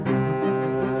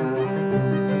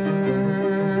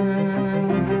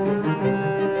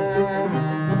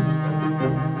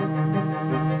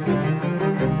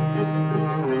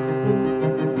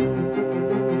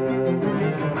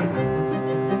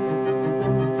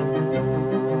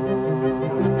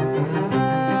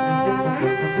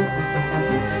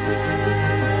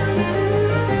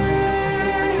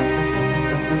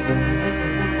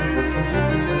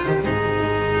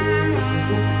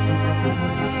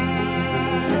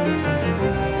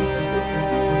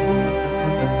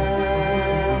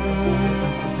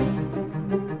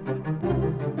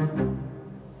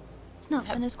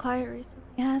as quiet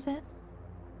recently, has it?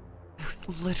 I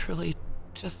was literally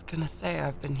just gonna say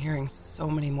I've been hearing so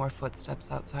many more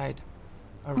footsteps outside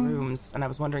our rooms, and I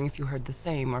was wondering if you heard the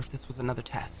same or if this was another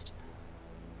test.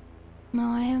 No,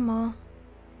 I hear more.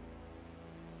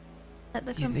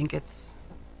 Do you think it's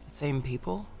the same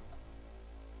people?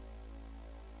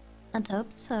 I'd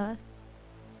hope so.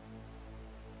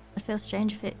 I feel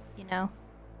strange if it,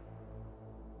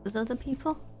 was other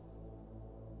people.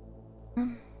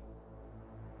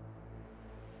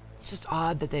 It's just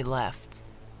odd that they left.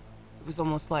 It was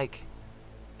almost like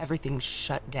everything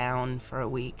shut down for a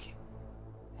week,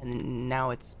 and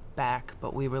now it's back,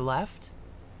 but we were left.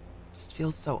 It just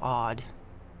feels so odd. Do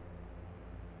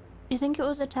you think it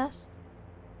was a test?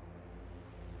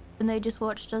 And they just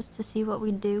watched us to see what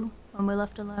we'd do when we're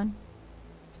left alone?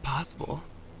 It's possible.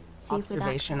 See if we'd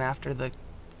Observation act.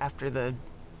 after the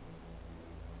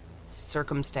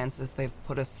circumstances they've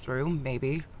put us through,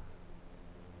 maybe.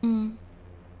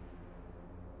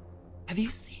 Have you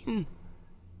seen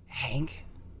Hank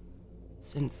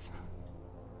since...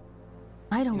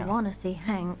 I don't want to see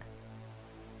Hank.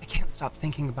 I can't stop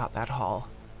thinking about that hall.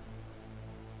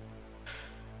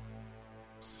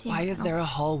 Why is there a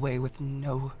hallway with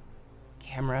no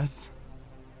cameras?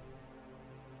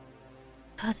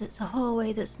 Because it's a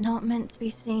hallway that's not meant to be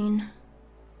seen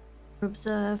or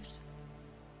observed.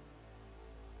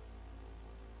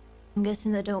 I'm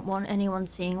guessing they don't want anyone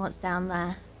seeing what's down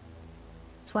there.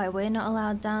 That's why we're not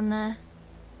allowed down there,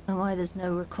 and why there's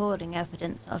no recording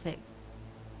evidence of it.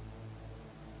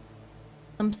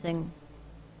 Something.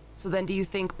 So then do you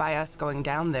think by us going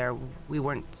down there, we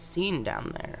weren't seen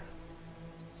down there?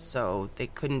 So they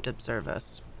couldn't observe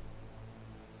us,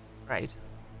 right?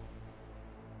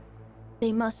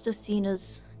 They must have seen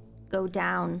us go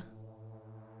down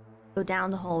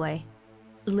the hallway,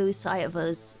 lose sight of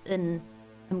us, and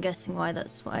I'm guessing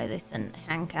that's why they sent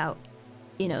Hank out,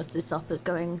 to stop us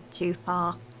going too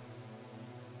far.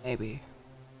 Maybe.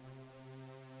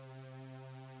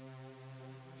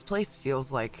 This place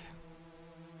feels like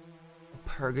a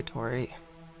purgatory.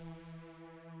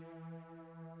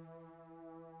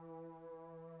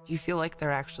 Do you feel like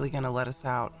they're actually gonna let us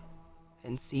out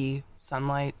and see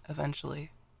sunlight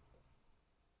eventually?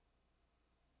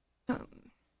 I'm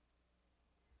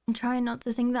trying not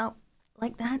to think that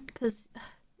like that, because it's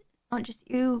not just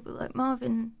you, but like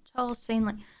Marvin, Charles saying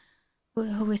like,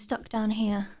 we're stuck down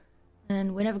here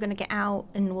and we're never gonna get out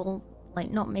and we'll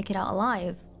not make it out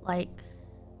alive. Like,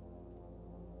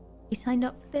 he signed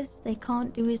up for this, they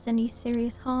can't do us any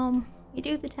serious harm. We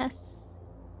do the tests.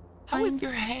 How is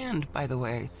your hand, by the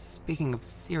way, speaking of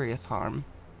serious harm?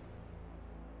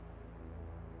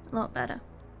 A lot better.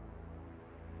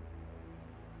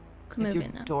 Has your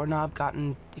doorknob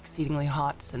gotten exceedingly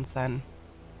hot since then?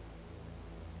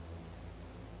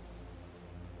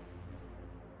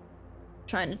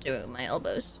 Trying to do it with my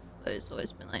elbows, but it's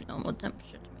always been normal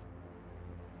temperature to me.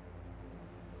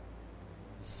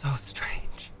 So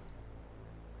strange.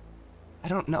 I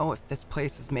don't know if this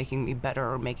place is making me better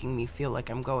or making me feel like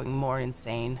I'm going more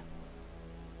insane.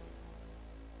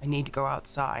 I need to go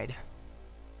outside.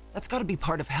 That's gotta be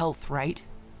part of health, right?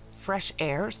 Fresh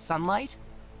air, sunlight?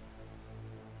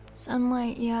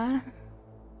 Sunlight, yeah.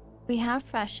 We have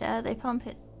fresh air, they pump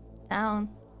it down.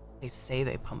 They say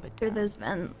they pump it through down. those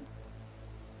vents.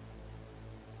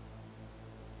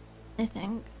 I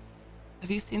think. Have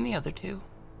you seen the other two?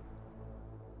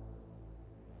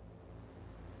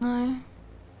 No.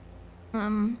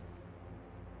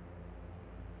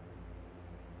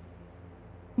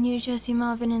 You just see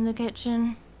Marvin in the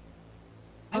kitchen.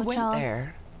 I went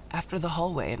there after the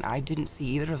hallway and I didn't see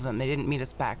either of them. They didn't meet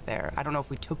us back there. I don't know if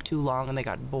we took too long and they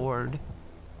got bored.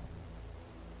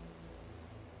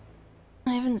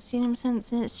 I haven't seen him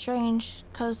since, and it's strange,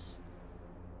 because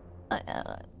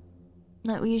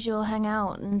we usually all hang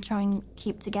out and try and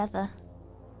keep together.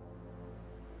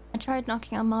 I tried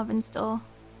knocking on Marvin's door.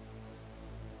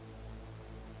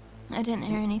 I didn't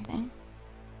hear anything.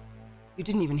 You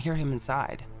didn't even hear him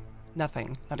inside?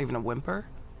 Nothing? Not even a whimper?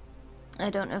 I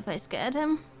don't know if I scared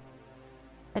him.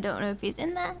 I don't know if he's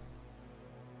in there.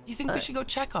 Do you think we should go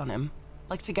check on him?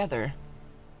 Like, together?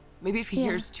 Maybe if he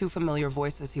hears two familiar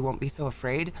voices, he won't be so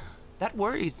afraid. That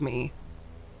worries me.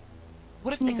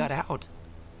 What if they got out?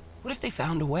 What if they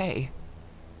found a way?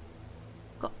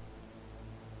 What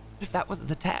if that was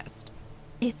the test?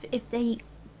 If they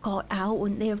got out,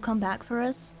 wouldn't they have come back for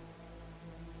us?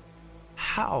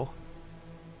 How?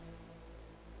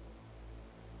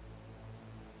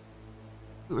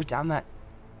 We were down that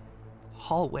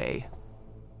hallway.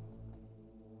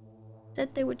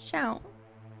 Said they would shout.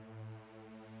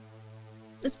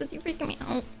 Elizabeth, you're freaking me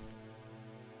out.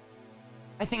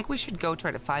 I think we should go try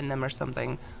to find them or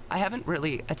something. I haven't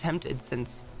really attempted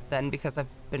since then because I've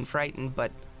been frightened,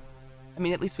 but I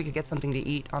mean, at least we could get something to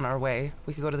eat on our way.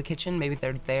 We could go to the kitchen, maybe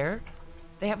they're there.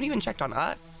 They haven't even checked on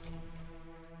us.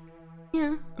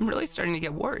 Yeah. I'm really starting to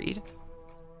get worried.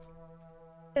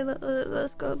 Okay,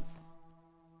 let's go.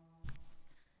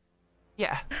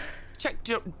 Yeah. Check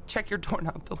your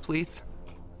doorknob, though, please.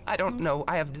 I don't know.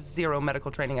 I have zero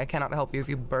medical training. I cannot help you if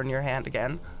you burn your hand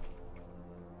again.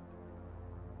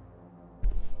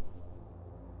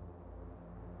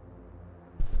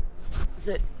 Is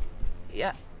it...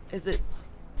 Yeah. Is it...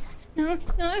 No.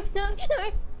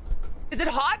 Is it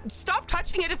hot? Stop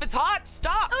touching it if it's hot.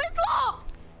 Stop. Oh, it's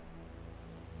locked.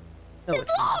 No, It's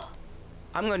locked. not.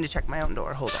 I'm going to check my own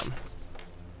door. Hold on.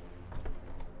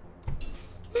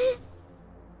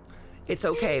 It's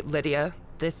okay, Lydia.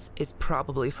 This is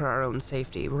probably for our own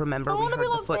safety. Remember, we heard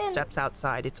the footsteps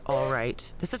outside. It's all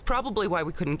right. This is probably why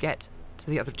we couldn't get to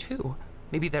the other two.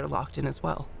 Maybe they're locked in as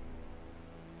well.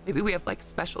 Maybe we have, like,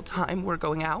 special time we're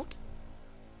going out?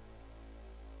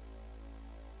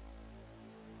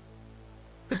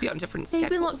 Could be on different schedules.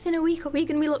 They've been locked in a week. Are we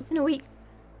going to be locked in a week?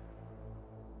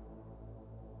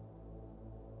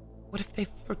 What if they've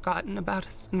forgotten about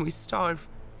us and we starve?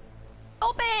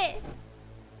 Stop it!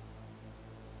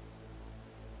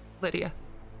 Lydia,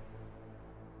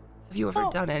 have you ever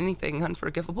done anything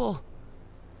unforgivable?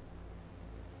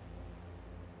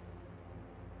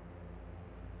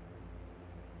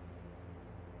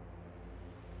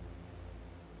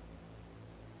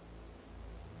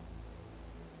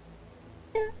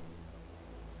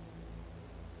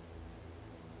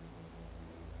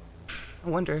 I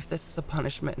wonder if this is a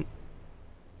punishment.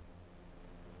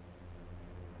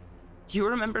 Do you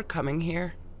remember coming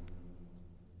here?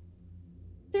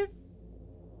 Yeah.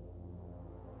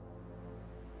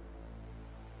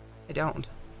 I don't.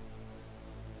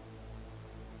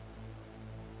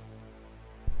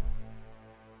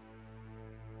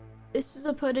 This is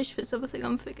a punish for something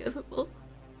unforgivable.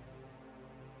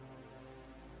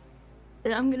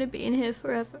 And I'm gonna be in here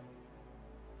forever.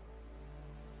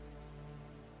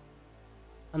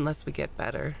 Unless we get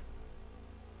better.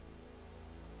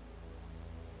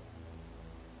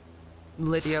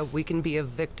 Lydia, we can be a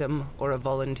victim or a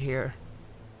volunteer.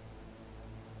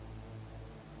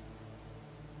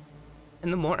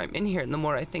 And the more I'm in here and the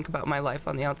more I think about my life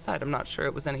on the outside, I'm not sure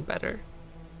it was any better.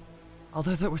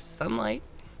 Although there was sunlight.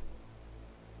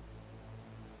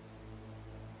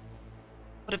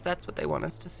 What if that's what they want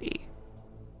us to see?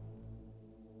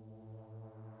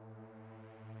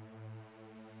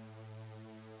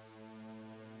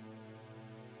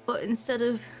 But instead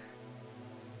of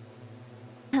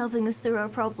helping us through our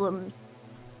problems,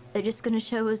 they're just gonna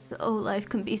show us that, oh, life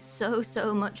can be so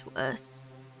much worse.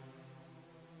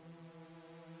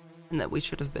 And that we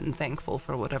should have been thankful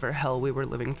for whatever hell we were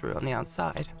living through on the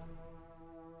outside.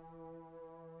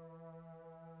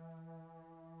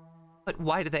 But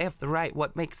why do they have the right?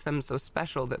 What makes them so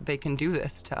special that they can do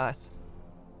this to us?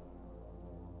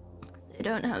 They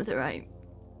don't have the right.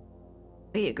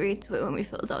 We agreed to it when we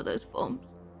filled out those forms.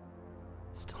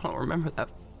 Still don't remember that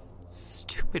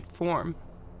stupid form.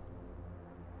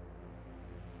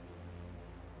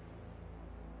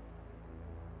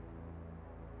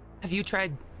 Have you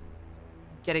tried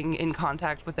getting in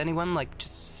contact with anyone, like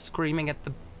just screaming at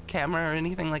the camera or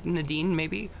anything, like Nadine,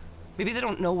 maybe? Maybe they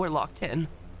don't know we're locked in.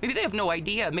 Maybe they have no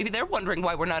idea. Maybe they're wondering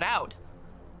why we're not out.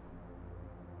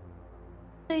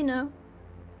 They know.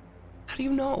 How do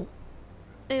you know?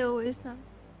 They always know.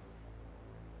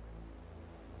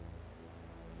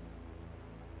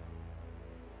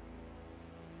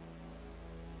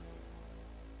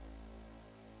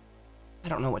 I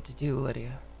don't know what to do,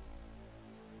 Lydia.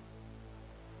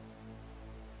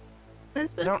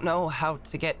 I don't know how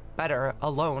to get better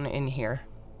alone in here.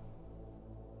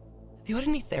 Have you had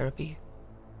any therapy?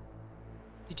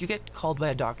 Did you get called by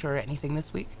a doctor or anything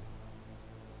this week?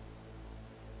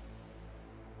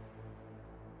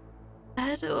 I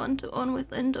had a one-to-one with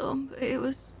Lindor, but it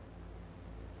was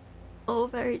all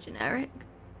very generic.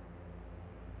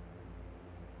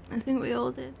 I think we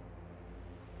all did.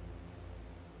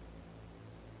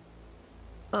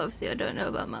 Obviously, I don't know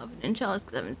about Marvin and Charles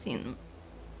because I haven't seen them.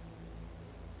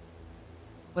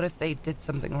 What if they did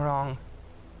something wrong?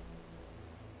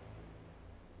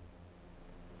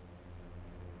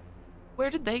 Where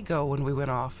did they go when we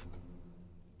went off?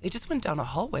 They just went down a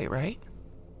hallway, right?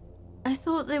 I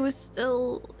thought they were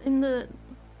still in the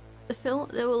film.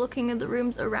 They were looking at the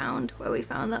rooms around where we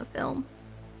found that film.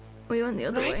 We went the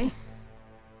other way.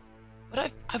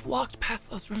 But I've walked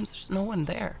past those rooms. There's no one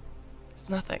there. There's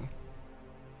nothing.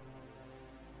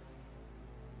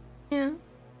 Yeah.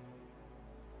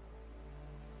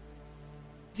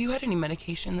 Have you had any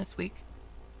medication this week?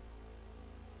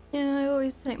 Yeah, I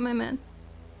always take my meds.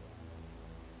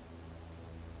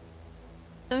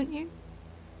 Don't you?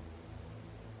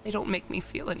 They don't make me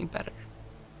feel any better.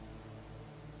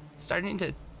 Starting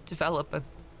to develop a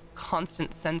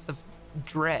constant sense of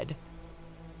dread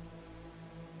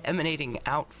emanating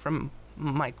out from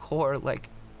my core like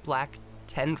black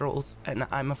tendrils, and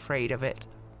I'm afraid of it.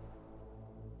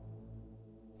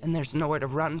 And there's nowhere to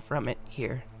run from it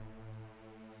here.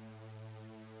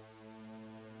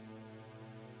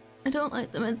 I don't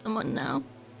like the meds I'm on now.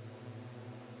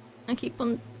 I keep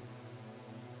on...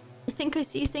 I think I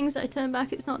see things, I turn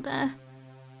back, it's not there.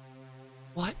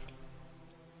 What?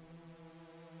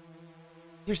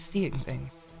 You're seeing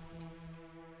things.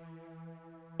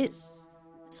 It's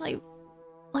like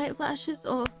light flashes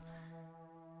or...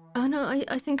 Oh no,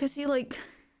 I think I see like...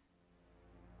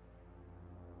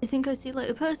 I think I see like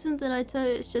a person, then I turn,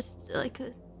 it's just like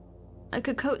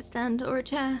a coat stand or a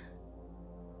chair.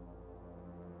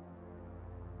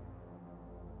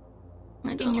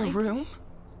 In your room?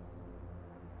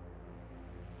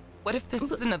 What if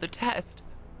this is another test?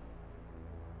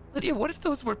 Lydia, what if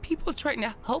those were people trying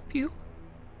to help you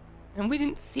and we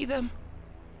didn't see them?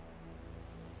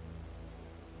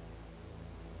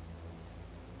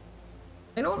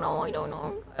 I don't know. I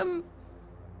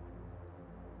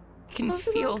can I'm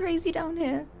feel crazy down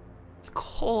here. It's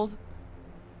cold.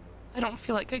 I don't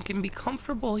feel like I can be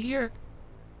comfortable here.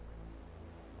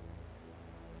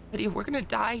 Lydia, we're gonna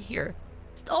die here.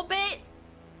 Stop it!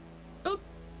 Oh.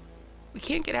 We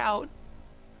can't get out.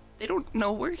 They don't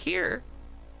know we're here.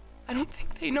 I don't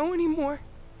think they know anymore.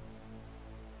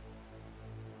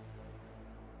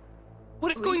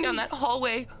 What if going down that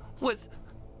hallway was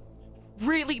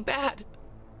really bad?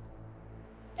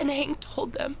 And Hank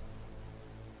told them.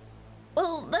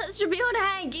 Well, that should be on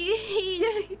Hank.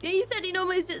 He said he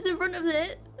normally sits in front of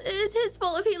it. It's his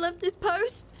fault if he left this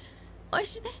post. Why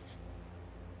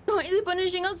are they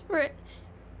punishing us for it?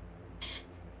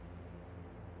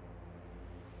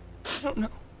 I don't know.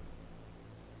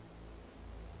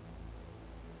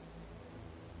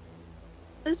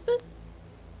 Elizabeth?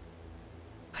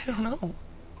 I don't know.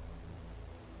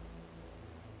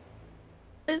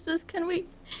 Elizabeth, can we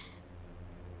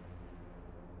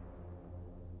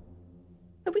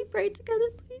pray together,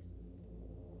 please?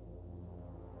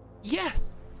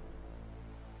 Yes.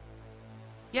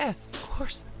 Yes, of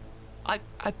course. I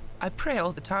pray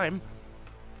all the time.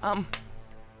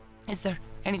 Is there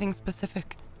anything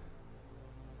specific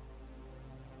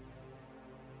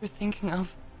you're thinking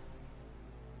of?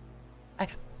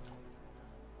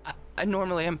 I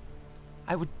normally am.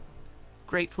 I would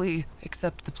gratefully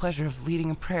accept the pleasure of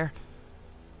leading a prayer,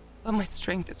 but my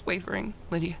strength is wavering,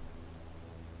 Lydia.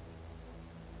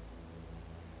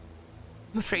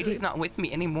 I'm afraid he's not with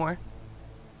me anymore.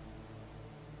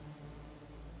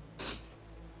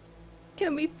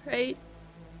 Can we pray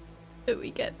that we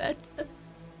get better?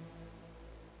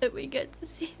 That we get to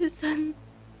see the sun?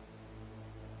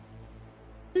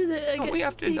 Don't we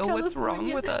have to know what's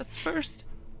wrong with us first?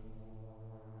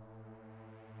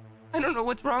 I don't know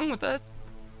what's wrong with us.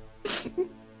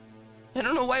 I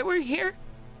don't know why we're here.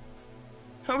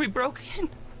 Are we broken?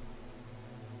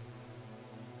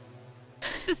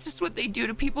 Is this just what they do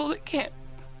to people that can't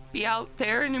be out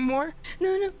there anymore?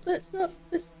 No, let's not.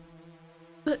 Let's.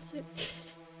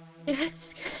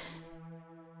 Yes.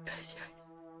 Close your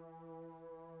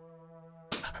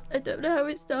eyes. I don't know how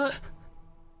it starts.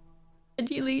 And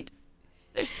you lead.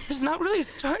 There's not really a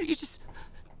start. You just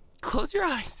close your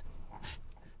eyes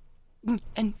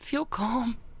and feel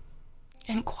calm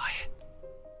and quiet.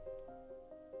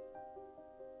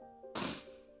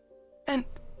 And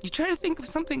you try to think of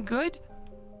something good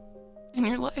in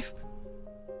your life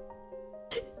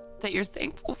that you're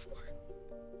thankful for.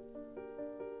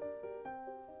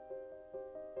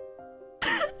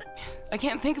 I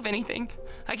can't think of anything.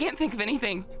 I'm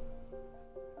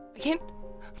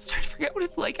starting to forget what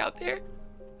it's like out there.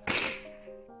 Do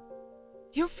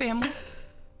you have family?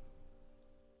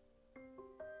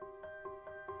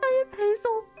 I have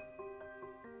Hazel.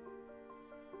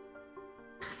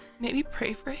 Maybe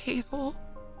pray for Hazel.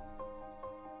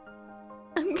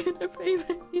 I'm gonna pray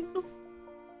for Hazel.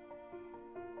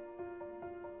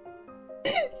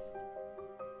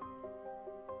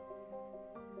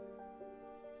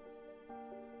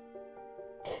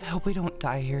 I hope we don't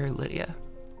die here, Lydia.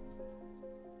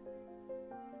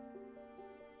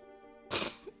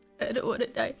 I don't want to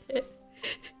die here.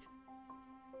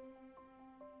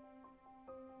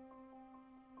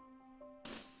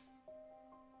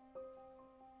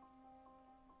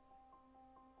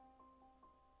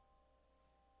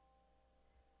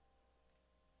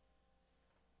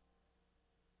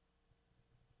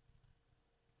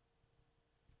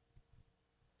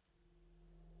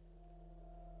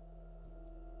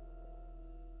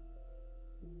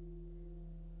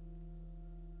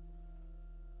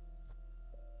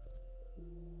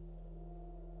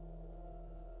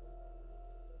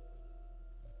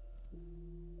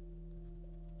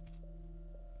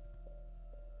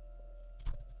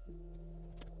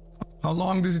 How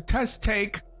long does a test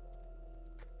take?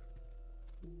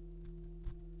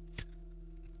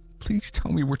 Please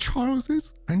tell me where Charles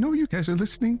is. I know you guys are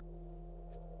listening.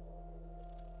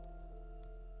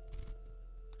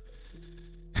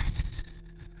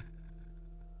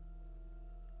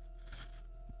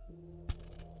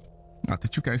 Not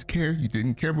that you guys care. You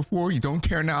didn't care before. You don't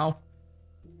care now.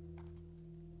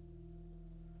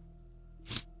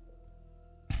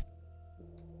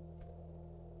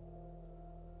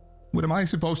 What am I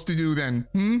supposed to do then?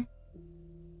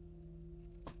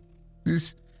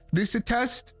 This a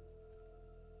test?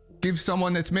 Give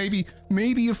someone that's maybe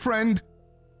a friend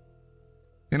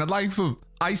in a life of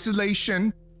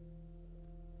isolation,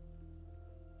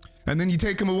 and then you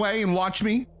take him away and watch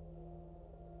me?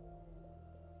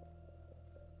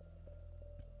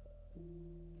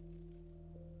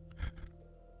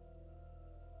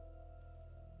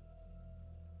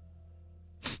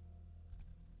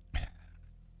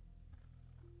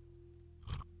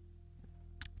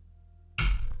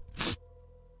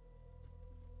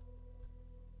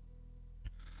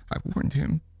 I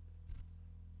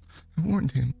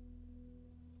warned him.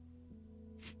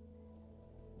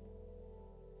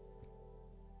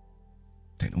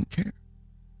 They don't care.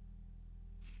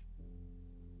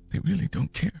 They really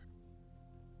don't care.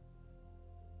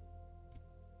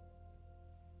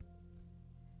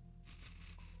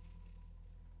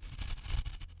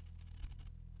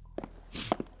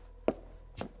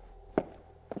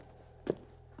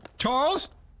 Charles?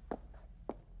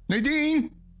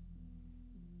 Nadine?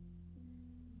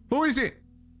 Who is it?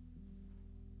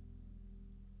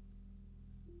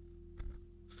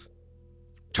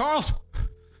 Charles?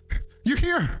 You're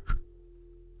here.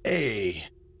 Hey.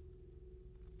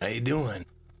 How you doing?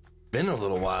 Been a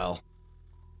little while.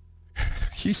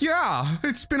 Yeah,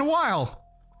 it's been a while.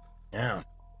 Yeah.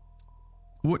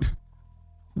 What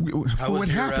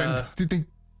happened? Did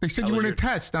they said you were in a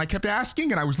test, and I kept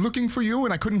asking, and I was looking for you,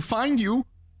 and I couldn't find you.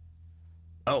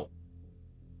 Oh.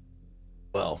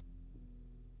 Well,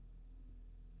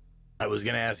 I was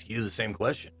going to ask you the same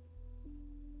question.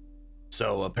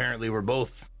 So apparently we're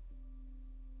both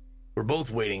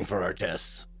waiting for our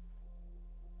tests.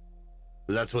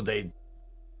 That's what they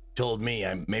told me.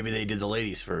 Maybe they did the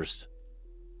ladies first.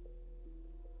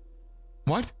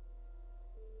 What?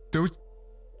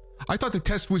 I thought the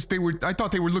test was I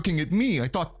thought they were looking at me. I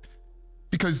thought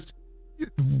because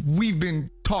we've been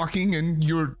talking and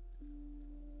you're,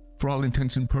 for all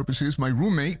intents and purposes, my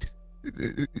roommate.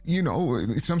 You know,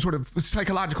 some sort of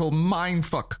psychological mind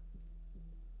fuck.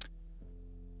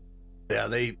 Yeah,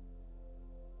 they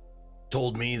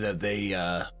told me that they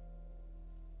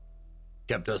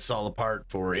kept us all apart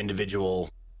for individual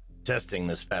testing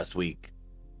this past week.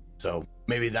 So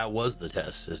maybe that was the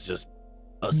test. It's just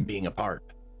us being apart.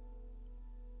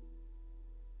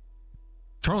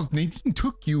 Charles, Nadine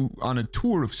took you on a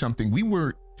tour of something. We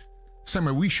were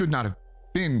somewhere we should not have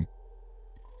been.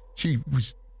 She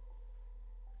was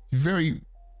very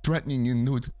threatening in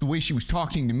the way she was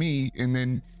talking to me, and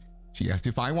then she asked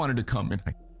if I wanted to come, and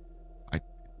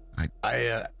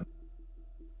I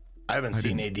haven't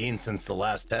seen Nadine since the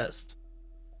last test.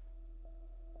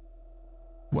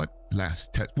 What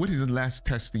last test? What is the last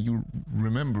test that you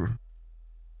remember?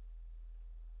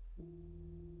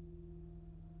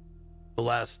 The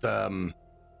last the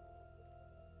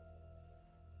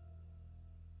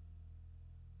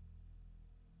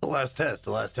last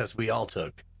test we all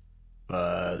took.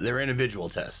 They're individual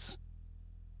tests.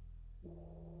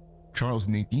 Charles,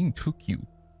 Nadine took you,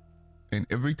 and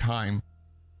every time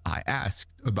I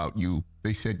asked about you,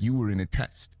 they said you were in a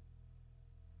test.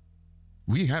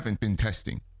 We haven't been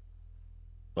testing.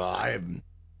 Well, I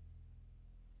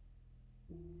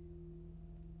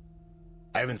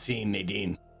haven't seen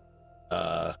Nadine.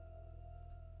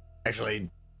 Actually,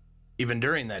 even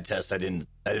during that test, I didn't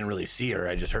really see her.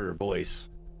 I just heard her voice.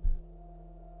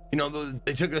 You know,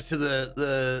 they took us to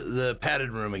the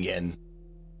padded room again,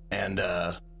 and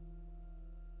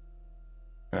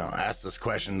asked us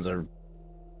questions or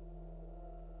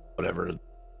whatever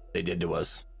they did to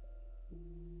us.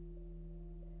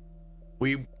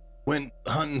 We went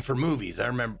hunting for movies. I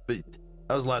remember, but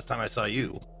that was the last time I saw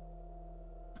you.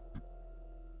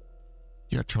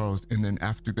 Yeah, Charles. And then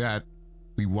after that,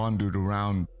 we wandered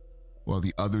around while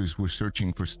the others were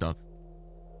searching for stuff.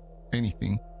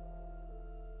 Anything.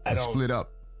 We split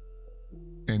up.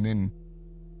 And then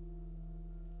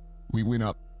we went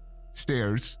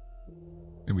upstairs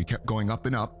and we kept going up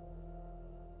and up.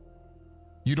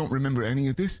 You don't remember any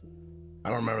of this? I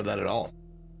don't remember that at all.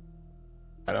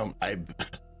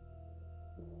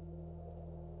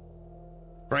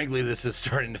 Frankly, this is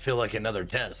starting to feel like another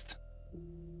test.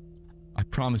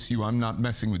 promise you I'm not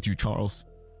messing with you, Charles.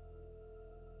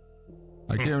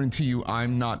 I guarantee you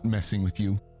I'm not messing with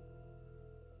you.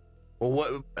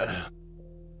 Well,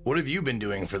 what have you been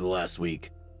doing for the last week?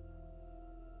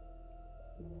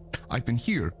 I've been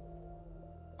here.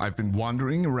 I've been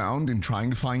wandering around and trying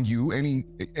to find you,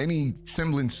 any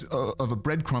semblance of a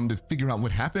breadcrumb to figure out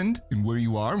what happened and where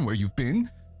you are and where you've been.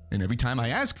 And every time I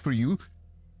ask for you,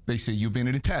 they say you've been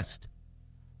in a test.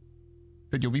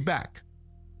 That you'll be back.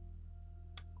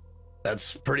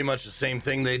 That's pretty much the same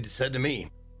thing they said to me.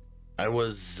 I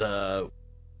was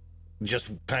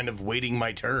just kind of waiting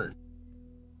my turn.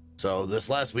 So this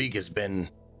last week has been,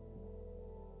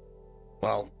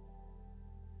 well,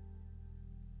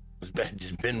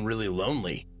 it's been really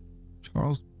lonely.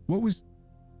 Charles, what was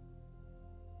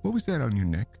that on your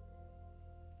neck?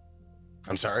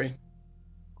 I'm sorry?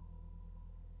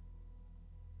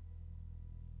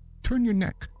 Turn your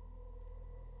neck.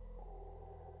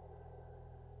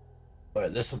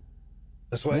 What, this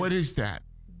way? What is that?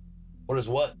 What is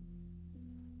what?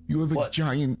 You have a What?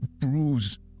 giant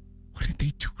bruise. What did they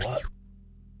do to What? you?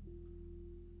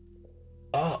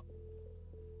 Oh,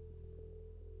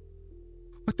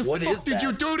 What the What fuck is did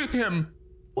you that? do to him?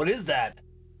 what is that?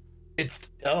 It's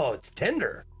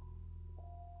tender.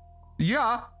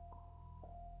 Yeah.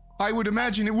 I would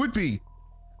imagine it would be.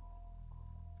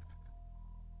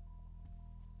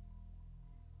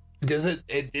 Does it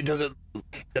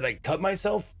did I cut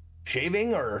myself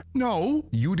shaving or? No,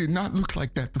 you did not look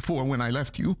like that before when I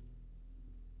left you.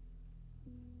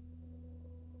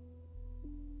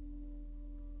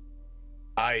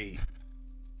 I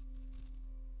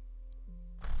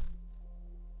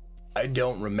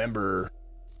don't remember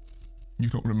You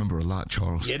don't remember a lot,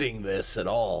 Charles. getting this at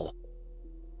all.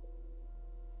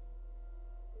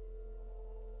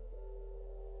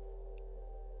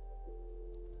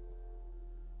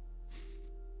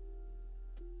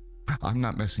 I'm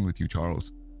not messing with you,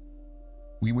 Charles.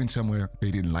 We went somewhere they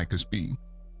didn't like us being.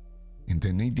 And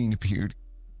then Nadine appeared.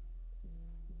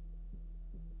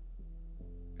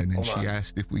 And then Hold she on.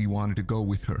 asked if we wanted to go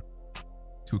with her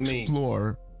to Me.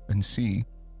 explore and see.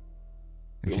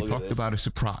 And Hey, she look at talked this. about a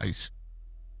surprise.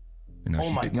 And now Oh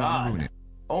she my didn't want to God. ruin it.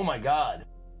 Oh my God.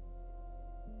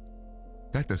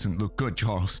 That doesn't look good,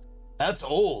 Charles. That's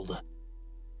old.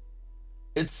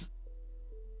 It's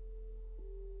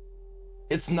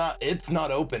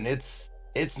not open. It's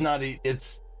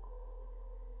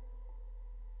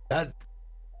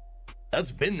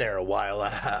that's been there a while.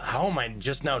 How am I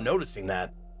just now noticing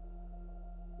that?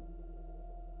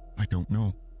 I don't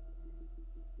know.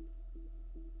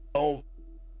 Oh,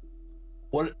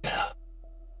 what?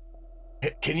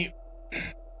 Can you?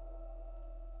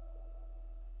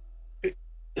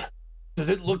 Does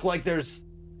it look like there's?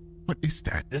 What is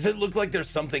that? Does it look like there's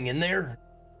something in there?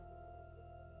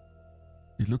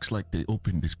 It looks like they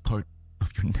opened this part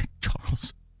of your neck,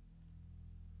 Charles.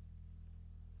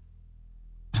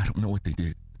 I don't know what they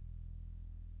did.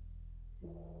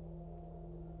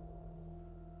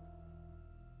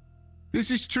 This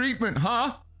is treatment,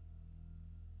 huh?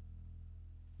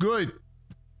 Good.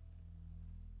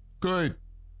 Good.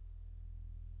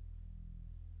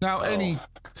 Now, any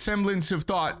semblance of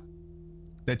thought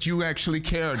that you actually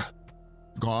cared,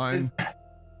 gone.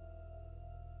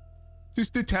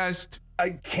 Just a test. I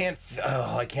can't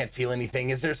feel anything.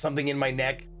 Is there something in my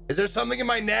neck? Is there something in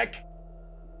my neck?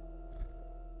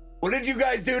 What did you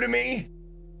guys do to me?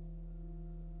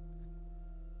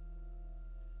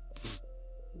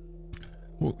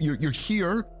 Well, you're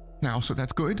here now, so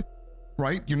that's good,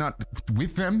 right? You're not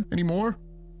with them anymore.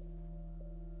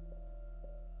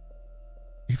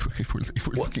 If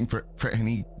we're looking for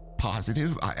any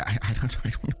positive, I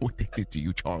don't know what they did to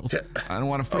you, Charles. I don't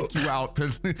want to freak you out.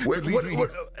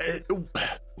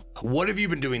 What have you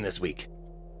been doing this week?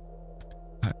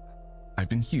 I've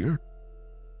been here,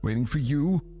 waiting for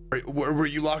you. Were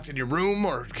you locked in your room,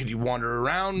 or could you wander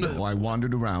around? No, I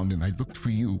wandered around and I looked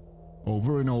for you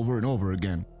over and over and over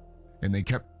again. And they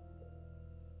kept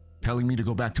telling me to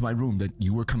go back to my room, that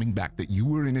you were coming back, that you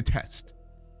were in a test.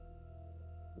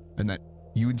 And that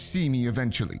you would see me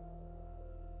eventually.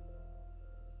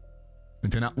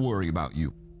 And to not worry about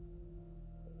you.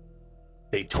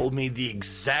 They told me the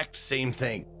exact same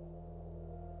thing.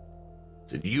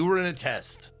 Said you were in a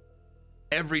test.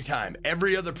 Every time,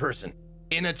 every other person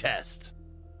in a test.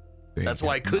 That's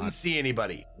why I couldn't see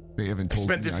anybody. They haven't I told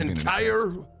spent me this I've been in a entire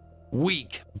test.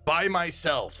 week by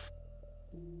myself.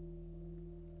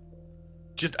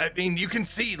 You can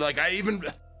see,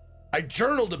 I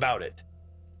journaled about it.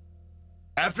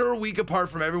 After a week apart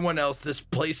from everyone else, this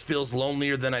place feels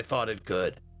lonelier than I thought it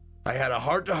could. I had a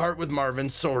heart-to-heart with Marvin,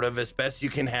 sort of, as best you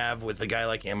can have with a guy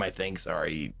like him, I think.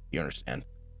 Sorry, you understand.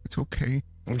 It's okay.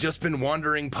 I've just been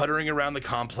wandering, puttering around the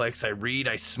complex. I read,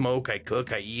 I smoke, I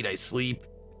cook, I eat, I sleep.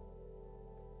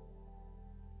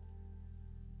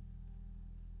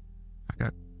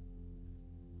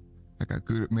 I got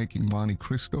good at making Monte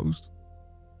Cristos.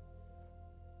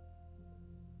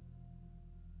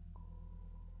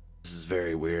 This is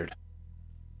very weird.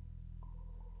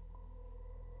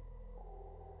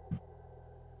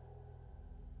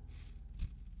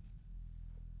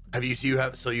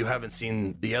 So you haven't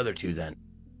seen the other two then?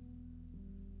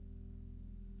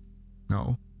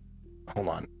 No. Hold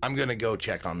on. I'm gonna go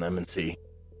check on them and see.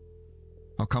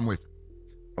 I'll come with.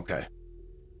 Okay.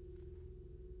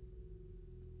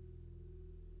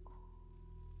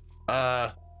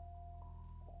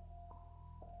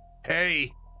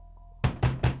 Hey.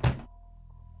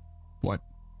 What?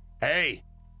 Hey.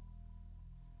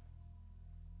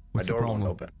 What's My the door won't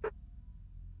problem? open.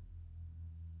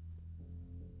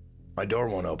 My door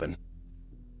won't open.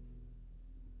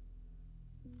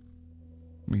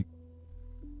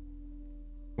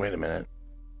 Wait a minute.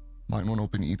 Mine won't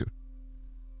open either.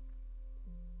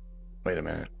 Wait a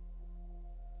minute.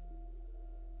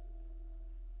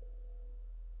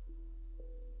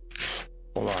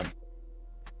 Hold on.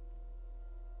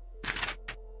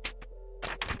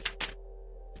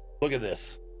 Look at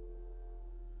this.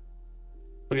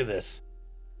 Look at this.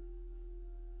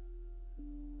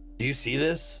 Do you see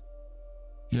this?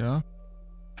 Yeah?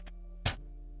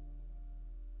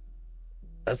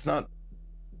 That's not...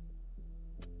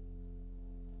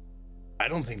 I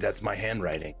don't think that's my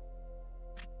handwriting.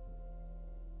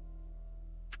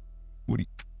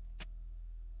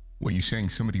 What are you saying?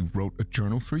 Somebody wrote a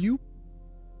journal for you?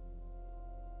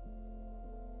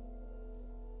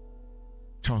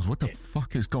 Charles, what the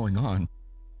fuck is going on?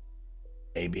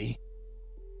 Maybe.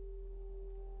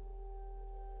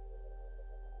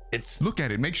 It's... Look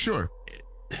at it, make sure.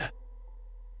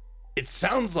 It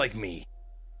sounds like me.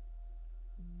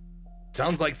 It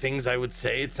sounds like things I would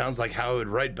say. It sounds like how I would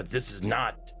write, but this is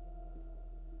not.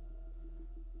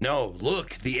 No,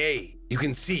 look, the A. You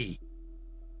can see.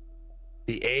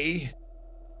 The A,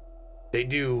 they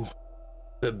do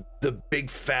the big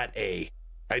fat A.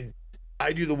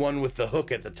 I do the one with the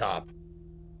hook at the top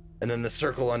and then the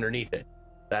circle underneath it.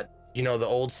 That, you know, the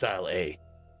old style A.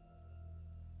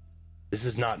 This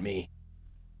is not me.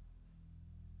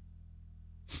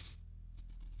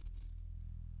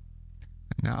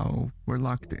 Now we're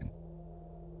locked in.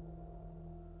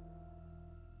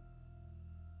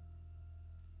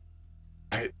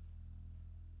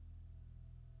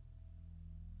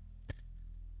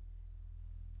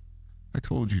 I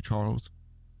told you, Charles.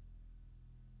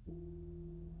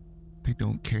 They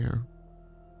don't care.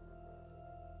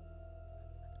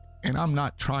 And I'm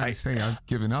not trying to say I've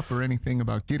given up or anything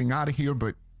about getting out of here,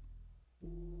 but...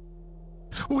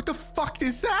 What the fuck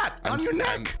is that on your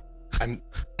neck? I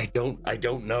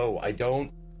don't know. I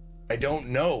don't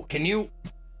know. Can you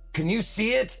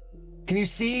see it? Can you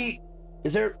see?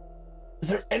 Is there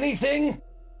anything?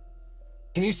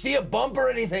 Can you see a bump or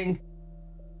anything?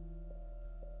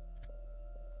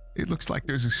 It looks like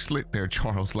there's a slit there,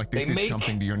 Charles, like they did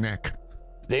something to your neck.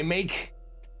 They make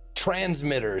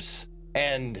transmitters,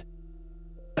 and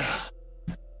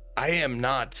I am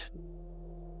not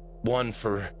one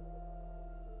for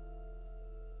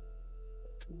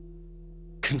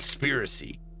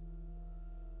conspiracy.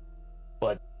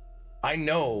 But I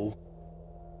know,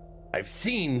 I've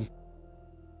seen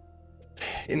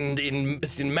in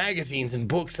magazines and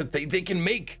books that they can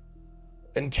make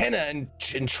antenna and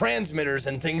transmitters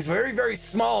and things very, very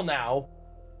small now.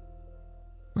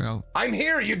 Well, I'm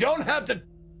here. You don't have to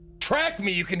track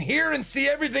me. You can hear and see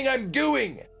everything I'm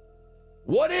doing.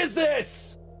 What is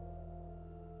this?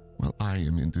 Well, I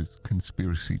am into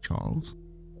conspiracy, Charles.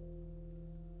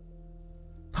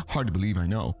 Hard to believe, I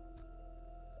know.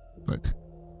 But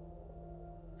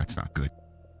that's not good.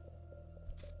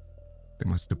 They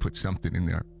must have put something in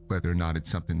there, whether or not it's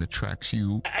something that tracks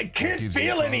you. I can't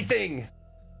feel anything.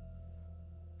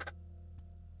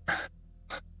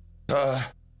 Oh.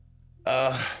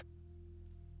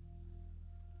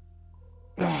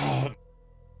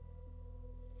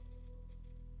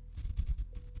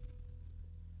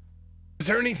 Is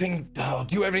there anything, do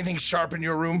you have anything sharp in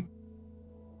your room?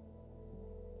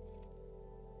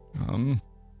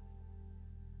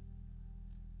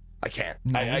 I can't.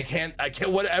 No. I can't,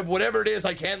 whatever it is,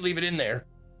 I can't leave it in there.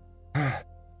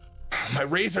 My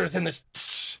razor is in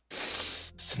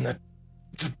the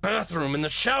bathroom, in the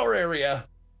shower area.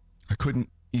 I couldn't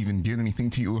even get anything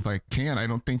to you if I can. I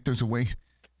don't think there's a way.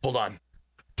 Hold on.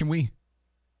 Can we?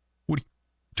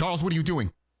 Charles, what are you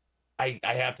doing? I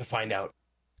have to find out.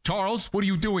 Charles, what are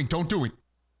you doing? Don't do it.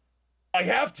 I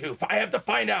have to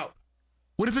find out.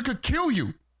 What if it could kill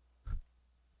you?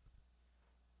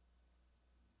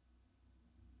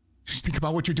 Just think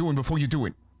about what you're doing before you do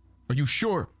it. Are you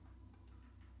sure?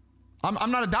 I'm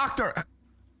not a doctor.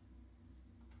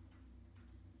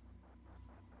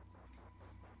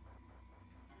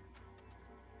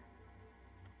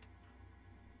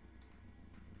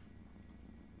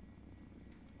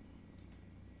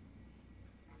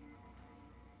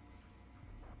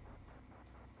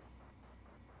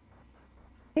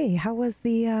 Hey, how was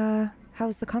the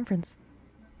conference?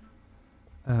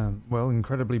 Well,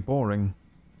 incredibly boring.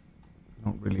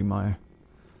 Not really my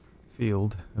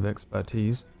field of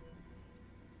expertise.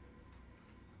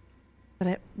 But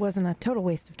it wasn't a total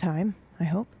waste of time, I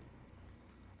hope.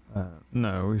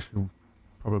 No, we shall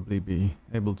probably be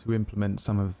able to implement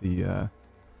some of the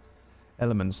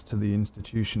elements to the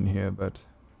institution here, but,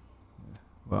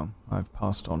 well, I've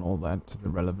passed on all that to the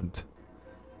relevant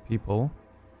people.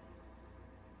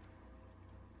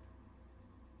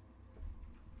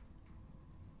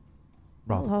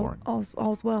 Rather boring.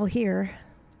 All's well here.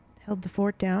 Held the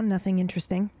fort down, nothing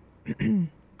interesting.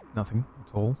 Nothing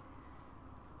at all?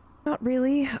 Not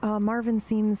really. Marvin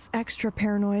seems extra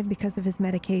paranoid because of his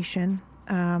medication.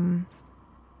 Ran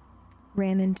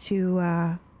into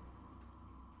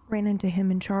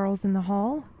him and Charles in the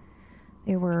hall.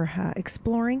 They were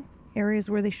exploring areas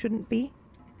where they shouldn't be.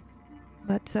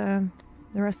 But the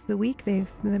rest of the week, they've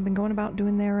been going about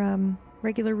doing their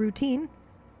regular routine.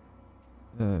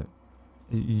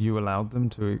 You allowed them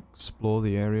to explore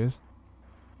the areas?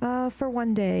 For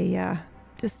one day, yeah.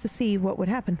 Just to see what would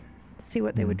happen. To see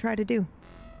what they would try to do.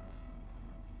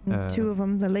 Two of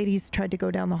them, the ladies tried to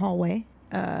go down the hallway.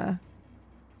 And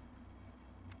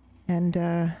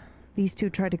these two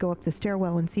tried to go up the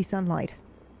stairwell and see sunlight.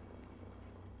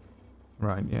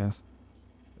 Right, yes.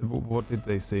 What did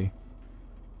they see?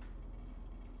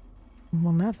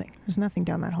 Well, nothing. There's nothing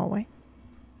down that hallway.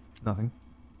 Nothing?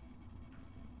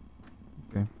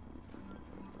 Okay.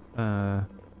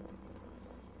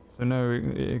 So no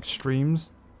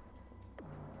extremes?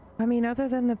 I mean, other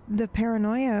than the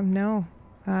paranoia, no.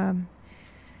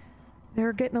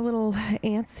 They're getting a little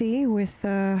antsy with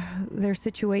their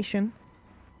situation.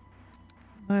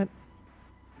 But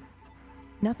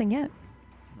nothing yet.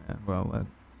 Yeah, well, that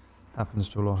happens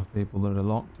to a lot of people that are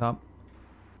locked up.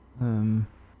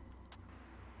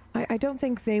 I don't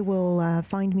think they will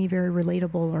find me very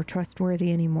relatable or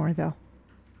trustworthy anymore, though.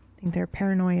 I think their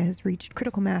paranoia has reached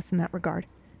critical mass in that regard.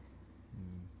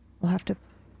 We'll have to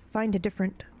find a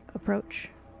different approach.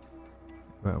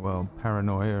 Well,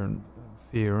 paranoia and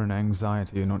fear and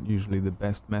anxiety are not usually the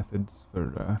best methods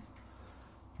for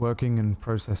working and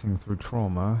processing through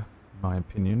trauma, in my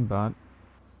opinion, but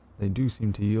they do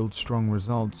seem to yield strong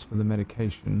results for the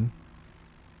medication.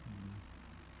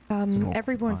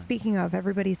 Everyone, speaking of,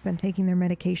 everybody's been taking their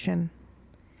medication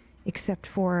except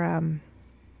for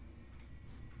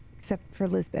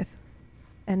Lisbeth.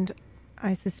 And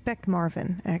I suspect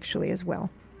Marvin, actually, as well.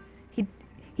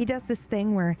 He does this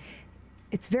thing where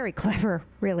it's very clever,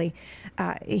 really.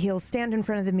 He'll stand in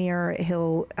front of the mirror,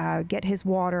 he'll get his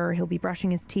water, he'll be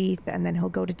brushing his teeth, and then he'll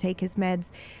go to take his meds.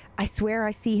 I swear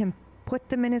I see him put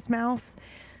them in his mouth,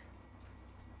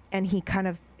 and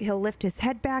he'll lift his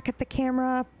head back at the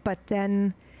camera, but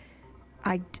then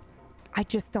I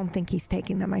just don't think he's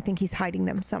taking them. I think he's hiding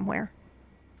them somewhere.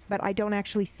 But I don't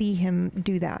actually see him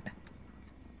do that.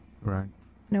 Right.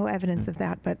 No evidence of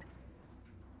that, but...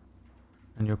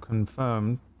 And you're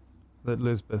confirmed that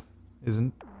Lisbeth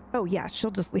isn't? Oh, yeah,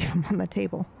 she'll just leave him on the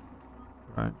table.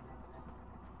 Right.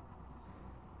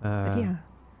 But yeah.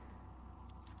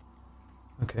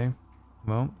 Okay.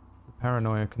 Well, the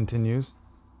paranoia continues.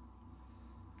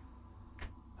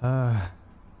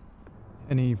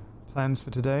 Any plans for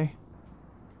today?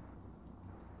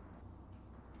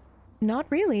 Not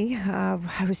really.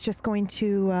 I was just going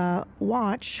to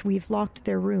watch. We've locked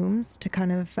their rooms to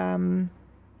kind of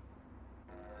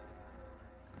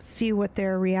see what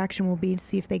their reaction will be, to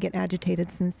see if they get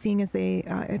agitated, since seeing as they,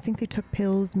 I think they took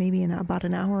pills maybe about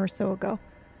an hour or so ago.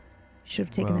 Should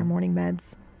have taken their morning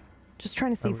meds. Just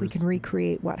trying to see if we can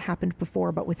recreate what happened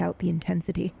before, but without the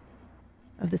intensity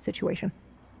of the situation.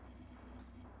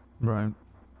 Right.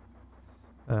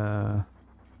 I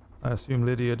assume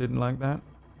Lydia didn't like that?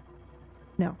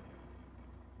 No.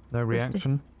 No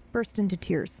reaction? Burst into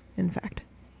tears, in fact.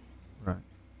 Right.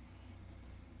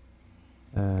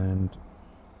 And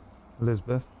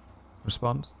Elizabeth,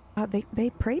 response? They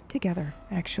prayed together,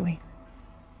 actually.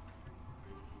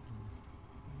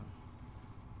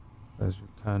 As you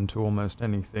turn to almost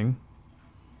anything.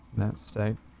 in that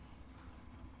state.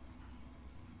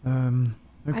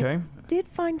 Okay. I did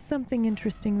find something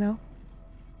interesting, though.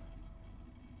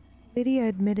 Lydia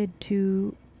admitted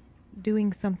to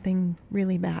doing something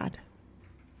really bad.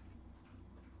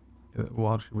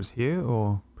 While she was here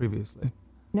or previously?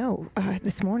 No,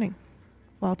 this morning,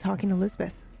 while talking to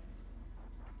Elizabeth.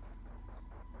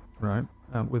 Right.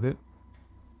 Out with it.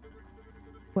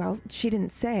 Well, she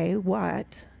didn't say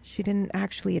what. She didn't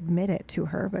actually admit it to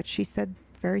her, but she said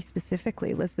very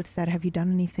specifically, Elizabeth said, "Have you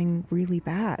done anything really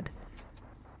bad?"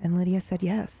 And Lydia said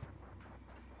yes.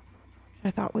 Which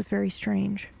I thought was very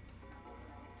strange.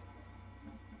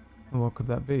 Well, what could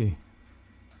that be?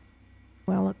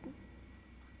 Well,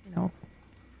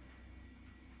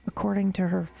 according to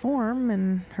her form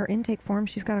and her intake form,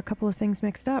 she's got a couple of things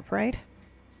mixed up, right?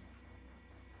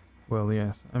 Well,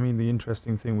 yes. I mean, the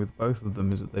interesting thing with both of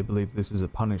them is that they believe this is a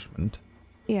punishment.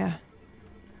 Yeah.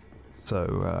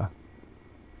 So,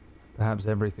 perhaps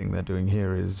everything they're doing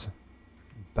here is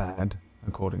bad,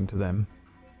 according to them.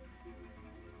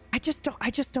 I just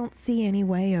don't see any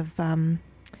way of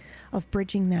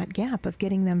bridging that gap, of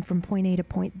getting them from point A to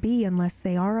point B, unless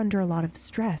they are under a lot of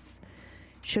stress.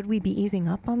 Should we be easing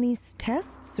up on these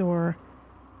tests, or?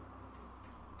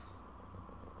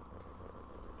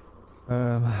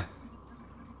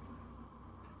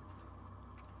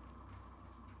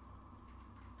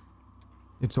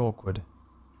 It's awkward.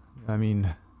 I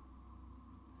mean,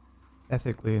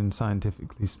 ethically and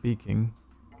scientifically speaking,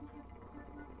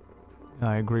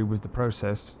 I agree with the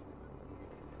process.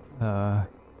 At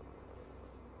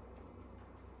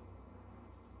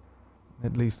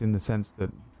least in the sense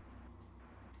that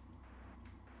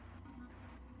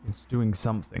it's doing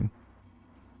something.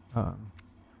 But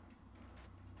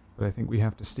I think we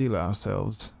have to steel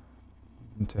ourselves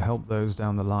to help those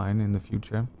down the line in the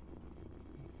future.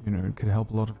 You know, it could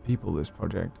help a lot of people, this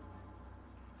project.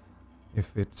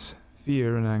 If it's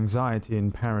fear and anxiety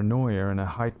and paranoia and a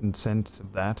heightened sense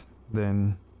of that,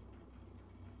 then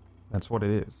that's what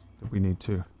it is that we need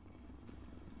to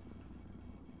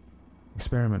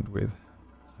experiment with.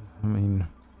 I mean,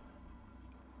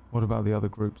 what about the other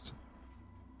groups?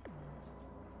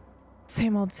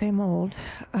 Same old, same old.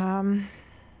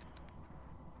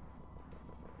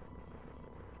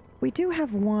 We do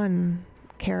have one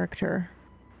character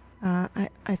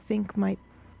I think might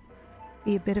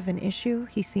be a bit of an issue.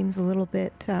 He seems a little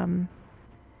bit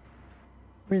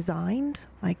resigned,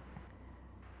 like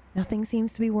nothing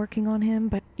seems to be working on him,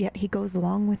 but yet he goes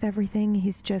along with everything.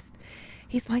 He's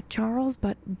like Charles,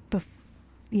 but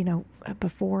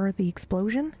before the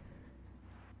explosion.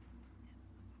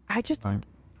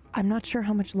 I'm not sure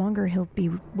how much longer he'll be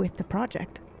with the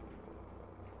project.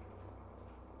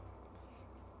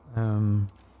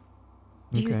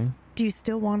 Okay. Do you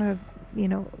still want to,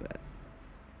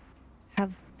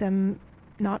 have them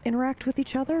not interact with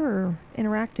each other or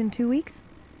interact in 2 weeks?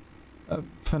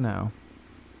 For now.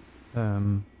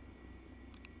 I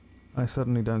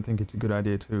certainly don't think it's a good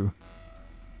idea to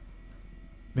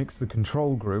mix the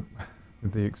control group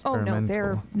with the experimental.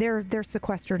 Oh no, they're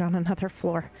sequestered on another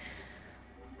floor.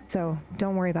 So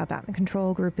don't worry about that. The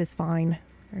control group is fine.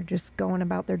 They're just going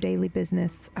about their daily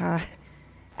business.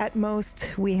 At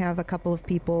most, we have a couple of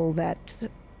people that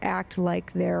act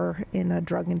like they're in a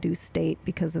drug-induced state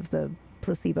because of the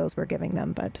placebos we're giving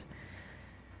them, but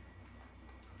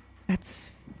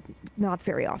that's not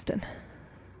very often.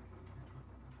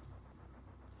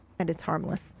 And it's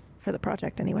harmless for the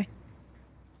project anyway.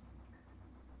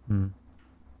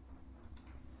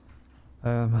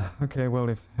 Okay, well,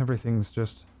 if everything's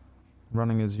just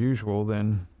running as usual,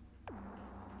 then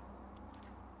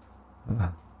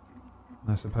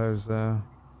I suppose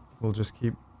we'll just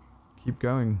keep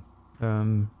going.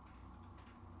 I'm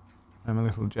a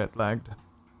little jet lagged.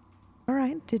 All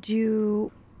right. Did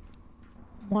you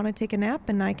want to take a nap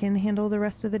and I can handle the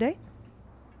rest of the day?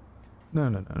 No.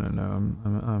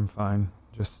 I'm fine.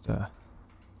 Just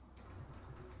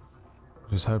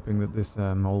hoping that this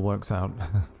all works out.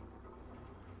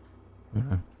 You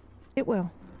know. It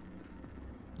will.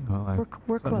 Well, I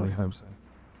we're certainly close. hope so.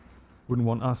 Wouldn't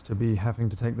want us to be having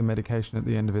to take the medication at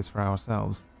the end of this for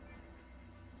ourselves.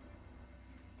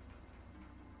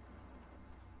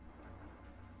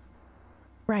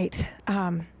 Right.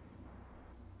 I'll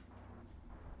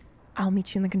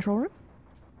meet you in the control room.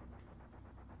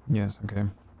 Yes, okay.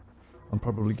 I'll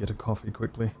probably get a coffee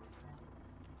quickly.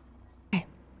 Okay.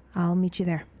 I'll meet you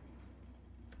there.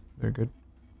 Very good.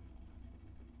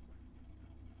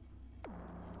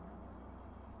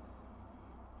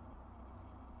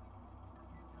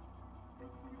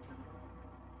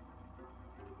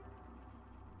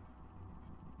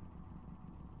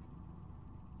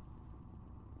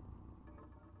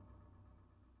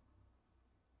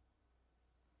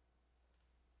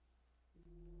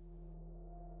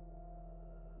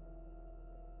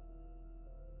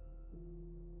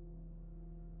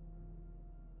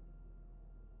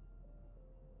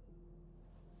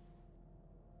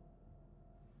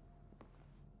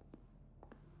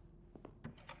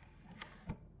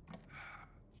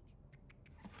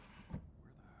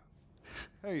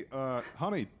 Hey,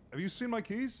 honey, have you seen my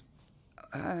keys?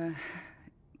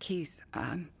 Keys.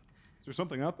 Is there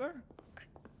something out there?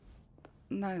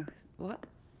 No. What?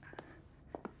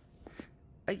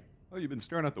 Oh, you've been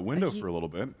staring out the window for a little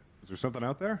bit. Is there something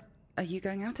out there? Are you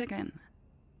going out again?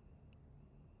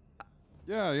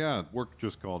 Yeah. Work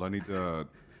just called. I need to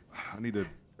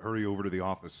hurry over to the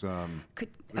office. Have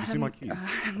you seen my keys?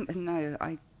 No,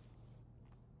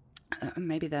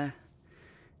 maybe they're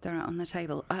out on the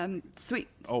table. Sweet.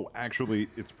 Oh, actually,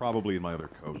 it's probably in my other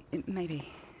coat. Maybe.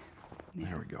 Yeah.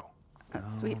 There we go. No,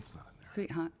 Sweet, it's not in there.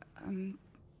 sweetheart.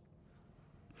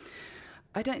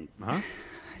 I don't. Huh?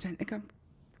 I don't think I'm.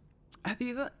 Have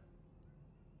you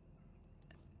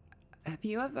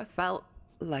ever felt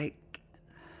like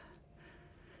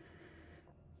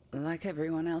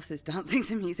everyone else is dancing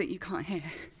to music you can't hear?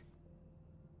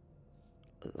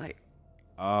 Like.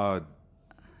 What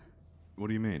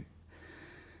do you mean?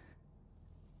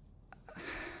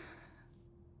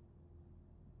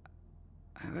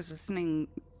 I was listening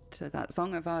to that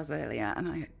song of ours earlier,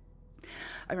 and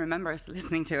I remember us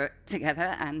listening to it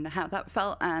together and how that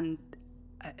felt, and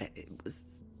it was.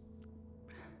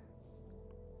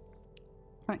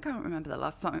 I can't remember the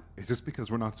last time. Is this because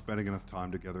we're not spending enough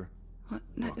time together? What?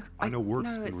 No, Look, I know work's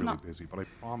no, been it's really not. busy, but I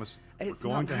promise we're It's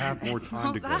going not to have that. more It's time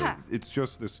not together. that. It's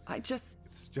just this.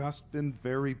 It's just been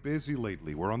very busy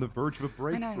lately. We're on the verge of a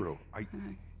breakthrough. I know.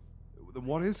 Then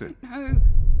what is it? No.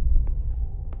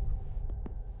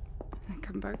 I think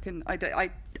I'm broken. I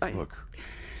Look.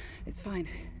 It's fine.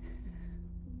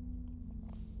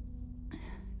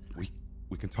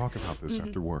 We can talk about this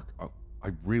after work. I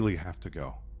really have to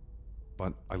go.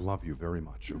 But I love you very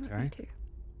much, okay? Me too.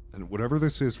 And whatever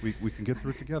this is, we can get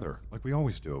through it together, like we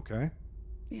always do, okay?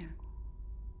 Yeah.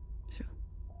 Sure.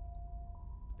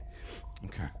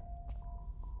 Okay.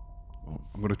 Well,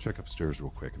 I'm going to check upstairs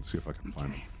real quick and see if I can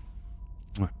find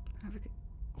them. Have a good.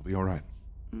 We'll be all right.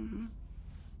 Mm-hmm.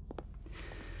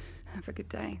 Have a good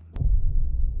day.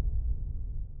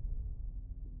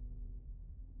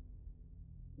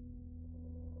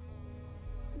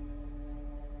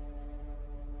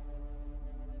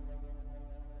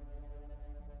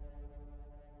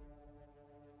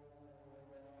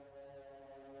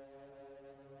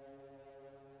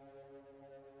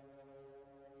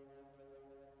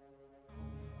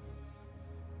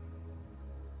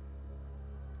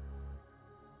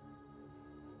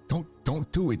 Don't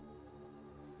do it.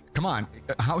 Come on.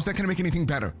 How's that going to make anything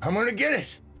better? I'm going to get it.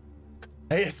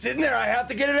 Hey, it's in there. I have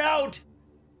to get it out.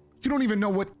 You don't even know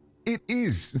what it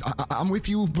is. I'm with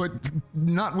you, but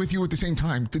not with you at the same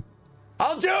time.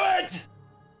 I'll do it.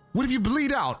 What if you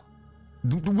bleed out?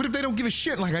 What if they don't give a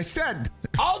shit like I said?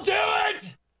 I'll do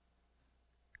it.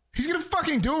 He's going to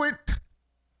fucking do it.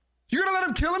 You're going to let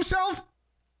him kill himself?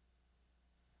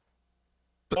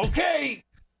 Okay.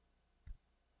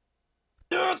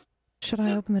 Should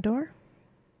I open the door?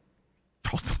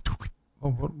 Charles, don't do it. Oh,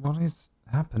 what is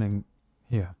happening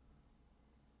here?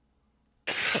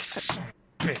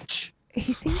 Bitch.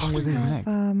 He seems With to his have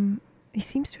neck. he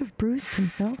seems to have bruised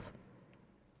himself.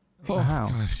 Oh, How?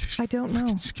 God. I don't know.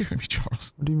 Scaring me,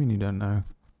 Charles. What do you mean you don't know?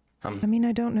 I mean,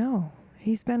 I don't know.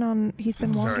 He's been Sorry,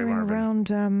 wandering Marvin.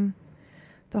 around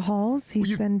the halls.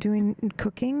 He's been doing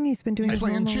cooking. He's been doing his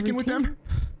playing normal chicken with routine. them?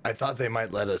 I thought they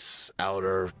might let us out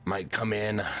or might come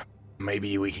in.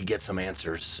 Maybe we could get some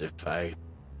answers if I...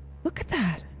 Look at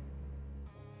that.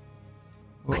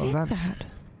 Well, What is that?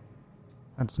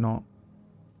 That's not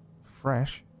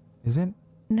fresh, is it?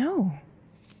 No.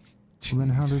 Well, then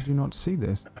how did you not see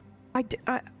this?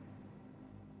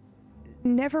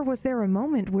 Never was there a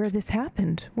moment where this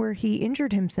happened, where he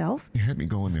injured himself. You had me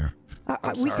going there. We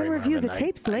sorry, can review Marvin. the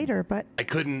tapes later, but I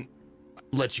couldn't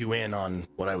let you in on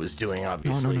what I was doing,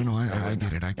 obviously. No. I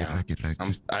get it. I get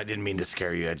it. I didn't mean to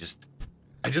scare you. I just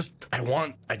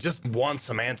want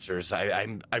some answers.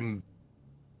 I'm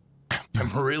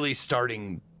really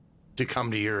starting to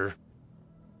come to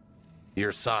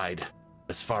your side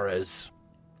as far as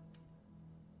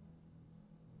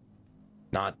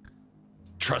not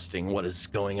trusting what is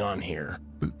going on here.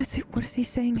 what is he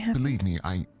saying happened? Believe me,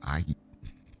 I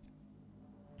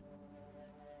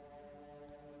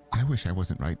wish I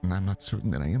wasn't right, and I'm not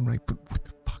certain that I am right, but what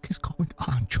the fuck is going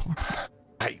on, Charles?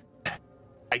 I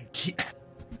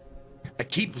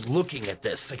keep looking at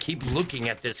this. I keep looking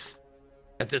at this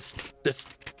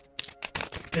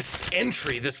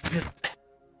entry, this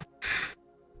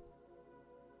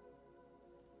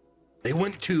They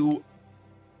went a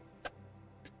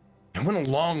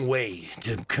long way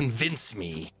to convince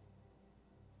me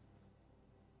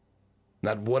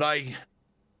that what I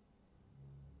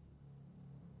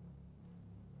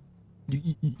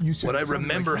You said what I it sounded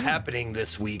remember like you. happening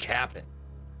this week happened.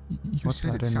 You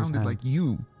said it sounded like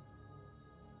you.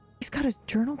 He's got a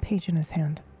journal page in his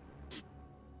hand.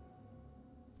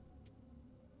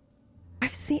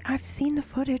 I've seen the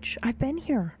footage. I've been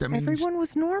here. That means everyone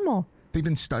was normal. They've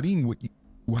been studying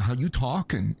how you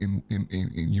talk and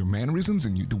your mannerisms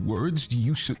and the words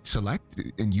you select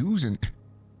and use. And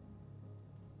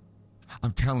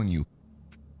I'm telling you,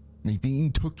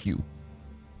 Nadine took you.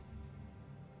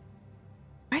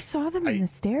 I saw them in the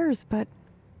stairs, but...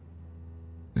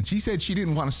 And she said she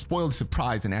didn't want to spoil the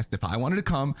surprise and asked if I wanted to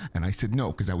come, and I said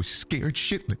no, because I was scared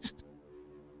shitless.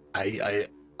 I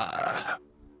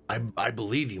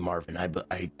believe you, Marvin. I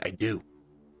do.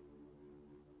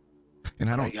 And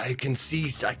I don't... I can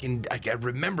see, I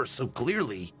remember so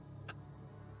clearly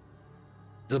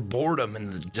the boredom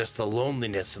and just the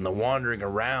loneliness and the wandering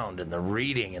around and the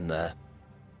reading and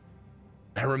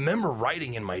I remember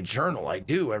writing in my journal. I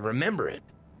do. I remember it.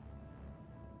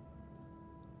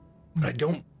 But I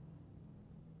don't...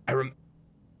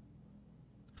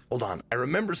 Hold on. I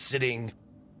remember sitting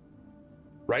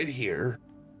right here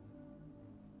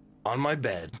on my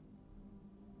bed.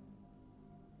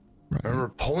 Right. I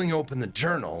remember pulling open the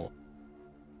journal,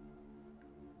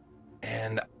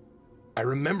 and I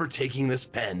remember taking this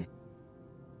pen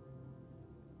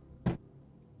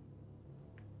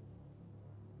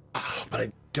but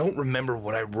I don't remember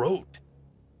what I wrote.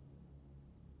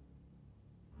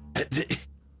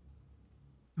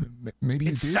 Maybe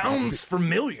it sounds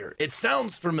familiar. It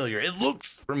sounds familiar. It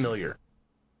looks familiar,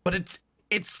 but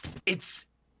it's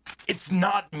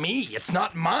not me. It's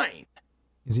not mine.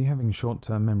 Is he having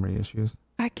short-term memory issues?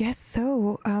 I guess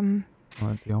so.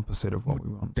 Well, it's the opposite of what we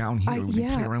want. Down here, we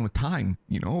play around with time.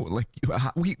 You know, like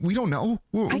we don't know.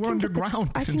 We're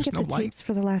underground. I can get the tapes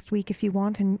for the last week if you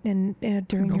want, and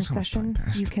during your session,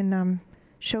 you can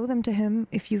show them to him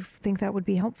if you think that would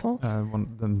be helpful. I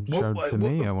want them showed to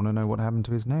me. I want to know what happened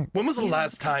to his neck. When was the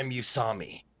last time you saw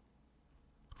me?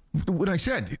 What I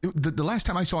said. The last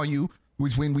time I saw you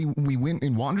was when we went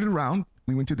and wandered around.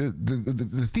 We went to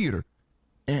the theater.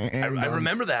 And, I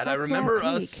remember that. I remember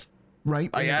us.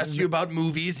 Right. I asked you about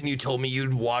movies, and you told me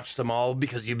you'd watch them all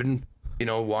because you've been,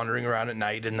 wandering around at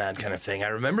night and that kind of thing. I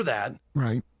remember that.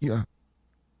 Right. Yeah.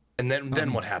 And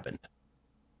then what happened?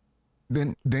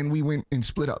 Then we went and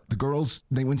split up. The girls,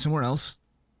 they went somewhere else,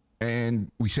 and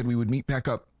we said we would meet back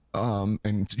up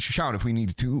and shout if we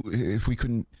needed to, if we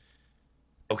couldn't.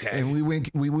 Okay. And we went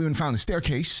and found the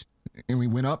staircase, and we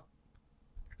went up,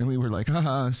 and we were like,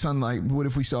 sunlight. What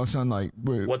if we saw sunlight?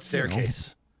 What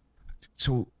staircase?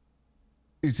 So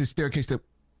it's the staircase that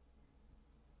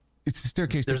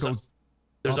goes.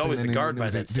 There's always a guard by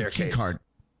that staircase. The key card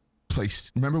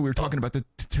place. Remember we were talking about the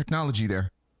technology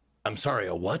there. I'm sorry,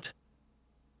 a what?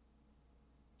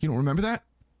 You don't remember that?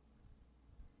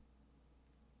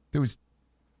 There's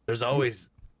always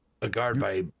a guard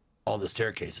by all the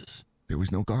staircases. There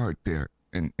was no guard there,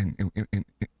 and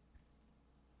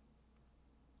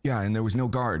there was no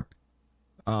guard.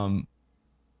 And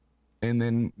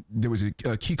then there was a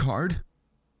key card,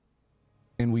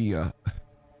 and we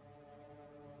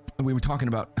were talking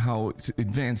about how it's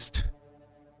advanced.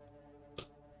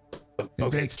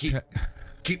 Okay,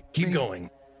 keep going.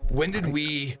 When did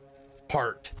we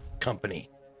part company?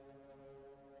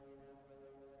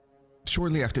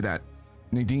 Shortly after that,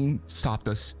 Nadine stopped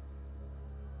us.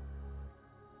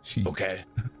 She knew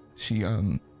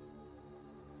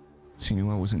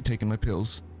I wasn't taking my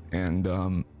pills, and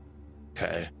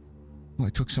okay. Well, I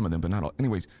took some of them, but not all.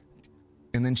 Anyways,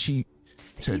 and then she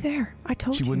said, "There, I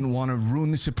told you." She wouldn't want to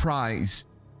ruin the surprise.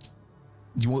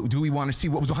 Do we want to see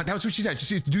what was behind? That's what she said. She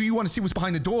said, "Do you want to see what's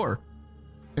behind the door?"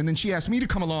 And then she asked me to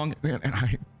come along, and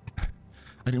I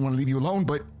didn't want to leave you alone,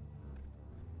 but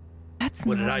that's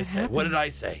what did I say? What did I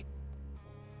say?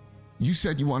 You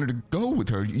said you wanted to go with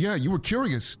her. Yeah, you were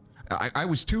curious. I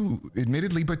was too,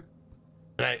 admittedly, but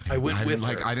I went with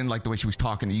her. I didn't like the way she was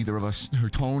talking to either of us. Her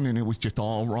tone, and it was just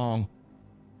all wrong.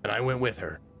 And I went with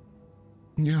her.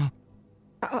 Yeah.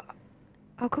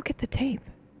 I'll go get the tape.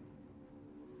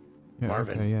 Yeah,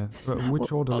 Marvin. Okay, yeah. But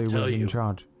which orderly was in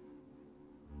charge?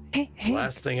 Hey.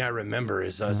 Last thing I remember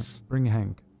is us. Bring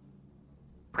Hank.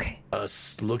 Okay.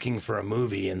 Us looking for a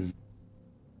movie and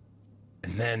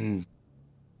then.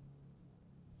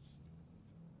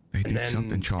 They did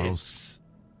something, Charles.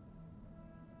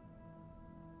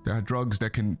 There are drugs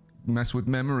that can mess with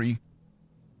memory.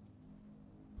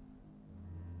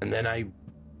 And then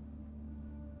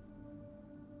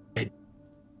it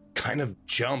kind of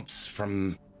jumps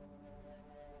from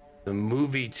the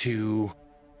movie to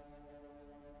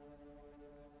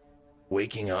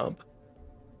waking up.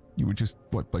 You were just,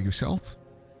 by yourself?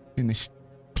 in this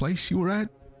place you were at?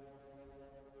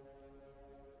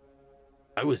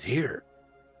 I was here.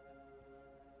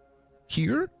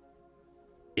 Here?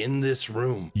 In this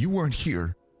room. You weren't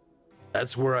here.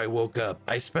 That's where I woke up.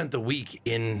 I spent the week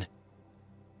in...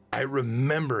 I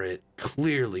remember it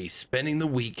clearly, spending the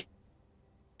week,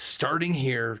 starting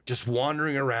here, just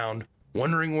wandering around,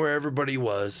 wondering where everybody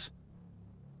was,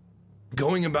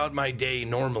 going about my day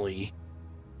normally,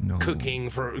 cooking,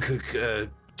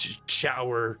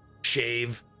 shower,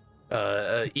 shave,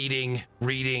 eating,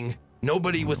 reading.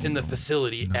 Nobody was in the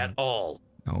facility at all.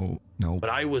 No. But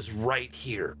I was right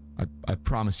here. I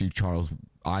promise you, Charles,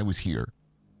 I was here.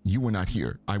 You were not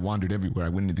here. I wandered everywhere. I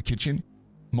went into the kitchen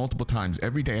multiple times.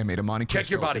 Every day I made a Monte Cristo. Check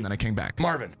your body. And then I came back.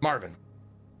 Marvin.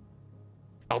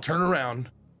 I'll turn around.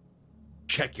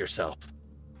 Check yourself.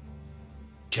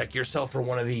 Check yourself for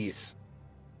one of these.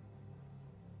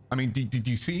 I mean, did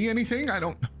you see anything?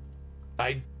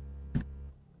 Do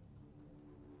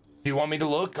you want me to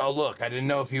look? I'll look. I didn't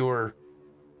know if you were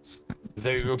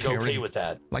okay with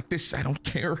that. Like this, I don't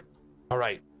care. All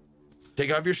right.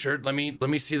 Take off your shirt. Let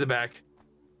me see the back.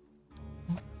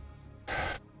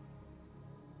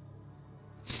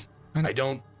 I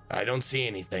don't see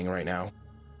anything right now.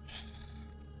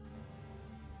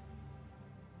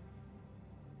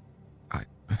 I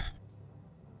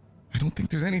don't think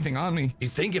there's anything on me. You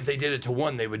think if they did it to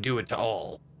one, they would do it to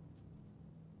all.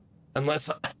 Unless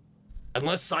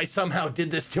I somehow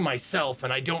did this to myself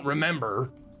and I don't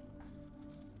remember.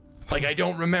 Like, I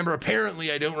don't remember.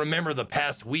 Apparently, I don't remember the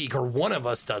past week, or one of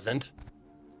us doesn't.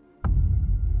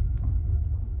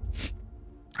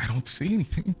 I don't see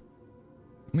anything.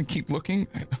 I'm gonna keep looking.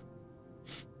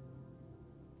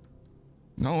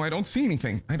 No, I don't see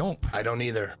anything. I don't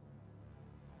either.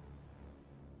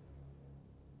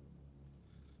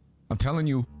 I'm telling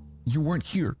you, you weren't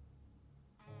here.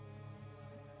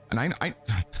 And I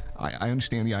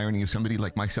understand the irony of somebody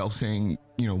like myself saying,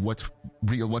 what's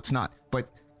real, what's not. But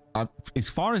as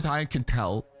far as I can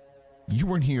tell, you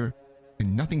weren't here,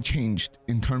 and nothing changed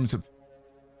in terms of...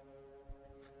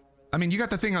 I mean, you got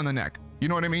the thing on the neck. You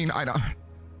know what I mean? I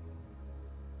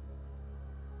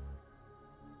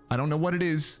don't know what it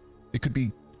is. It could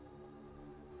be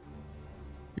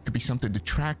something to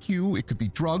track you. It could be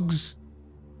drugs.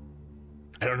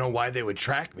 I don't know why they would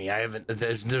track me.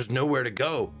 There's nowhere to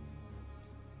go.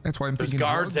 That's why I'm thinking there's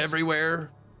guards drugs.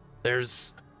 everywhere.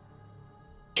 There's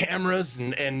cameras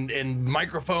and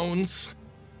microphones.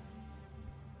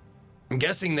 I'm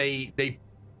guessing they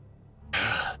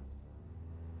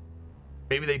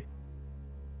maybe they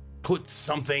put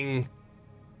something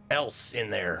else in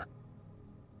there.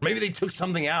 Maybe they took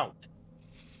something out.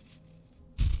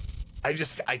 I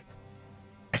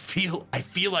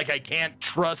feel like I can't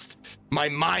trust my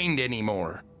mind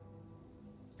anymore.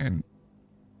 And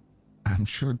I'm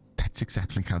sure that's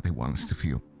exactly how they want us to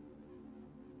feel.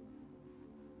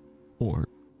 Or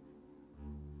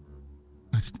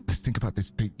let's think about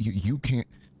this. You can't.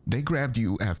 They grabbed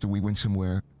you after we went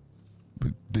somewhere,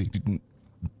 but they didn't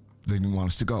want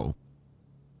us to go.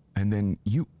 And then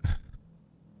you.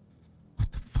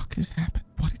 What the fuck has happened?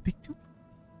 What did they do?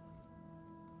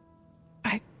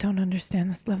 I don't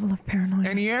understand this level of paranoia.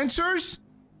 Any answers?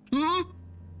 Oh,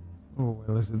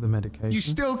 well, is it the medication? You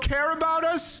still care about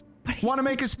us? Want to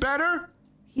make us better?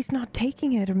 He's not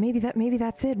taking it, or maybe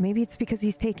that's it. Maybe it's because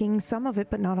he's taking some of it,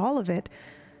 but not all of it.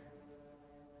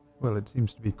 Well, it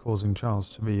seems to be causing Charles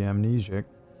to be amnesic.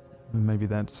 Maybe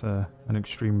that's an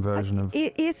extreme version of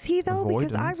Is he, though?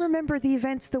 avoidance. Because I remember the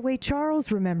events the way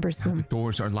Charles remembers them. The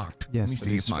doors are locked. Yes, but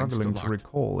he's struggling to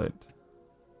recall it.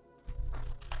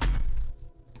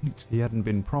 He hadn't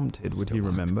been prompted, would he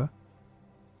remember?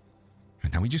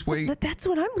 And now we just wait. Well, that's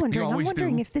what I'm wondering. I'm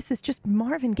wondering if this is just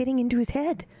Marvin getting into his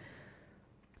head.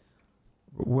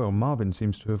 Well, Marvin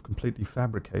seems to have completely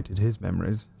fabricated his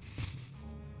memories.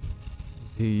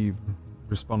 Is he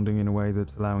responding in a way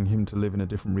that's allowing him to live in a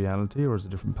different reality, or as a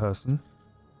different person?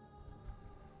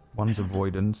 One's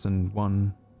avoidance, and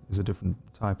one is a different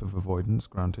type of avoidance,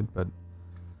 granted, but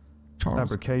Charles.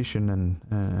 Fabrication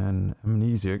and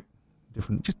amnesia,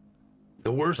 different. Just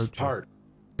the worst approaches. part.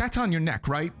 That's on your neck,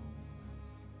 right?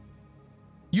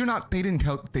 You're not. They didn't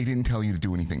tell you to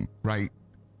do anything, right?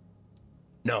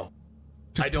 No.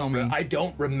 Just tell me. I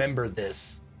don't remember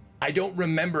this. I don't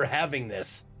remember having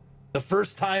this. The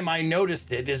first time I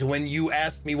noticed it is when you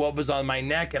asked me what was on my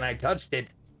neck, and I touched it,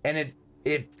 and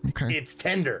it's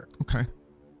tender. Okay.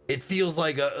 It feels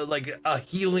like a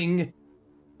healing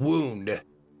wound.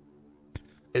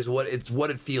 Is what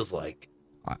it feels like.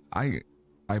 I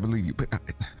believe you, but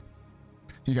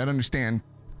you gotta understand.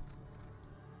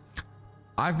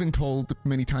 I've been told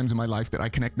many times in my life that I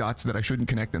connect dots that I shouldn't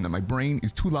connect and that my brain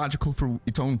is too logical for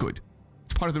its own good.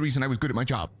 It's part of the reason I was good at my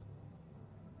job.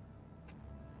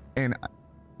 And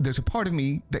there's a part of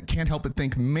me that can't help but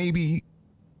think maybe...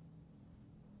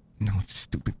 No, it's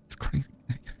stupid. It's crazy.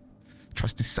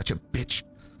 Trust is such a bitch.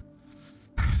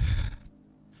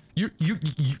 You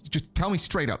just tell me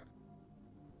straight up.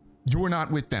 You're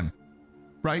not with them,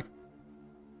 right?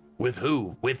 With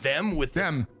who? With them? With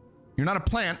them. You're not a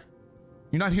plant.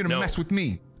 You're not here to mess with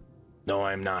me. No,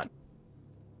 I'm not.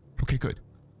 Okay, good.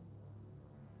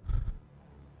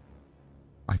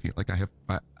 I feel like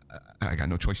I got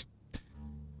no choice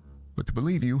but to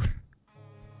believe you.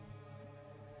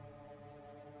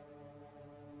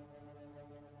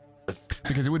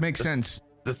 Because it would make sense.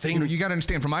 The thing... you got to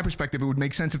understand, from my perspective, it would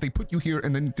make sense if they put you here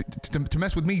and then to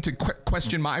mess with me, to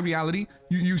question my reality.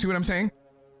 You see what I'm saying?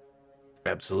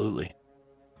 Absolutely.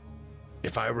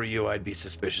 If I were you, I'd be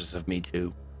suspicious of me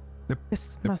too.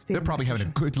 They're probably having a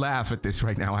good laugh at this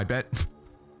right now, I bet.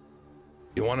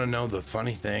 You want to know the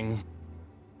funny thing,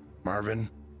 Marvin?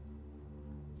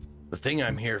 The thing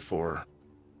I'm here for,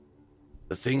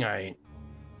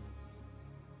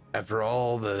 after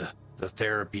all the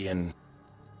therapy and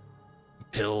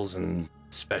pills and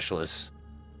specialists,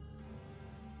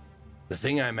 the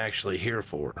thing I'm actually here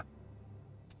for,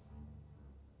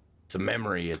 it's a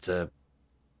memory, it's an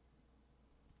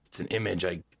image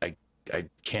I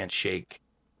can't shake.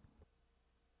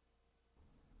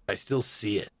 I still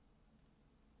see it.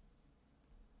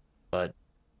 But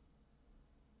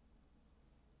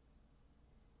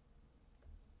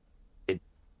it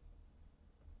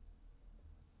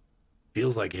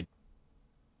feels like it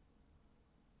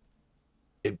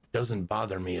doesn't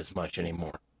bother me as much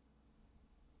anymore.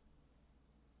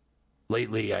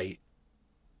 Lately,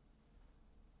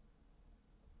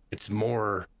 it's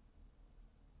more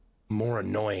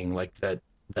annoying, like that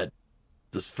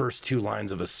the first two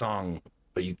lines of a song,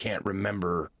 but you can't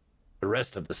remember the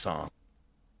rest of the song.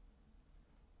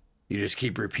 You just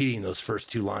keep repeating those first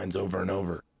two lines over and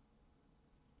over.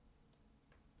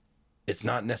 It's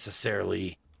not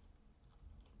necessarily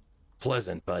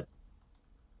pleasant, but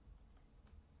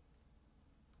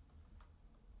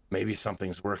maybe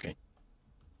something's working.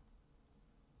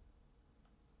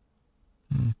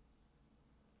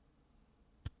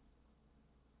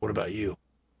 What about you?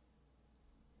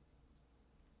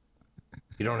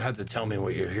 You don't have to tell me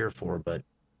what you're here for, but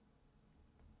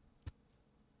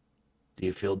do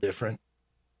you feel different?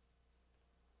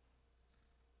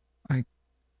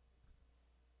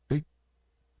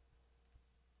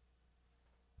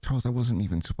 Charles, I wasn't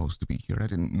even supposed to be here. I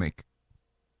didn't make...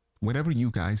 Whatever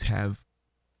you guys have,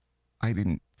 I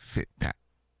didn't fit that.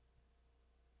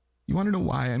 You want to know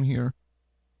why I'm here?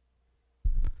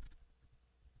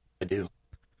 I do.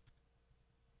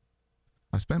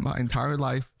 I spent my entire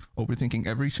life overthinking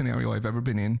every scenario I've ever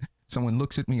been in. Someone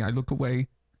looks at me, I look away.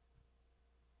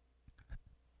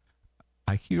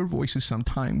 I hear voices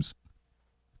sometimes.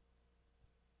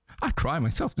 I cry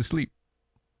myself to sleep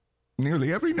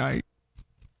nearly every night.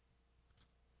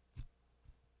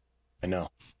 I know.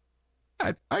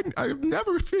 I've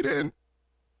never fit in.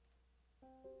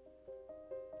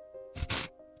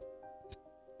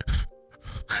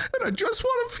 And I just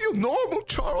want to feel normal,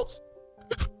 Charles.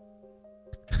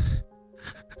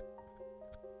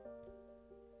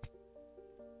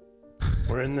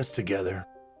 We're in this together.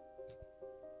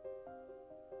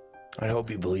 I hope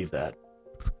you believe that.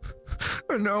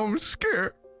 And now I'm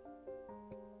scared.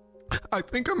 I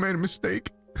think I made a mistake.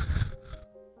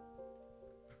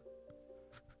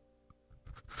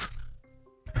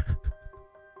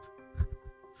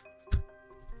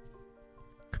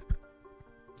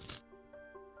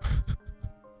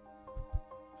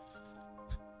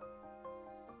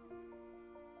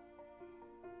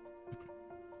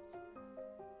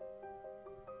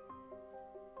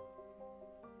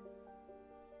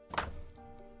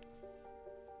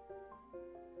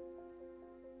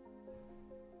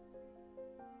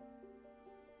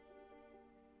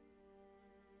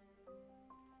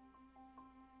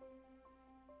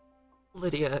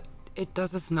 Lydia, it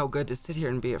does us no good to sit here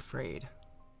and be afraid.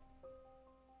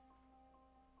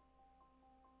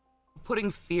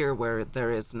 Putting fear where there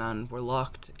is none. We're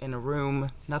locked in a room.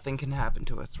 Nothing can happen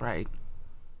to us, right?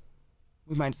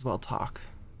 We might as well talk.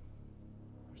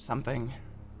 Or something.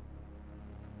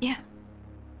 Yeah.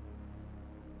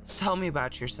 So tell me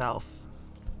about yourself.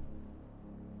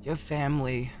 Do you have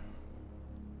family?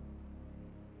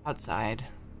 Outside?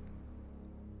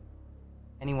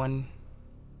 Anyone?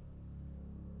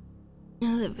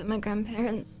 I live with my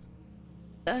grandparents.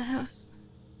 The house.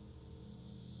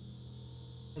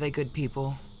 Are they good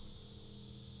people?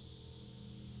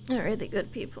 They're really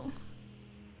good people.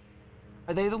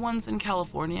 Are they the ones in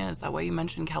California? Is that why you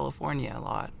mentioned California a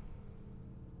lot?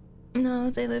 No,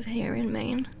 they live here in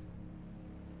Maine.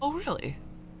 Oh, really?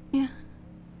 Yeah.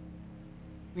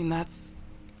 I mean, that's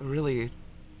a really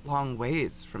long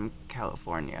ways from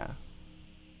California.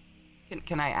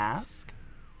 Can I ask?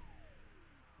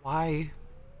 Why?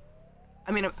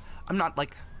 I mean, I'm not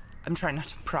like, I'm trying not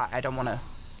to pry. I don't want to.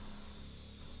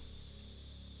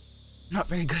 I'm not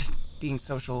very good at being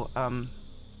social.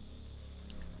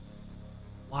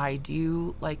 Why do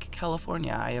you like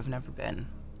California? I have never been.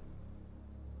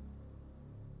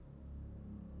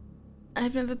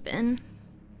 I've never been,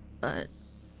 but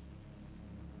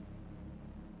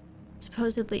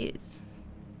supposedly it's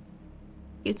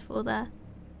beautiful there.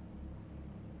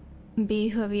 Be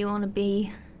whoever you want to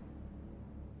be.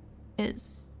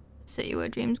 It's a city where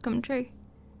dreams come true.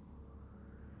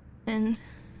 And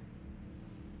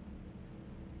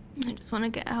I just want to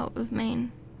get out of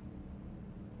Maine.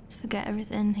 Forget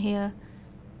everything here.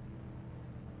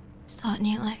 Start a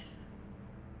new life.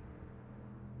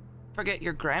 Forget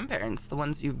your grandparents, the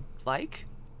ones you like?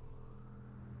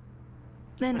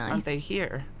 They're nice. Aren't they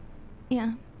here?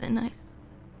 Yeah, they're nice.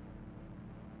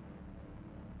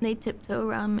 They tiptoe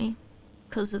around me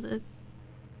because of the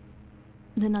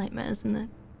nightmares and the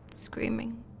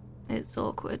screaming. It's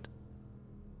awkward.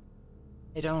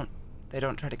 They don't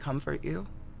try to comfort you?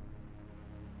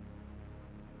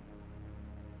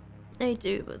 They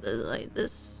do, but there's like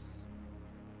this.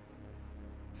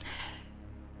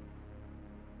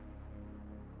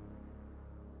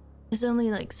 There's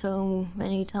only like so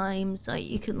many times like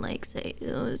you can like say,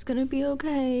 oh, it's gonna be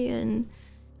okay, and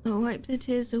wipe the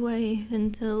tears away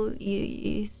until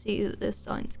you see that they're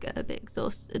starting to get a bit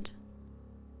exhausted.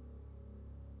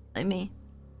 Like me.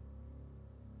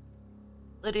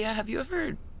 Lydia, have you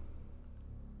ever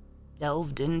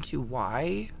delved into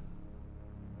why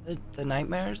the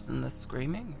nightmares and the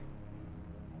screaming?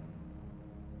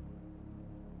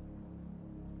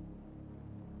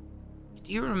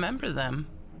 Do you remember them?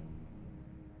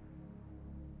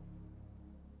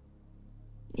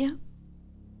 Yeah.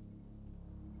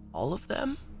 All of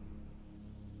them?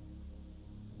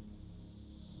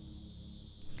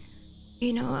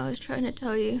 You know, I was trying to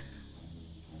tell you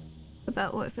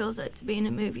about what it feels like to be in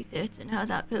a movie theater and how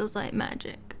that feels like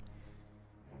magic.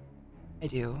 I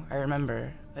do. I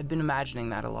remember. I've been imagining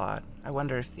that a lot. I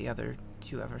wonder if the other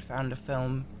two ever found a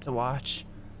film to watch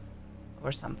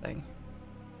or something.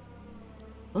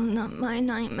 Well, not my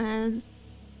nightmares.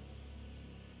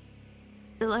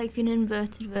 They're like an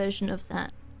inverted version of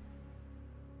that.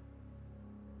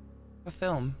 A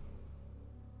film.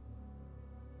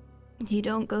 You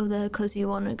don't go there because you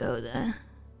want to go there.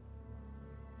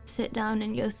 Sit down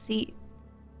in your seat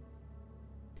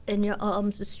and your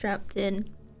arms are strapped in.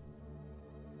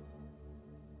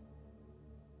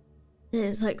 And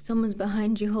it's like someone's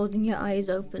behind you holding your eyes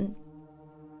open.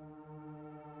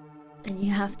 And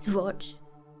you have to watch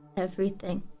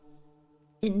everything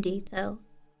in detail.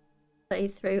 Play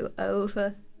through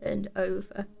over and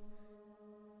over.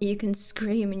 You can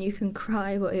scream and you can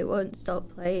cry, but it won't stop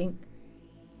playing.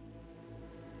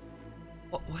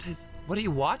 What are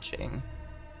you watching?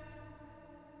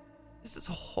 This is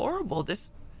horrible.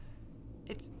 It's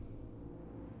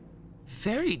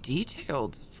very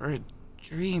detailed for a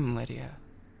dream, Lydia.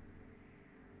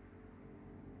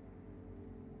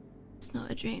 It's not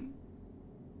a dream.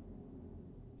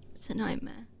 It's a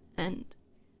nightmare, and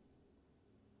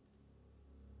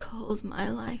called my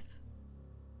life.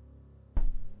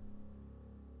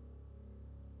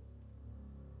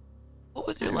 What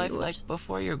was your life like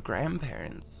before your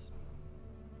grandparents?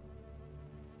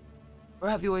 Or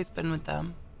have you always been with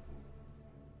them?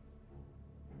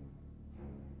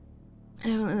 I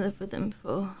only lived with them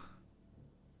for,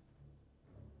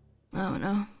 I don't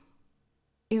know, a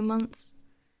few months.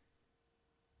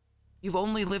 You've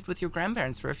only lived with your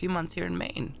grandparents for a few months here in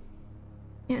Maine.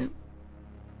 Yeah.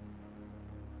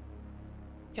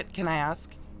 Can I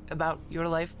ask about your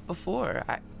life before?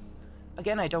 I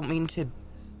don't mean to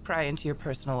pry into your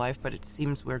personal life, but it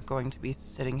seems we're going to be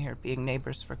sitting here being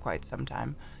neighbors for quite some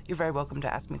time. You're very welcome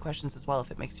to ask me questions as well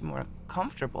if it makes you more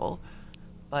comfortable,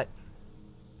 but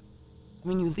I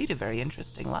mean, you lead a very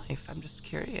interesting life. I'm just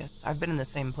curious. I've been in the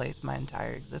same place my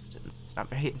entire existence. It's not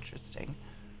very interesting.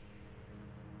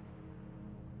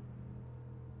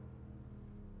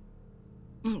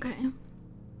 Okay.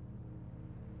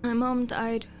 My mom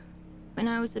died when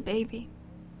I was a baby.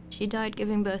 She died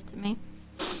giving birth to me.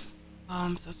 Oh,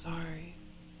 I'm so sorry.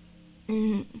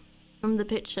 And from the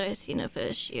picture I seen of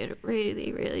her, she had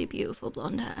really, really beautiful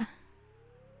blonde hair.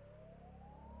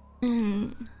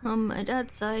 And on my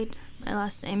dad's side, my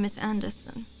last name is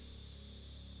Anderson.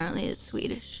 Apparently it's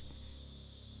Swedish.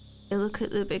 You look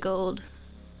at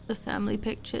the family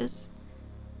pictures.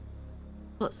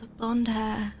 Lots of blonde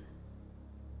hair,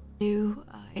 blue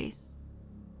eyes.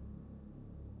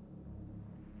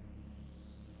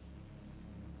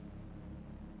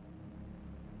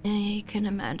 And you can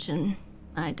imagine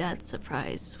my dad's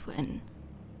surprise when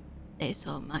they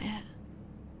saw my hair.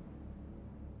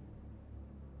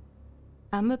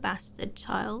 I'm a bastard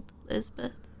child,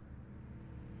 Elizabeth.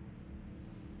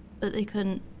 But they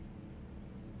couldn't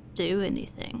do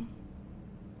anything.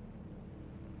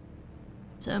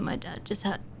 So my dad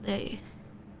they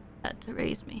had to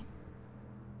raise me.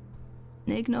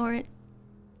 And ignore it.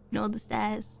 Ignore the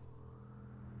stares.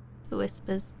 The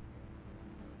whispers.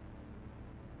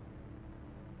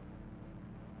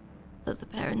 Of the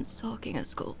parents talking at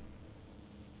school.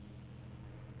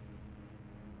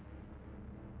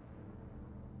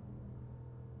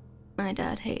 My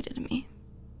dad hated me.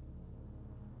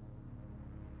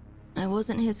 I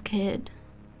wasn't his kid,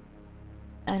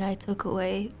 and I took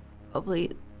away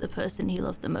probably the person he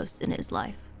loved the most in his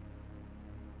life.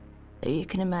 So you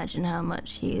can imagine how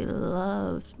much he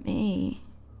loved me.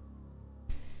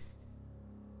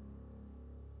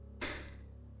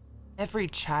 Every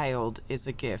child is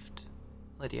a gift,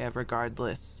 Lydia,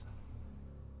 regardless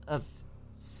of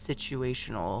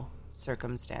situational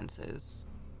circumstances.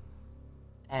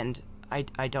 And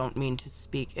I don't mean to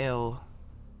speak ill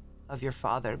of your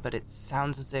father, but it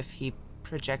sounds as if he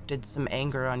projected some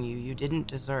anger on you didn't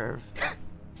deserve.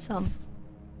 Some.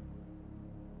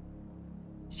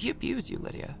 Did he abuse you,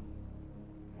 Lydia?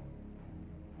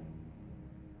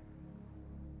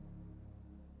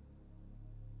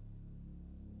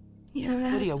 You ever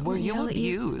had Lydia, were someone you yell at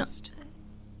abused?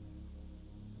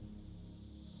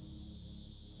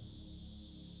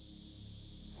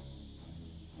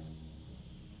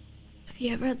 Have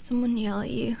you ever had someone yell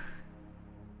at you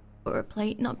for a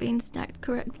plate not being stacked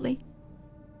correctly?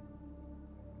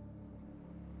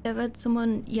 Ever had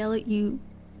someone yell at you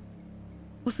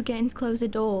for forgetting to close a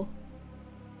door?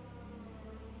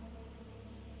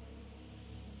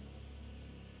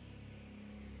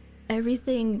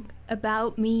 Everything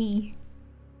about me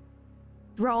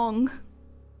wrong.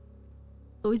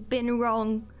 Always been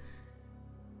wrong.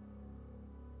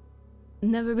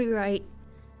 Never be right.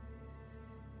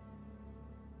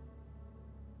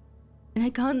 And I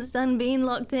can't stand being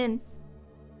locked in.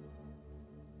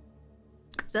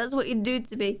 'Cause that's what you do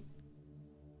to me.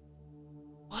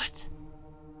 What?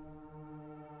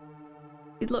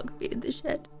 He'd lock me in the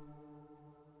shed.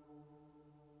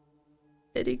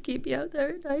 And he'd keep me out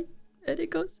there at night. And it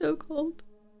got so cold.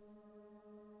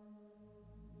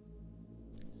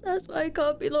 So that's why I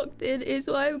can't be locked in, is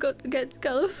why I've got to get to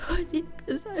California.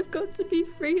 Because I've got to be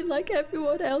free like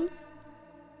everyone else.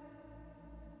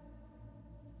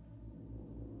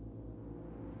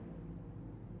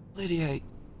 Lydia,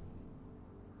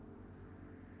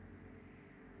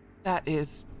 that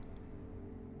is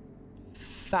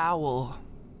foul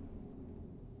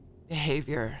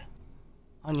behavior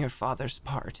on your father's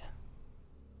part.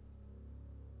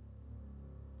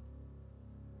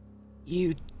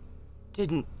 You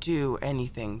didn't do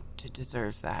anything to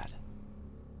deserve that.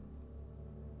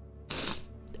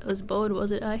 I was born,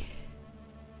 wasn't I?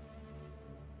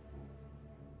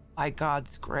 By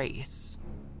God's grace,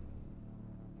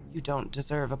 you don't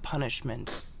deserve a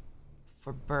punishment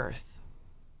for birth.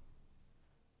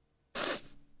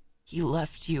 He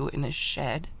left you in a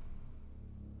shed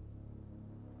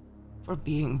for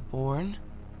being born.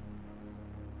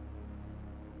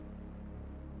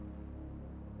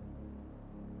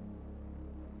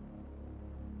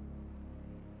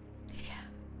 Yeah.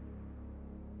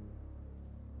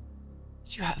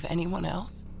 Did you have anyone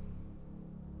else?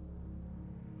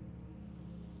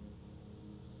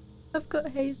 I've got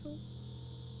Hazel.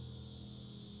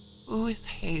 Who is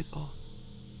Hazel?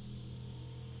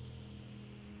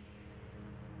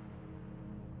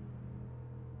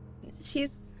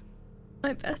 She's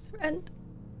my best friend.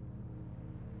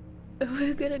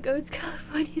 We're gonna go to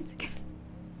California together.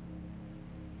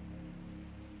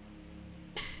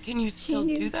 Can you still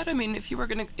do that? I mean, if you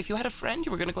had a friend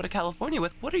you were gonna go to California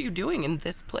with, what are you doing in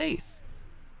this place?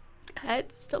 I had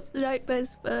to stop the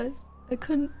nightmares first. I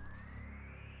can't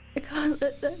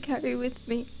let that carry with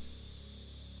me.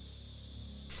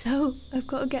 So, I've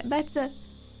got to get better.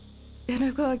 And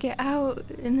I've got to get out.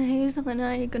 And Hazel and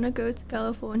I are gonna go to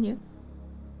California.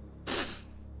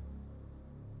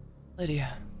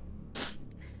 Lydia.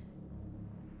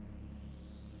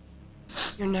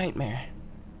 Your nightmare.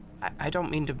 I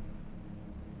don't mean to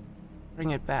bring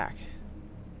it back.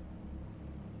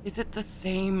 Is it the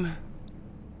same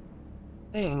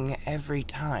thing every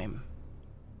time?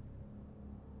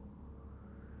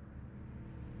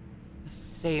 The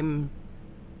same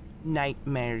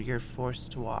nightmare you're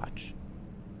forced to watch?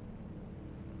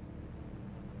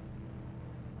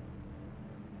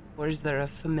 Or is there a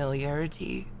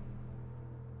familiarity?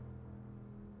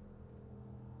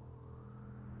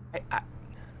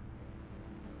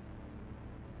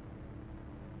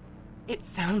 It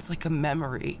sounds like a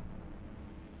memory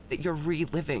that you're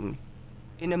reliving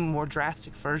in a more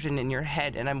drastic version in your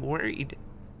head, and I'm worried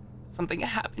something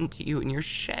happened to you in your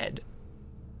shed.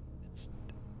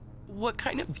 What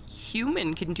kind of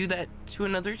human can do that to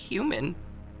another human?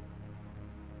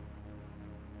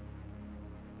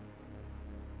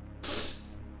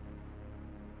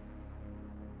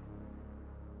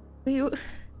 We were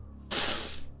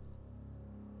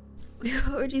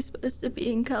already supposed to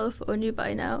be in California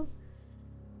by now.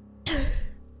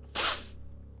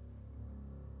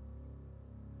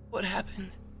 What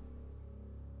happened?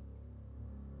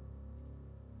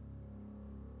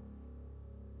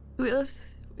 We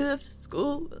left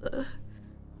school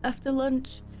after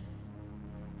lunch.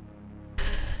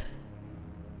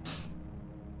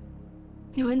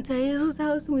 We went to Hazel's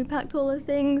house and we packed all her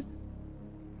things.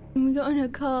 And we got in her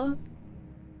car.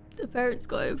 The parents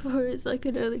got it for her as like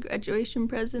an early graduation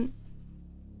present.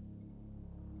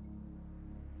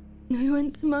 And we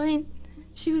went to mine.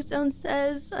 She was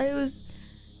downstairs. I was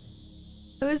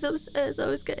upstairs. I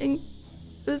was getting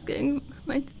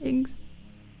my things.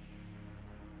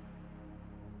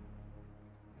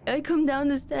 I come down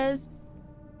the stairs.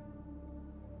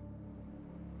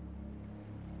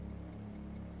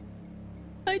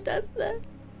 My dad's there.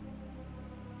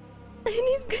 And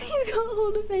he's got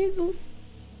hold of Hazel.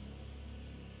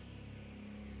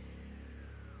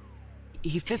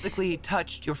 He physically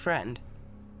touched your friend.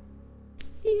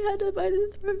 He had her by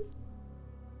the throat.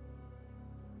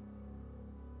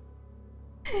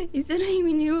 He said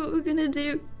we knew what we were gonna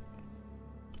do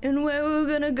and where we were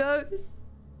gonna go.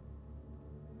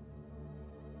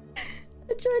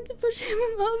 I tried to push him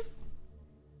off.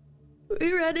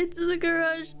 We ran into the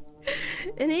garage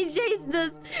and he chased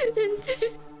us and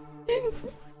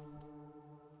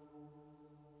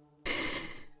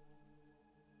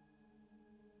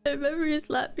I remember he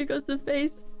slapped me across the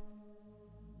face.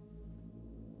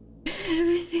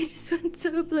 Everything just went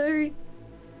so blurry.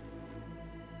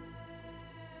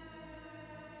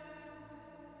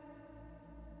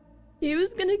 He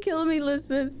was gonna kill me,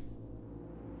 Elizabeth.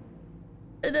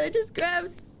 And I just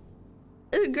grabbed.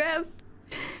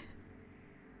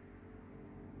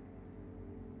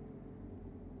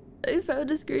 I found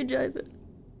a screwdriver.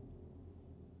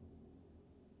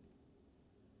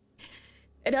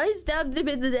 And I stabbed him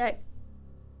in the neck.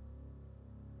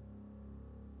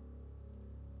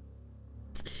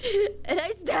 And I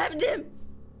stabbed him.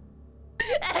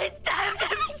 And I stabbed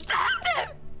him and stabbed him.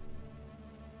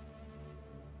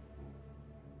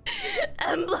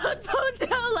 And blood poured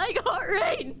out like hot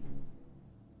rain.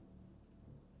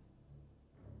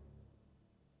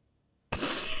 And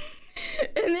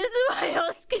this is why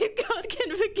I'll skip God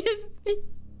can forgive me.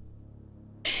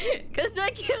 Because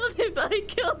I killed him, but I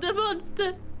killed the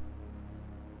monster.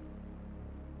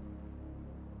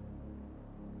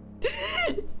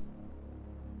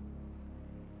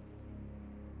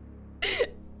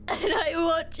 And I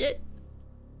watch it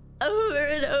over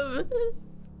and over.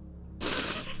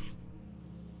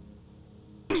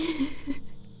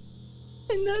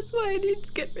 And that's why I need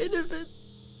to get rid of him.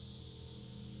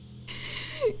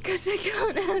 Because I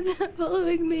can't have that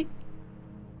following me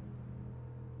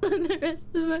for the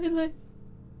rest of my life.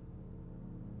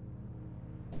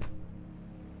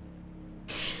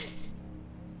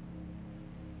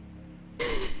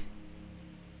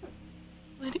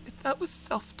 Lydia, that was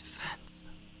self-defense.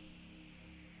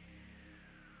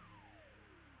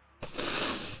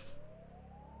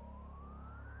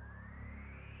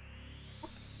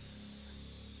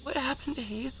 What happened to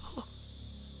Hazel?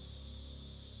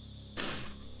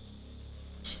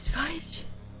 She's fine.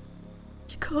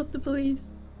 She called the police.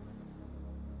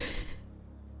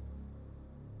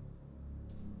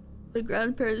 The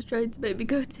grandparents tried to make me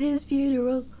go to his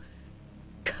funeral.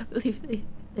 Can't believe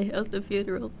they held the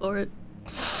funeral for it.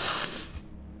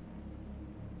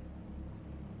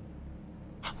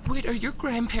 Wait, are your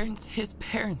grandparents his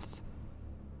parents?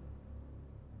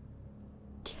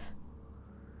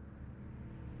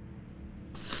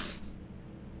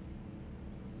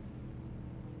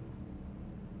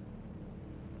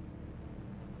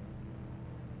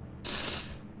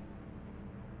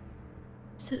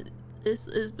 So this,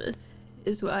 Elizabeth,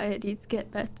 is why I need to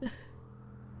get better.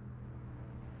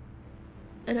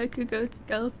 and I could go to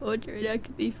California and I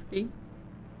could be free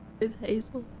with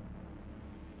Hazel.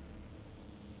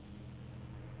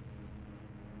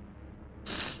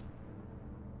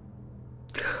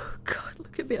 Oh God,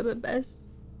 look at me, I'm a mess.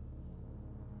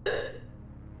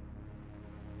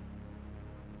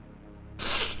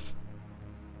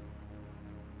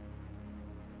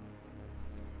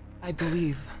 I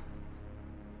believe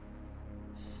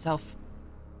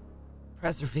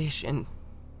self-preservation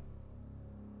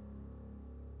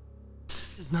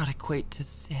does not equate to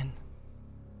sin.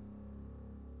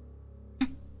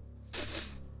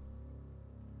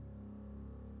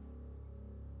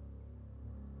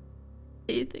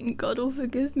 Do you think God will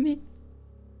forgive me?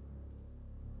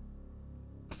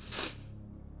 I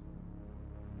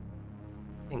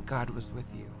think God was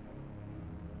with you.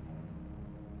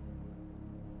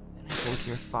 And I think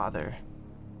your father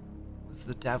was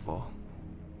the devil.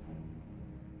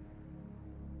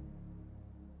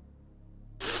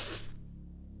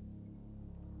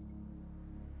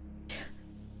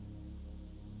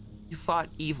 You fought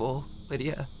evil,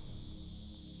 Lydia,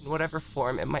 in whatever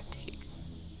form it might take.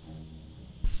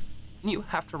 And you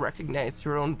have to recognize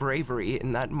your own bravery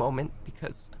in that moment,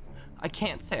 because I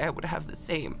can't say I would have the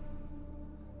same.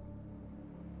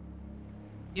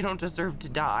 You don't deserve to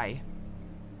die.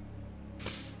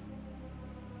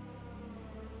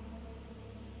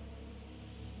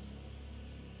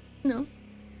 No.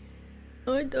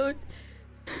 No, I don't.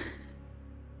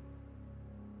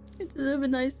 I deserve a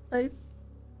nice life.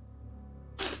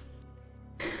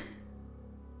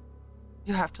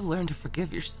 You have to learn to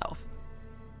forgive yourself.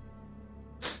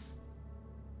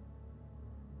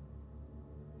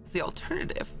 It's the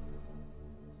alternative.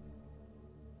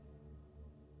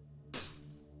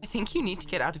 I think you need to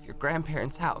get out of your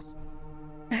grandparents' house.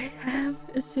 I am.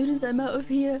 As soon as I'm out of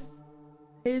here,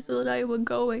 Hazel and I were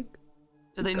going.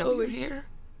 Do they know you're here?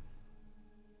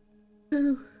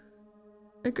 Who?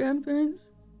 My grandparents?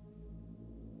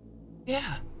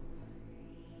 Yeah.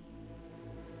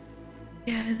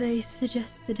 Yeah, they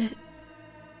suggested it.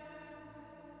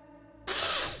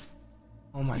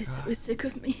 Oh my They're God. so sick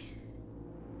of me.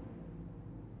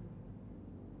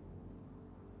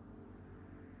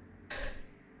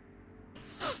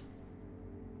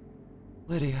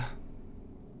 Lydia,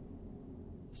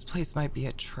 this place might be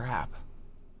a trap.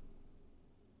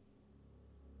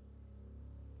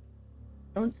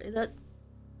 Don't say that.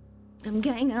 I'm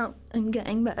getting out. I'm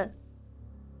getting better.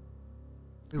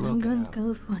 We will I'm get going to out.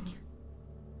 California.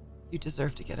 You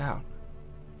deserve to get out.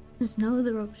 There's no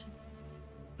other option.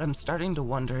 But I'm starting to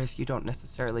wonder if you don't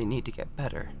necessarily need to get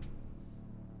better.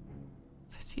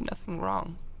 'Cause I see nothing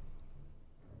wrong.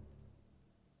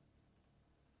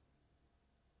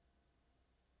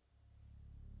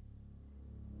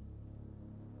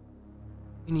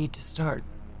 You need to start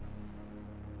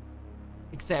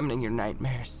examining your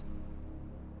nightmares.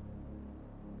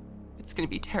 It's gonna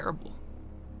be terrible,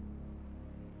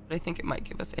 but I think it might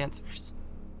give us answers.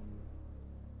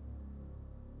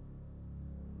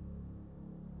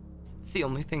 It's the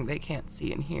only thing they can't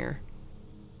see and hear.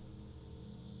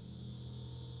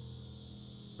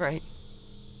 Right?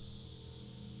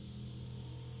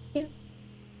 Yeah.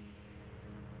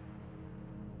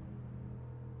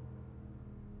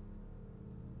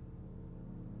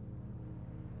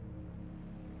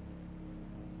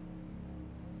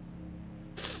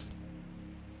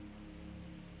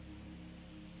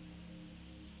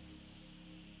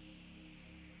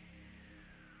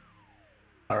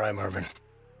 All right, Marvin.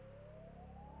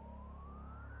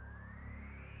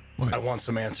 What? I want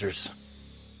some answers.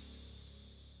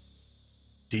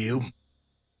 Do you?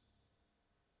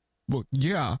 Well,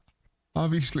 yeah,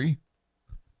 obviously.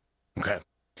 Okay.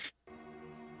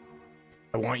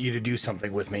 I want you to do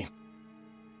something with me.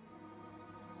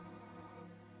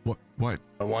 What?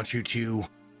 I want you to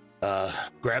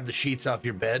grab the sheets off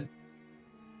your bed,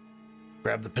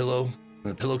 grab the pillow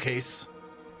and the pillowcase,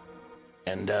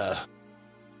 and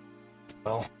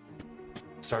well,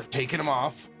 start taking them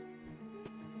off.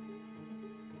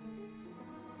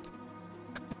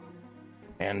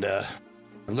 And I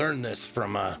learned this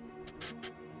from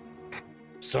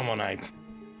someone I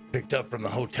picked up from the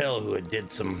hotel who had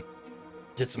did some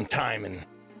time in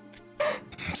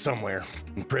somewhere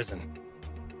in prison.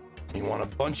 You want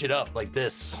to bunch it up like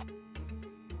this,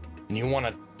 and you want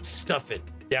to stuff it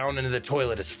down into the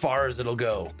toilet as far as it'll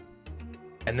go,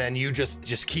 and then you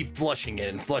just keep flushing it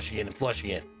and flushing it and flushing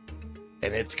it,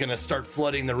 and it's gonna start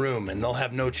flooding the room, and they'll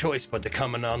have no choice but to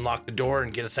come and unlock the door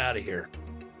and get us out of here.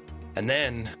 And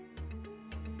then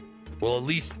we'll at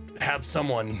least have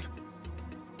someone.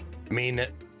 I mean,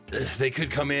 they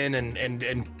could come in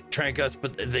and trank us,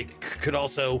 but they could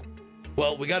also,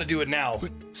 Well, we got to do it now,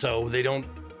 so they don't.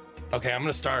 Okay, I'm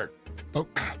gonna start. Oh,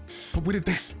 but what if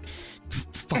they?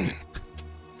 Fuck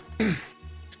it.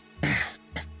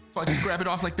 So I just grab it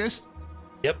off like this?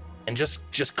 Yep, and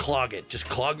just clog it. Just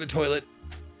clog the toilet.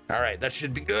 All right, that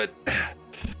should be good.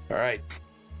 All right.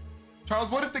 Charles,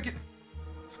 what if they get?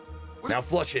 Now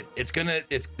flush it.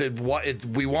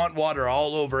 We want water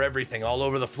all over everything, all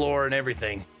over the floor and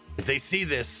everything. If they see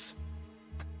this,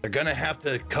 they're gonna have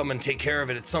to come and take care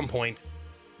of it at some point,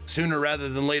 sooner rather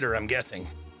than later, I'm guessing.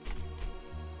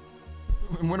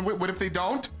 What if they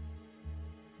don't?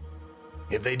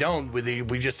 If they don't,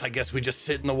 I guess we just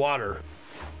sit in the water.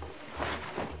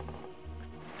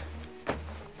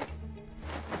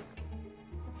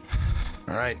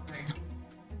 All right.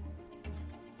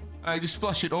 I just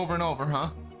flush it over and over, huh?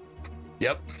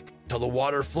 Yep. Till the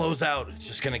water flows out. It's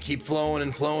just gonna keep flowing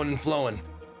and flowing and flowing.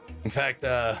 In fact,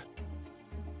 yeah.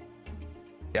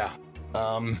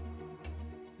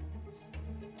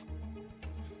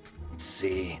 Let's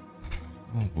see.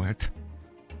 Oh, what?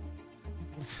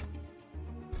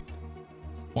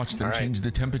 Watch them change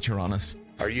the temperature on us.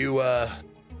 Are you,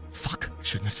 Fuck, I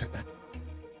shouldn't have said that.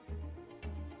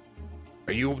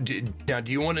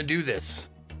 do you want to do this?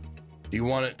 Do you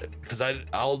want to, because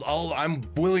I'm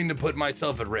willing to put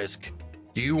myself at risk.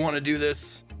 Do you want to do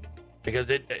this? Because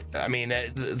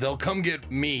they'll come get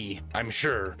me, I'm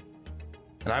sure.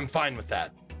 And I'm fine with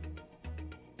that.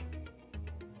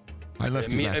 I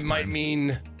left you last It might time.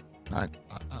 mean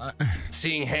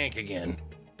seeing Hank again.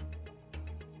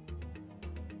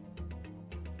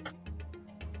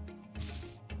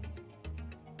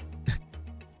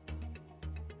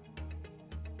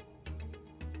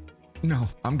 No,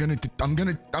 I'm gonna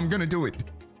do it.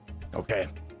 Okay.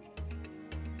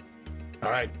 All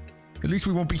right. At least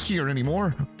we won't be here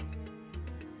anymore.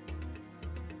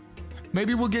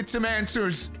 Maybe we'll get some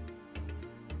answers.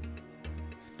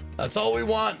 That's all we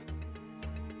want.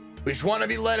 We just want to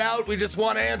be let out. We just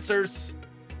want answers.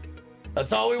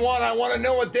 That's all we want. I want to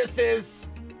know what this is.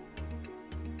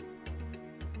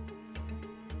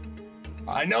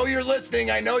 I know you're listening.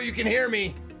 I know you can hear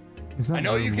me. Is that I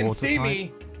know you can see watertight?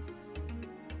 me.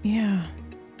 Yeah.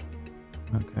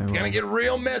 Okay. It's gonna get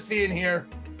real messy in here.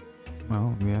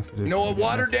 Well, yes, it is. You know what gonna be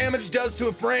water messy. damage does to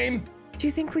a frame? Do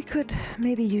you think we could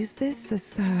maybe use this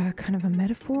as kind of a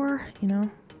metaphor? You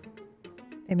know,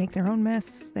 they make their own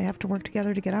mess. They have to work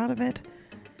together to get out of it.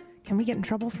 Can we get in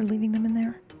trouble for leaving them in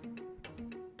there?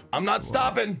 I'm not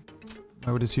stopping.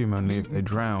 I would assume only if they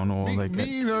drown or they Me get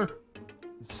either.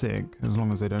 sick, as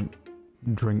long as they don't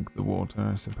drink the water,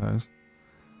 I suppose.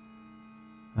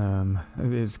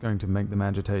 It is going to make them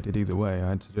agitated either way.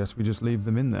 I'd suggest we just leave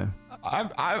them in there.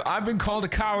 I've been called a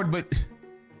coward, but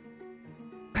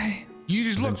Okay. you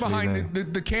just look Eventually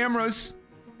behind the cameras.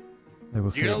 They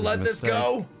will see You it gonna as a let this mistake.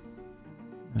 go?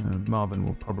 Marvin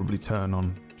will probably turn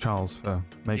on Charles for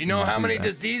making. You know them how do many that.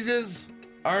 diseases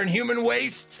are in human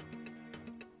waste?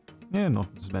 Yeah, not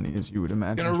as many as you would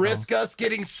imagine. Gonna Charles. risk us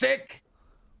getting sick?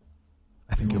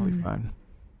 I think you'll be fine.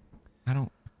 I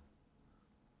don't.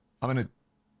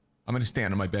 I'm gonna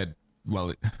stand on my bed while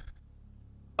it.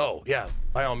 Oh, yeah,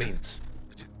 by all means.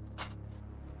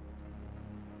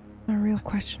 The real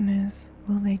question is,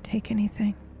 will they take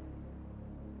anything?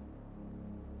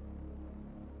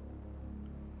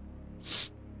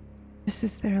 This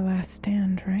is their last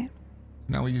stand, right?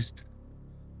 Now we just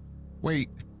wait.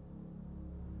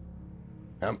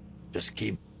 Just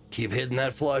keep hitting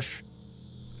that flush.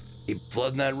 Keep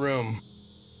flooding that room.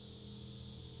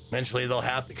 Eventually they'll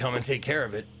have to come and take care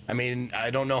of it. I mean, I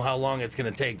don't know how long it's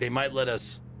gonna take. They might let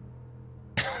us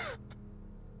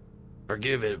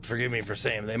forgive me for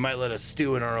saying, they might let us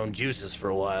stew in our own juices for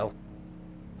a while.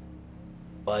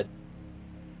 But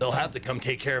they'll have to come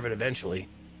take care of it eventually.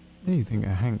 Yeah, you think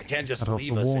Hank They can't just cut off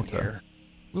leave the us water? in here.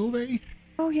 Will they?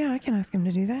 Oh yeah, I can ask him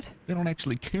to do that. They don't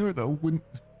actually care though. Wouldn't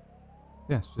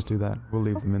Yes, just do that. We'll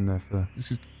leave them in there for.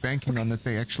 this is banking on that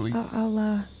they actually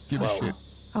I'll give a shit.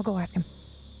 I'll go ask him.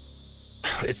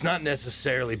 It's not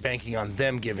necessarily banking on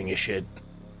them giving a shit.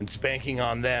 It's banking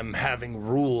on them having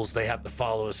rules they have to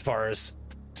follow as far as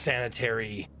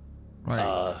sanitary.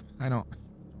 Right. I don't.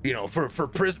 You know, for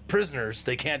prisoners,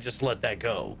 they can't just let that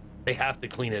go. They have to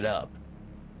clean it up.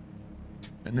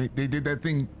 And they did that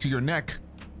thing to your neck.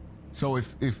 So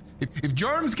if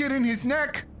germs get in his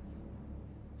neck,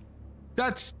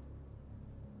 that's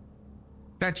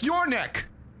your neck,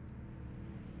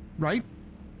 right?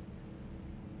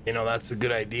 You know, that's a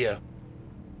good idea.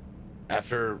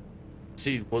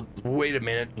 Well, wait a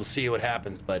minute, we'll see what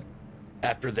happens. But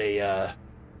after they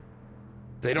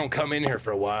don't come in here for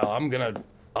a while,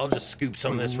 I'll just scoop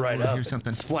some of this right up Here's something.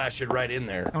 and splash it right in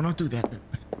there. No, don't do that.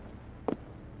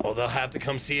 Well, they'll have to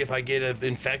come see if I get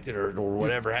infected or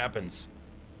whatever happens.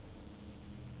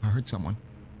 I heard someone.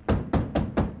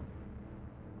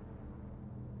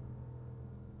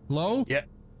 Hello? Yeah.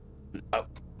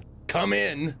 Come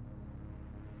in,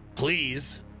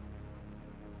 please.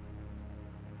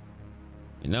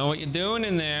 You know what you're doing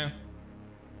in there.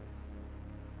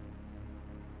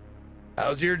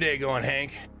 How's your day going,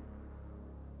 Hank?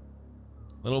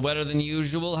 A little better than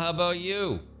usual. How about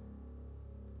you?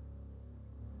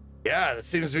 Yeah, there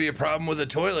seems to be a problem with the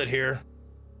toilet here.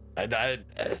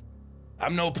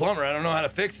 I'm no plumber. I don't know how to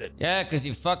fix it. Yeah, because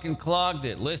you fucking clogged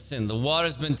it. Listen, the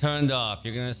water's been turned off.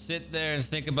 You're gonna sit there and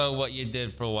think about what you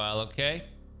did for a while, okay?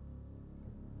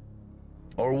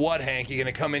 Or what, Hank? You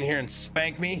gonna come in here and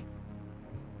spank me?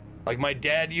 Like my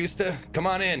dad used to? Come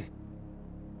on in.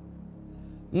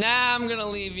 Nah, I'm gonna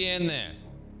leave you in there.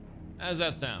 How's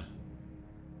that sound?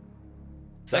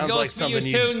 Sounds that goes like for something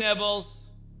you too, Nibbles.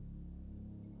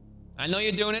 I know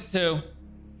you're doing it too.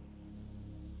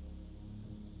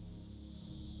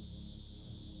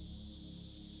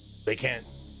 They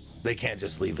can't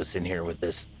just leave us in here with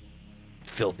this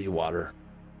filthy water.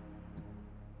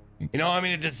 You know how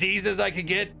many diseases I could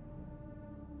get?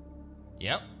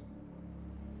 Yep.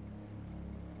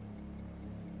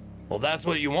 Well, that's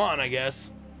what you want, I guess.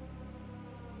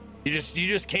 You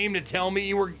just came to tell me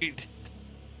you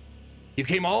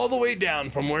came all the way down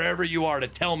from wherever you are to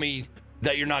tell me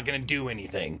that you're not going to do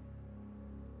anything.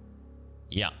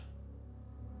 Yeah.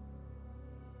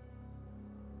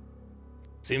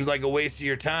 Seems like a waste of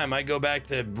your time. I'd go back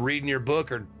to reading your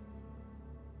book or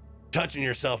touching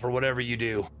yourself or whatever you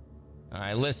do. All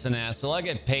right, listen, asshole. I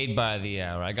get paid by the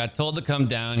hour. I got told to come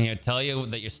down here, tell you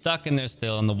that you're stuck in there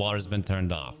still, and the water's been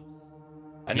turned off.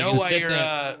 I know why you're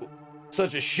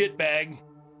such a shitbag.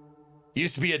 You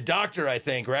used to be a doctor, I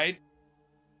think, right?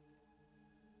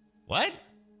 What?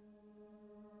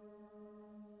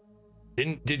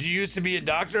 Did you used to be a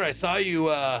doctor? I saw you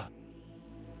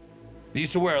you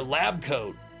used to wear a lab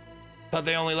coat. Thought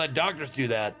they only let doctors do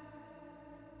that.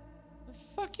 What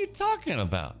the fuck you talking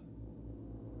about?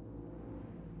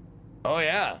 Oh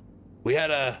yeah. We had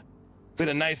a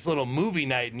nice little movie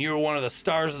night and you were one of the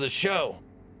stars of the show.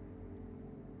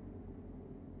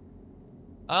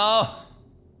 Oh.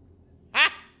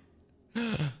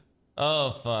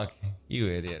 Oh, fuck. You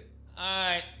idiot. All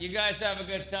right, you guys have a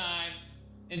good time.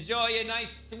 Enjoy your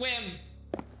nice swim.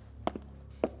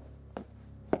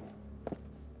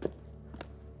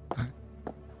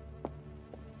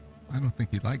 I don't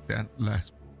think he liked that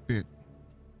last bit.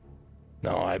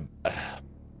 No, I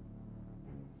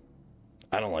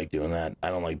don't like doing that. I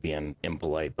don't like being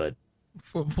impolite, but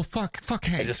Well, fuck,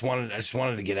 hey. I just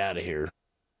wanted to get out of here,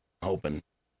 hoping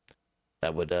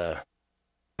that would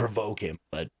provoke him.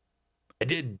 But I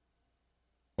did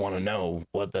want to know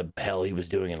what the hell he was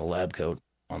doing in a lab coat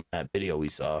on that video we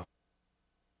saw.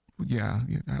 Yeah,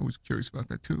 I was curious about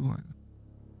that too.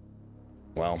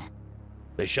 Well,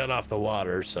 they shut off the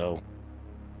water, so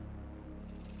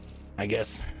I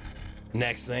guess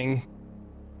next thing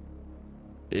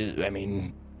is, I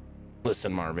mean,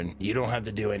 listen, Marvin, you don't have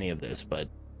to do any of this, but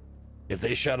if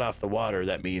they shut off the water,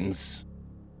 that means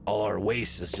all our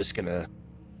waste is just gonna,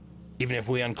 even if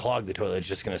we unclog the toilet, it's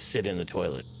just gonna sit in the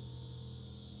toilet.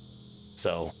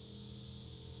 So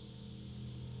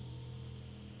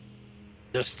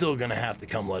they're still gonna have to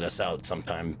come let us out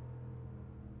sometime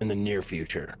in the near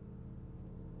future.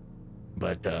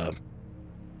 But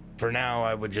for now,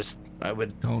 I would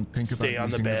don't think stay about on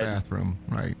the using bed. the bathroom,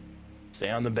 right? Stay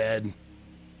on the bed.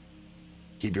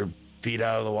 Keep your feet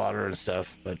out of the water and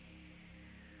stuff. But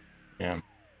yeah,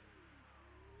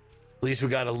 at least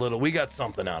we got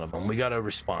something out of them. We got a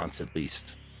response at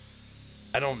least.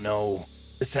 I don't know.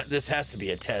 This has to be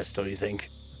a test, don't you think?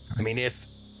 I mean,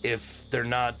 if they're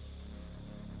not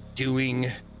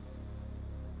doing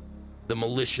the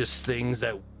malicious things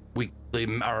that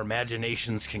our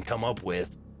imaginations can come up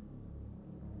with,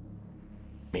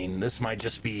 I mean, this might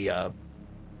just be a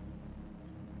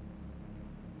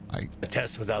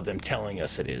test without them telling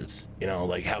us it is. You know,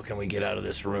 like, how can we get out of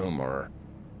this room? Or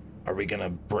are we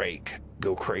gonna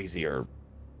go crazy, or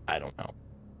I don't know.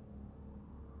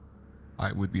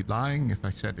 I would be lying if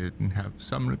I said I didn't have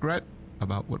some regret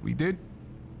about what we did.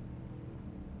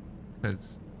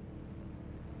 Because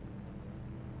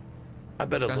I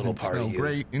bet a little part of you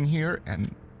great in here,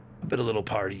 and I bet a little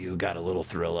part of you got a little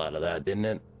thrill out of that, didn't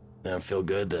it? Didn't it feel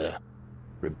good to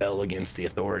rebel against the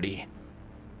authority?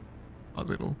 A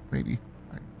little, maybe.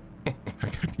 I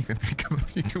couldn't even think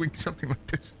of you doing something like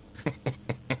this.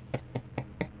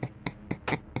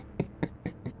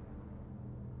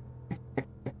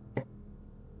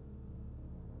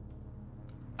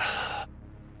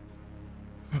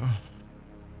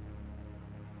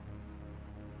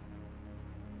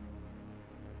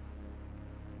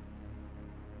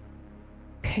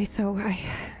 Okay, so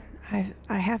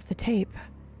I have the tape.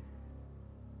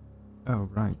 Oh,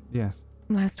 right, yes.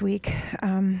 Last week.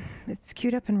 It's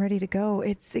queued up and ready to go.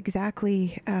 It's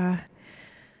exactly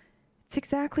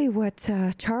what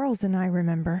Charles and I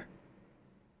remember.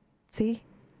 See?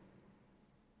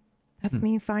 That's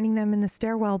me finding them in the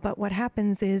stairwell, but what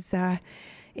happens is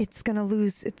it's gonna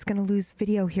lose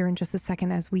video here in just a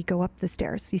second as we go up the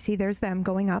stairs. You see, there's them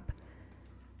going up.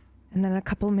 And then in a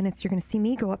couple of minutes you're gonna see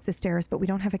me go up the stairs, but we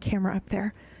don't have a camera up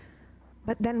there.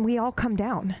 But then we all come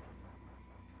down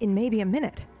in maybe a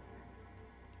minute.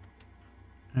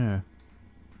 Yeah.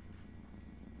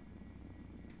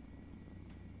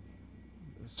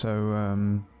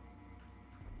 So,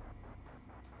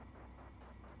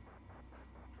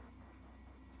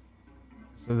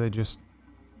 so they just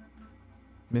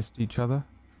missed each other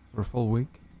for a full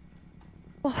week?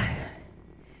 Well,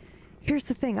 here's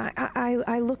the thing.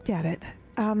 I looked at it.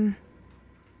 And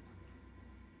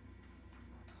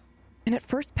at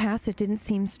first pass, it didn't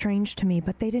seem strange to me,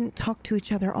 but they didn't talk to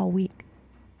each other all week.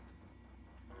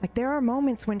 Like, there are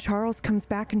moments when Charles comes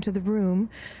back into the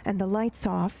room and the light's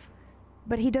off,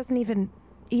 but he doesn't even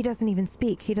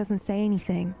speak. He doesn't say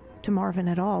anything to Marvin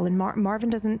at all. And Marvin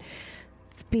doesn't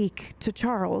speak to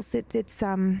Charles.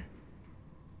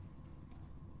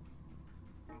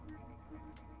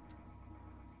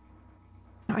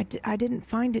 I didn't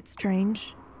find it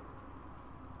strange.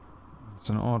 It's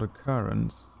an odd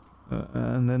occurrence.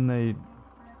 And then they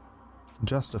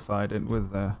justified it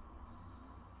with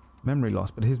memory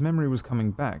loss, but his memory was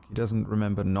coming back. He doesn't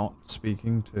remember not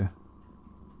speaking to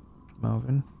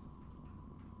Marvin.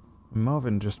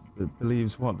 Marvin just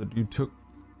believes what? That you took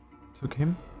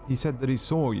him? He said that he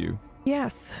saw you.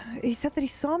 Yes, he said that he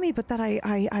saw me, but that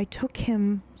I took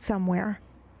him somewhere.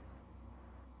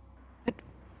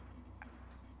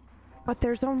 But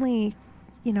there's only,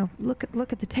 look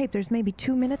at the tape. There's maybe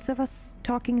 2 minutes of us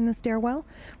talking in the stairwell,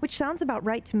 which sounds about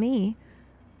right to me.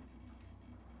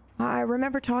 I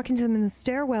remember talking to them in the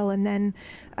stairwell, and then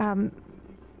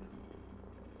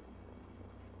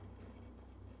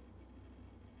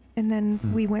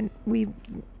we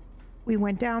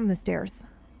went down the stairs.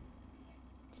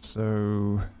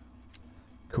 So,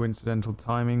 coincidental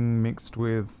timing mixed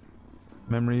with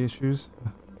memory issues?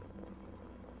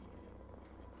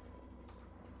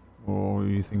 Or are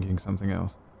you thinking something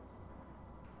else?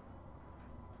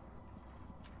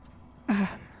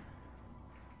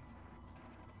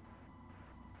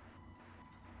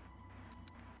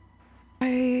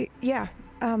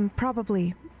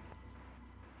 Probably.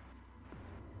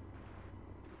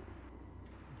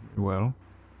 Well,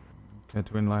 care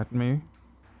to enlighten me?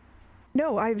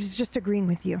 No, I was just agreeing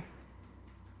with you.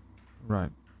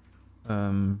 Right.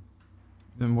 Then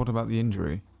what about the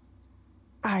injury?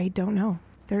 I don't know.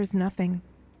 There's nothing.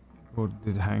 Or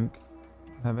did Hank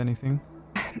have anything?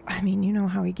 I mean, you know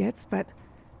how he gets, but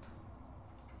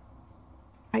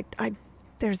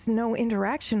there's no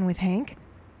interaction with Hank.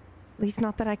 At least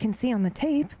not that I can see on the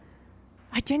tape.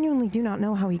 I genuinely do not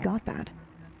know how he got that.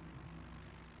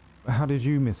 How did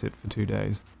you miss it for 2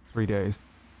 days? 3 days?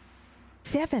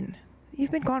 7.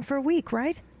 You've been gone for a week,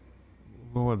 right?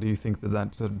 Well, do you think that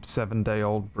that's a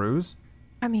 7-day-old bruise?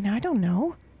 I mean, I don't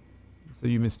know. So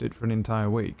you missed it for an entire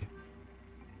week?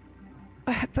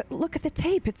 But look at the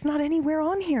tape. It's not anywhere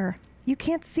on here. You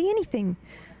can't see anything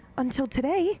until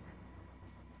today.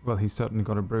 Well, he's certainly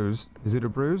got a bruise. Is it a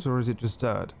bruise or is it just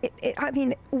dirt? I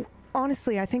mean,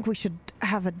 honestly, I think we should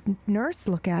have a nurse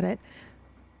look at it.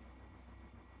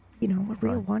 A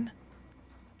real one.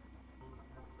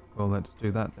 Well, let's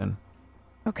do that then.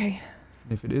 Okay.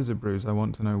 If it is a bruise, I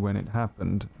want to know when it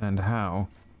happened and how,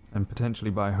 and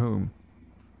potentially by whom.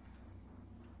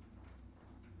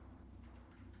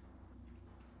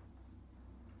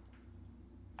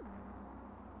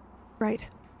 Right.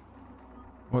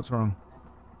 What's wrong?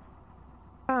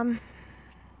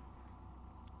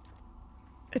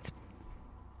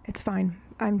 It's fine.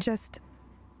 I'm just...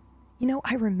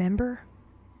 I remember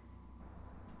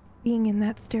being in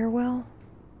that stairwell,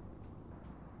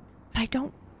 but I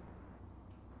don't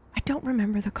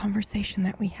remember the conversation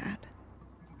that we had.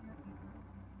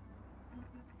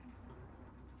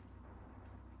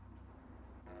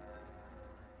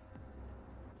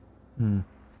 Do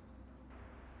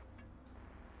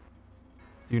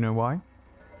you know why?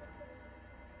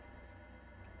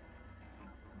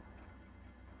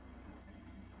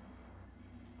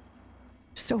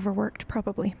 Just overworked,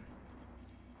 probably.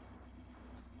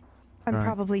 I'm Right.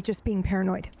 probably just being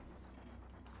paranoid.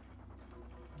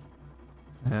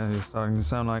 Yeah, you're starting to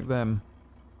sound like them.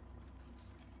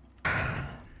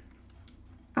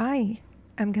 I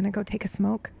am gonna go take a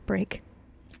smoke break.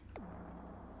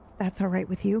 that's all right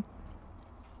with you.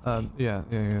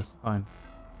 Yes, fine.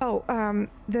 Oh,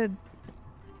 the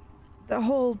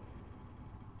whole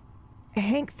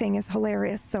Hank thing is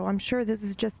hilarious, so I'm sure this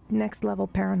is just next level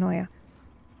paranoia.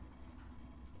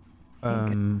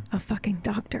 Hank, a fucking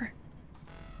doctor.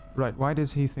 Right, why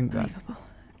does he think that?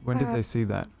 When did they see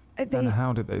that? And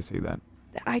how did they see that?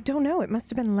 I don't know. It must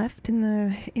have been left in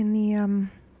the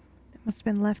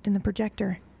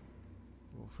projector.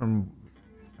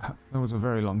 That was a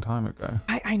very long time ago.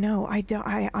 I know.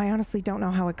 I honestly don't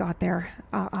know how it got there.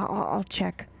 I'll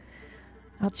check.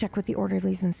 I'll check with the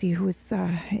orderlies and see who's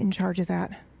in charge of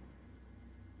that.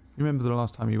 You remember the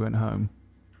last time you went home?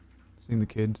 Seen the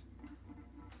kids?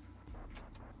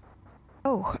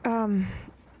 Oh,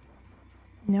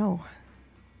 no.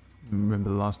 Remember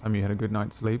the last time you had a good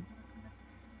night's sleep?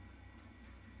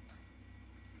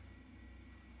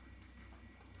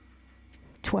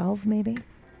 $12, maybe.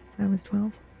 So I was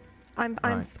 12.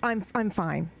 I'm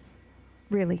fine.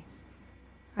 Really.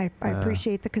 I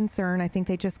appreciate the concern. I think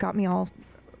they just got me all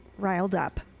riled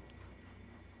up.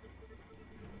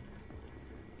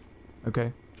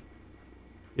 Okay.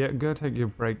 Yeah, go take your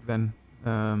break then.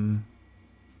 When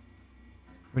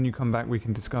you come back, we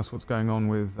can discuss what's going on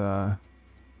with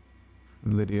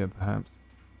Lydia, perhaps.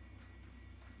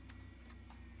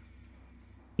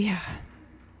 Yeah.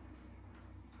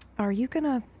 How are you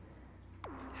gonna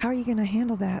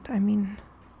handle that? I mean...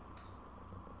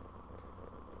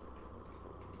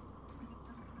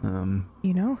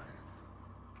 You know?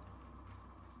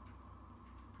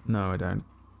 No, I don't.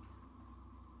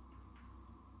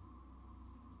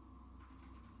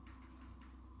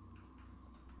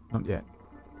 Not yet.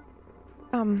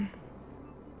 Can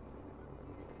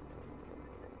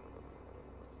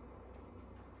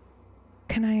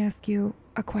I ask you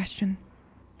a question?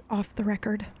 Off the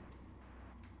record?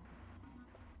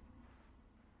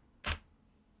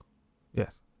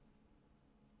 Yes.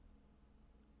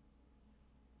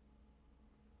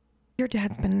 Your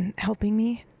dad's been helping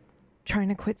me, trying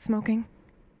to quit smoking.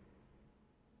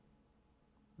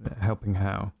 Helping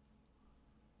how?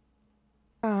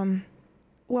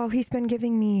 Well, he's been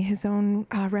giving me his own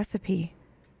recipe.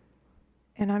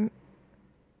 And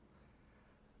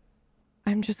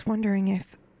I'm just wondering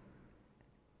if...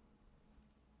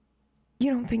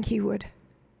 You don't think he would?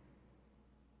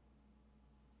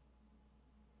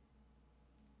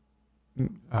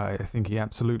 I think he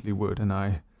absolutely would, and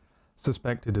I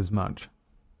suspected as much.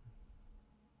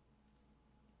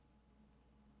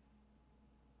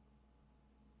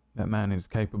 That man is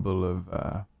capable of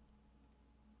a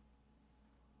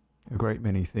great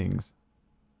many things.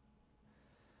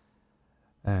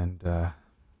 And there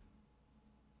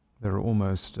are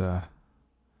almost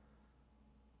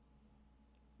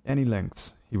any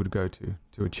lengths he would go to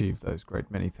achieve those great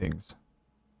many things.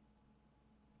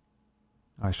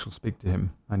 I shall speak to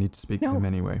him. I need to speak to him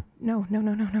anyway. No.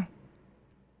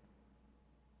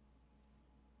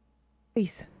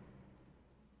 Please.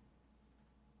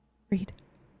 Read.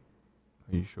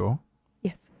 Are you sure?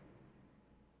 Yes.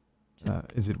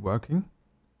 Is it working?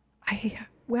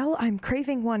 Well, I'm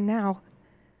craving one now.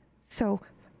 So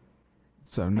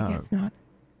No. I guess not.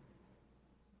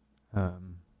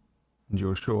 And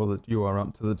you're sure that you are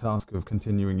up to the task of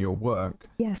continuing your work?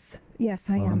 Yes,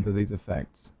 I am. Under these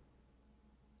effects?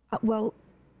 Well,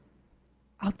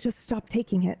 I'll just stop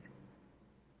taking it.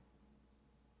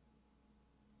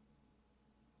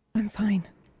 I'm fine.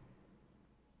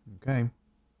 Okay.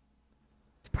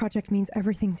 This project means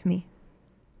everything to me.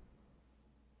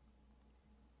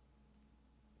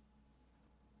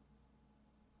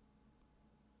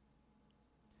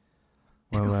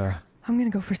 Well, I'm gonna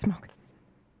go for a smoke.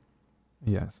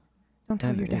 Yes. Don't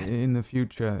tell your dad. In the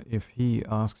future, if he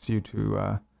asks you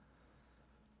to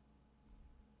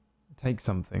take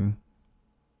something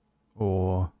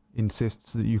or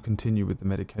insists that you continue with the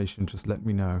medication, just let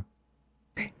me know.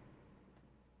 Okay.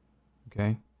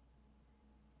 Okay?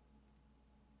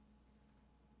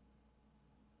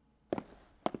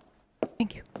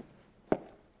 Thank you.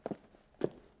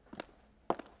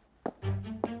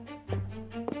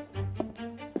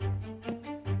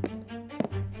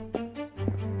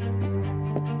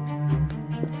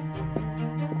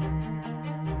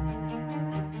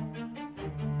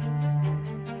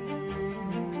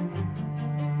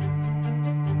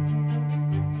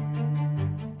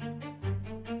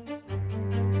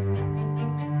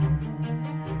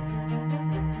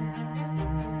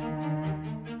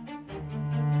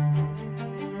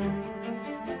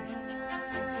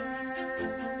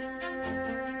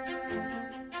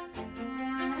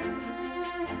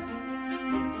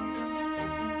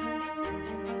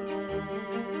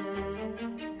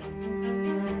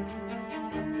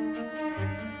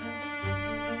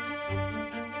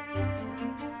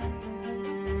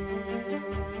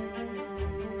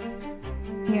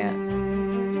 Yeah.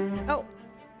 Oh.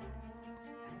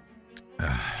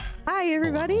 Hi,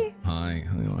 everybody. Hi.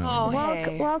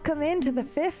 Welcome into the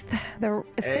fifth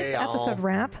episode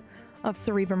wrap of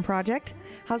Cerebrum Project.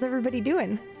 How's everybody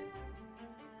doing?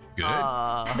 Good.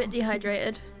 A bit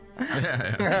dehydrated.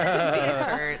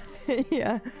 Hurts.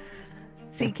 Yeah.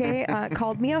 CK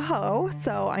called me a hoe,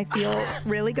 so I feel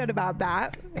really good about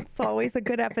that. It's always a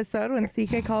good episode when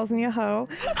CK calls me a hoe.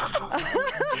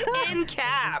 In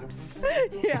caps.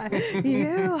 Yeah,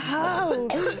 you hoe.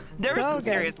 There were So some good.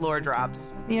 serious lore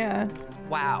drops. Yeah,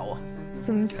 Wow.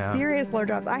 some serious lore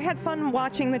drops. I had fun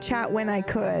watching the chat when I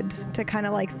could to kind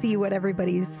of like see what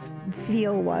everybody's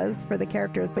feel was for the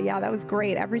characters. But yeah, that was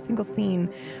great. Every single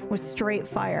scene was straight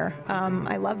fire.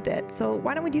 I loved it. So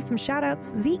why don't we do some shout outs?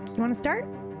 Zeke, you want to start?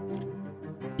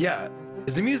 Yeah.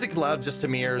 Is the music loud just to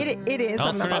me, or It is. I'll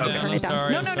I'm turn about it to down. turn I'm it down.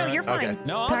 sorry, No, I'm no, sorry. you're fine. Okay.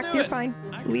 No, I'll Pax, do you're it. fine.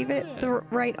 I can Leave do it it. the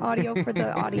right audio for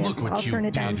the audience. Look what I'll you turn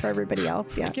it down did. for everybody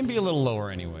else. Yeah. It can be a little lower,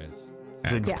 anyways.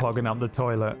 Zig's Yeah. clogging up the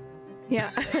toilet.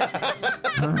 Yeah.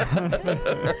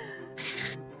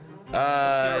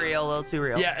 Too real, a little too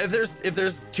real. Yeah, if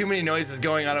there's too many noises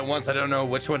going on at once, I don't know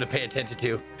which one to pay attention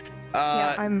to.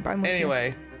 Yeah, I'm with you.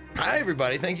 Anyway, hi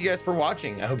everybody. Thank you guys for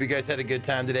watching. I hope you guys had a good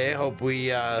time today. I hope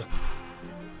we are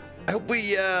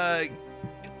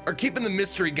keeping the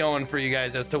mystery going for you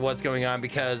guys as to what's going on,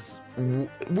 because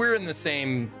we're in the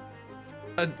same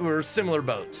we're similar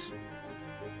boats.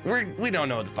 We don't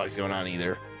know what the fuck's going on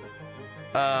either.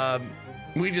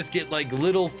 We just get like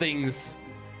little things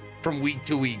from week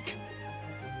to week,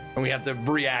 and we have to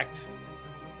react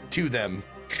to them.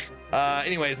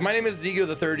 Anyways, my name is Ezekiel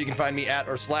the Third. You can find me at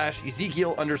or /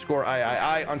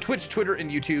 Ezekiel_III on Twitch, Twitter, and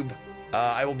YouTube.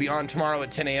 I will be on tomorrow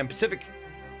at 10 a.m. Pacific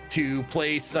to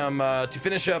play some to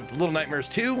finish up Little Nightmares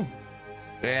 2,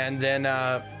 and then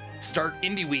start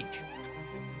Indie Week.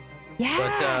 Yeah.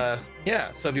 But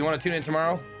yeah, so if you want to tune in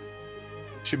tomorrow,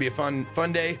 should be a fun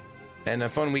day and a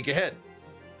fun week ahead.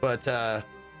 But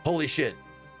holy shit,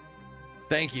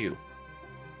 thank you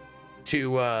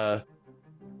to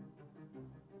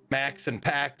Max and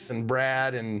Pax and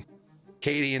Brad and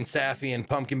Katie and Safi and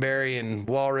Pumpkinberry and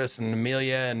Walrus and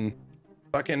Amelia and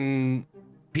fucking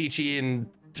Peachy and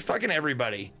fucking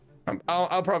everybody.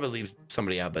 I'll probably leave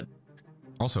somebody out, but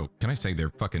Also, can I say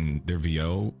their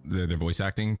VO, their voice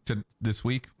acting to this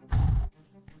week?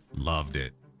 Loved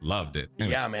it.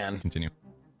 Anyway, yeah, man. Continue.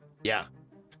 Yeah.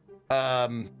 But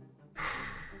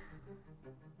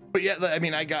yeah, I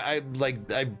mean,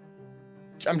 I'm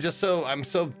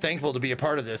so thankful to be a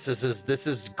part of this. This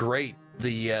is great.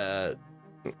 The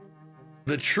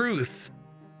truth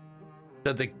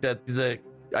that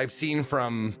I've seen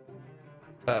from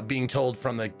being told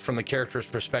from the character's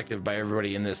perspective by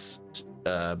everybody in this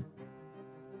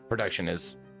production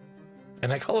is,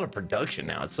 and I call it a production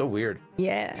now. It's so weird.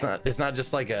 Yeah. It's not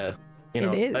just like a, you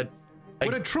know, It is.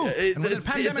 What a truth! And when the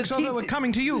pandemic's over, we're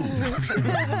coming to you.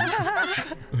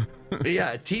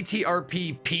 Yeah,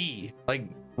 TTRPP, like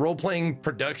role-playing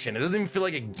production. It doesn't even feel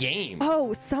like a game.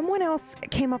 Oh, someone else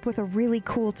came up with a really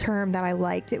cool term that I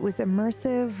liked. It was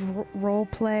immersive role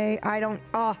play.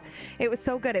 It was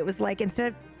so good. It was like, instead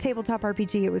of tabletop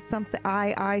RPG, it was something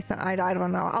I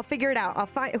don't know. I'll figure it out. I'll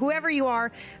find whoever you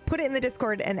are, put it in the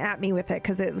Discord and at me with it,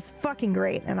 because it was fucking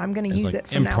great, and I'm going to use like it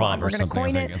from now on. improv or We're going to something,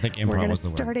 coin I it. think. I think We're improv going was to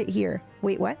the start word. it here.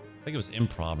 Wait, what? I think it was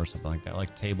improv or something like that,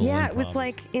 like table. Yeah, improv. it was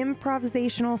like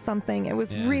improvisational something. It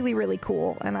was Yeah. really, really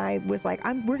cool. And I was like,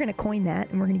 we're going to coin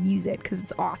that and we're going to use it because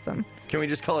it's awesome. Can we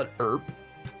just call it ERP?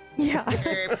 Yeah.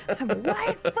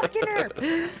 What? Fucking herb.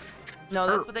 No,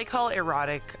 that's what they call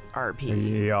erotic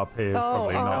RP. ERP is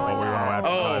probably not what we want to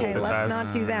advertise Okay, this let's as.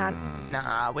 not do that.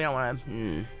 Nah, we don't want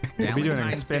to. We'll be doing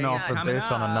a spin-off of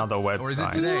this on another website. Or is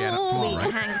it today? Tomorrow, Sweet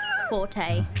right? Hank's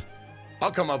forte.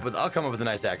 I'll come up with a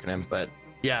nice acronym, but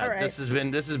yeah, All right. this has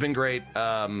been great.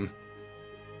 Man,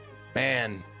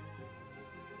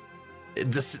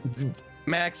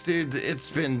 Max, dude,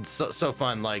 it's been so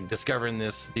fun, like discovering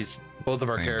these both of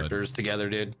our Same, characters together,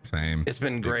 dude. Same. It's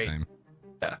been great. Same.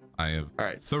 Yeah. I have All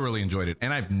right. thoroughly enjoyed it,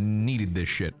 and I've needed this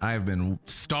shit. I have been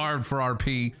starved for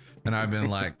RP, and I've been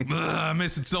like, "Ugh, I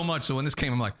miss it so much. So when this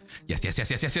came, I'm like, yes.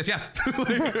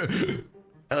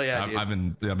 Hell yeah, dude. I've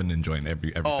been enjoying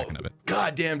every second of it.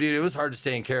 God damn, dude, it was hard to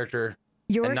stay in character.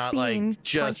 Your and not scene like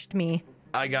just punched me.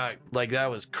 I got like, that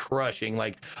was crushing.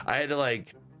 Like I had to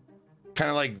like kind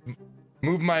of like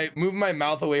move my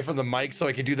mouth away from the mic so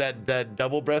I could do that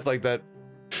double breath, like that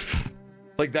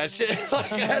Like that shit.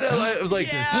 Like it was like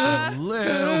just a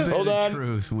little bit Hold of on.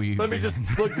 truth. Let me just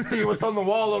look to see what's on the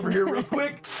wall over here real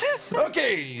quick.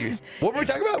 Okay, what were we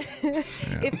talking about?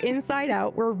 If Inside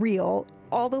Out were real,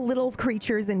 all the little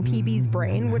creatures in PB's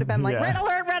brain would have been like, Yeah. red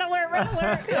alert, red alert, red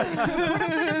alert. What are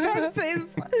the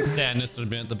defenses? Sadness would have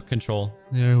been at the control.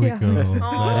 There we Yeah. go.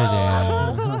 Let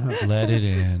it in. Let it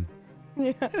in.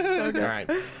 Yeah. So good. All right,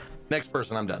 next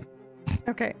person. I'm done.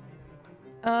 Okay.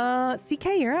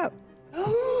 CK, you're up.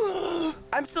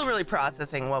 I'm still really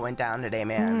processing what went down today,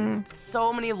 man.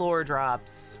 So many lore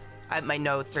drops. My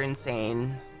notes are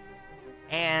insane.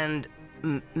 And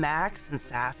Max and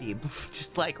Safi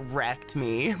just like wrecked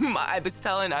me. I was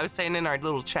saying in our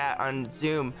little chat on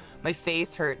Zoom, my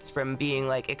face hurts from being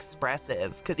like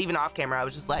expressive. Because even off camera, I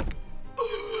was just like,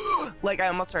 like I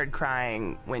almost started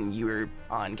crying when you were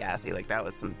on, Gassy. Like that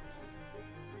was some.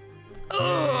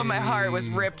 Oh, my heart was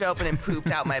ripped open and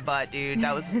pooped out my butt, dude.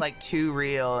 That was just like too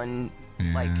real. And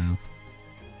like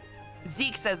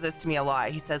Zeke says this to me a lot.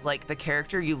 He says like the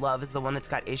character you love is the one that's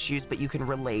got issues but you can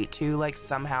relate to. Like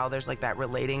somehow there's like that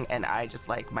relating, and I just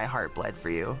like my heart bled for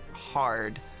you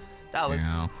hard. That was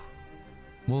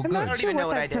Well, I'm good. not I don't sure even know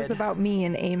what I that says did. about me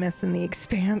and Amos in The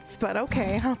Expanse, but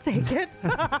okay, I'll take it.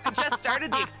 I just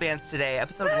started The Expanse today,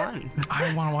 episode 1.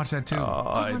 I want to watch that too.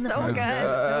 Oh, so so good. good.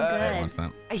 I So watch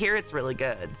that. I hear it's really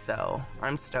good, so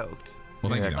I'm stoked.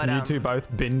 Well, thank you. But, Can you two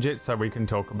both binge it so we can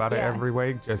talk about it Yeah. every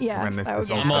week? Just Yeah, when this that would is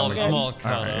be all I'm all, good. I'm all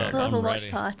caught Alright, up. good. Love a I'm watch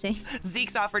ready. party.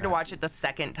 Zeke's offered to watch it a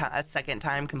second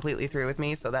time completely through with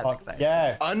me, so that's exciting.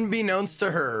 Yeah. Unbeknownst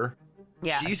to her,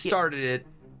 Yeah, she started it.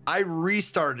 I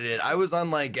restarted it. I was on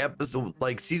like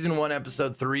season 1,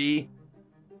 episode 3.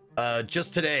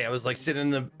 Just today, I was like sitting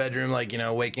in the bedroom, like, you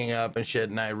know, waking up and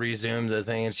shit, and I resumed the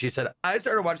thing, and she said, I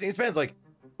started watching these fans. Like,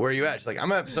 where are you at? She's like,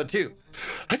 I'm at episode 2.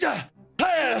 Let's go.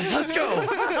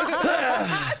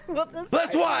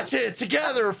 Let's watch it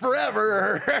together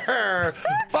forever.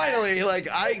 Finally, like,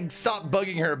 I stopped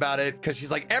bugging her about it because she's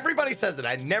like, everybody says it.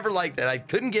 I never liked it. I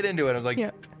couldn't get into it. I was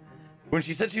like, when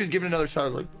she said she was giving another shot, I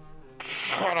was like,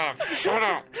 shut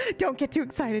up. Don't get too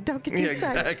excited. Don't get too Yeah,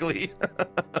 excited. exactly.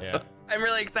 Yeah. I'm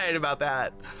really excited about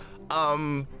that.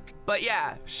 But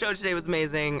yeah, show today was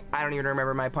amazing. I don't even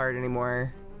remember my part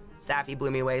anymore. Safi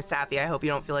blew me away. Safi, I hope you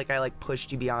don't feel like I like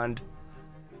pushed you beyond.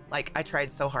 Like I tried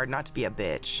so hard not to be a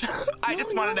bitch. I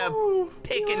just wanted to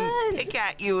pick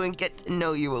at you and get to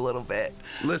know you a little bit.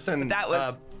 Listen, That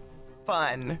was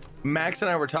fun. Max and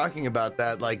I were talking about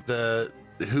that, like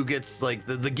who gets like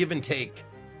the give and take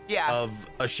of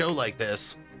a show like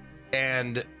this,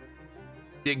 and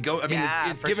it's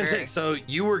for give and sure. take. So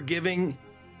you were giving,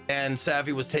 and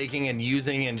Safi was taking and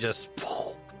using, and just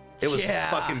it was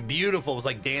fucking beautiful. It was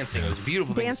like dancing. It was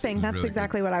beautiful. Dancing, that's really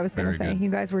exactly what I was going to Very say. good. You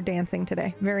guys were dancing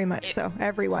today. Very much so.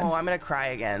 Everyone. Oh, I'm gonna cry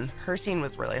again. Her scene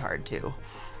was really hard too.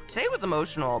 Today was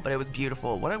emotional, but it was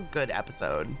beautiful. What a good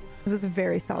episode. It was a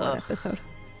very solid episode.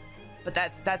 But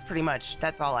that's pretty much,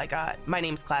 that's all I got. My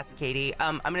name's Classic Katie.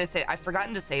 I'm gonna say, I've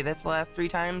forgotten to say this the last 3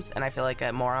 times, and I feel like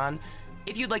a moron.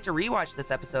 If you'd like to rewatch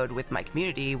this episode with my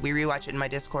community, we rewatch it in my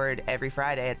Discord every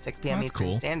Friday at 6 p.m. That's Eastern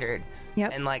cool. Standard.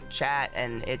 Yep. And like chat,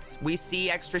 and we see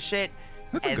extra shit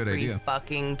That's a good every idea.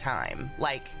 fucking time.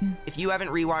 Like, if you haven't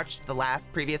rewatched the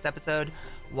previous episode,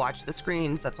 watch the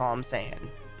screens, that's all I'm saying.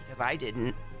 Because I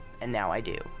didn't, and now I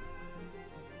do.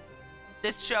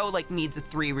 This show like needs a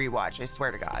 3 rewatch, I swear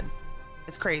to God.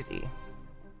 It's crazy.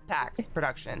 Tax,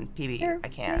 production, PB, There I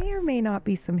can't. may or may not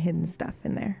be some hidden stuff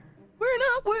in there. We're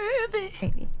not worthy.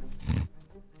 Maybe.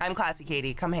 I'm Classy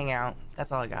Katie. Come hang out.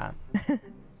 That's all I got.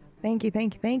 Thank you,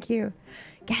 thank you, thank you.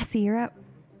 Gassy, you're up.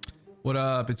 What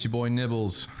up? It's your boy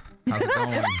Nibbles. How's it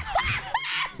going?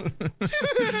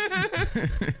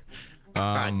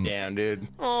 God damn, dude.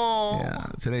 Oh. Yeah,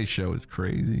 today's show is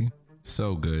crazy.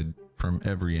 So good from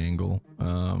every angle.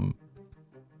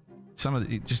 Some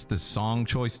of just the song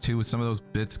choice too, with some of those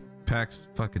bits packs,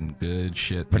 fucking good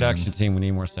shit. Production team, we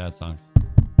need more sad songs.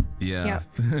 Yeah.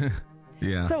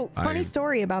 Yeah. So, funny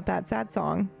story about that sad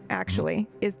song, actually,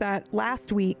 is that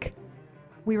last week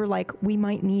we were like, we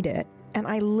might need it. And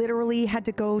I literally had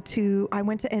to I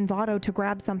went to Envato to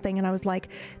grab something, and I was like,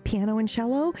 piano and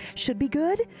cello should be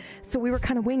good. So we were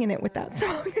kind of winging it with that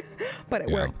song, but it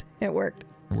worked. It worked.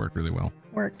 It worked really well.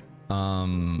 Worked.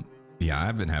 Yeah,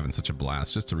 I've been having such a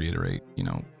blast. Just to reiterate,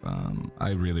 I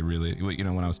really,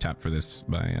 when I was tapped for this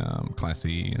by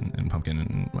Classy and Pumpkin,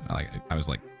 and I was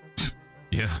like,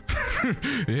 yeah,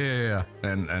 yeah,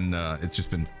 and it's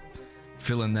just been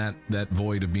filling that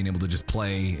void of being able to just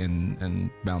play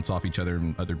and bounce off each other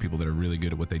and other people that are really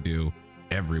good at what they do.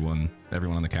 Everyone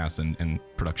on the cast and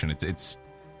production. It's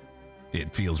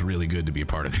it feels really good to be a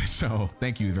part of this. So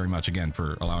thank you very much again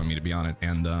for allowing me to be on it.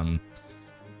 And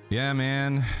yeah,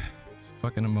 man, it's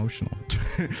fucking emotional.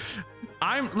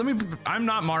 I'm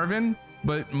not Marvin,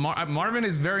 but Marvin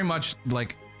is very much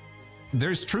like,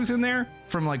 there's truth in there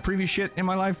from like previous shit in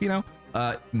my life, you know,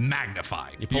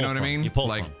 magnified. You know what I mean? You pull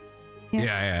like, from.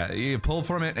 Yeah, you pull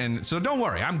from it, and so don't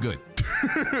worry, I'm good.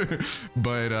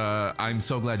 But I'm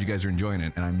so glad you guys are enjoying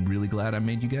it, and I'm really glad I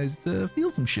made you guys feel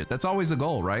some shit. That's always the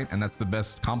goal, right? And that's the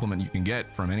best compliment you can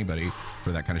get from anybody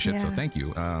for that kind of shit. So thank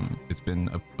you. It's been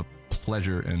a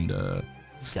pleasure, and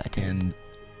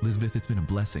Elizabeth, it's been a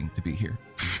blessing to be here.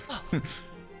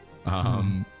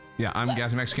 Yeah, I'm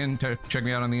Gassy Mexican. Check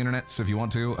me out on the internet if you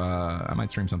want to. I might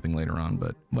stream something later on,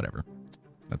 but whatever.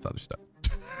 That's other stuff.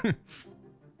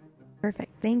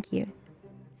 Perfect. Thank you.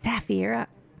 Safi, you're up.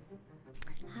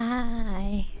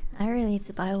 Hi. I really need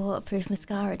to buy a waterproof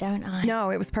mascara, don't I? No,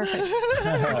 it was perfect. It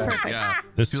was perfect. Yeah.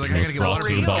 This is like, the I most gotta get brought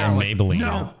to you water. by Maybelline.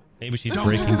 No. Maybe she's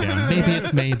breaking down. Maybe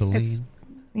it's Maybelline.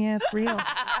 Yeah, it's real.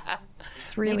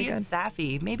 It's really Maybe good. it's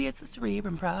Safi. Maybe it's the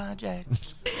Cerebrum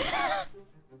Project.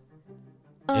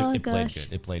 It played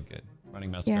good. It played good. Running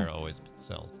mascara always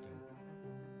sells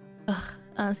good.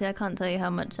 Honestly, I can't tell you how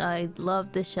much I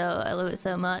love this show. I love it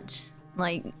so much.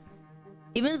 Like,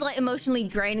 even as like emotionally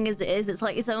draining as it is, it's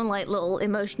like its own like little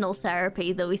emotional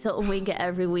therapy that we sort of wing it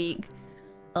every week.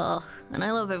 And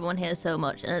I love everyone here so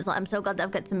much, and it's like I'm so glad that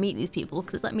I've got to meet these people,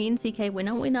 because like me and CK, we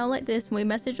now like this, and we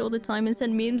message all the time and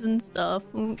send memes and stuff.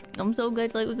 I'm so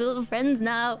good, like we're good friends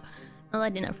now. Well, I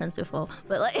didn't have friends before,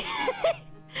 but like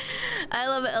I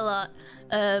love it a lot.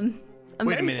 I'm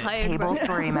Wait a minute. Table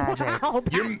story magic.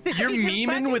 You're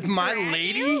memeing with my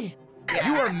lady? Yeah.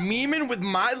 You are memeing with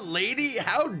my lady?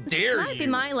 How dare you? Might be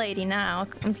my lady now.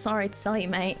 I'm sorry to tell you,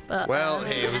 mate, but well,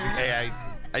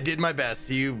 I did my best.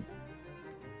 You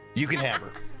can have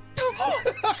her.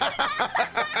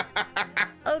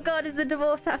 Oh God, is the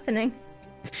divorce happening?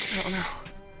 I don't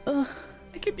know.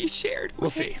 It could be shared.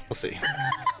 We'll see.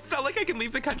 It's not like I can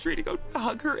leave the country to go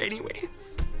hug her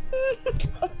anyways.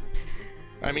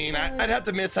 I mean, I'd have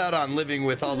to miss out on living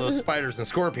with all those spiders and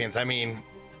scorpions. I mean,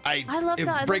 I love it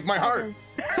that. break my heart.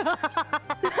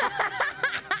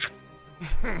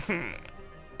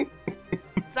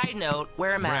 Side note,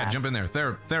 wear a mask. Brad, jump in there.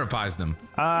 Therapize them.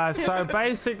 So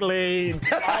basically,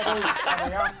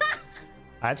 I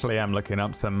actually am looking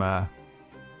up some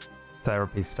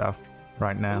therapy stuff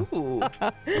right now. Ooh.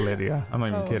 Lydia, I'm not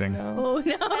even kidding. Oh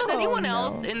no! Has anyone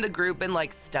else in the group been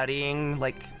like studying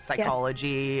like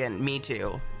psychology? And me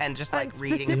too, and just like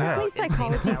reading about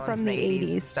psychology insane asylums from the in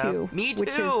 80s stuff. too. Me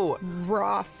Which too. is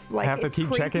rough. Like, I have to it's keep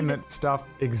crazy checking that stuff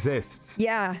exists.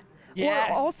 Yeah. Yes.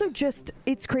 Well, also just,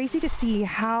 it's crazy to see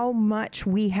how much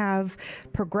we have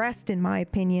progressed, in my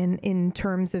opinion, in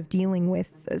terms of dealing with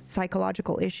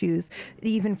psychological issues,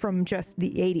 even from just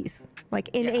the 80s.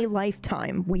 Like, in a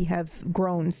lifetime, we have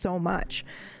grown so much.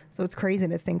 So it's crazy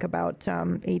to think about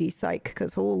 80s psych,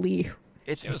 because holy...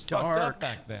 It's It was dark. fucked up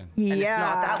back then. Yeah. And it's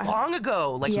not that long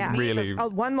ago. Like Yeah. me, Really?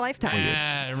 One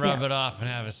lifetime. Rub it off and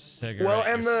have a cigarette. Well,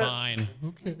 and You're the- fine.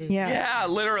 Yeah,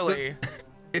 literally.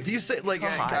 If you say like,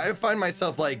 I find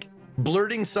myself like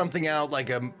blurting something out, like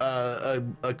a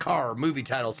car movie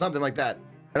title, something like that,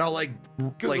 and I'll like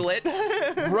Google it.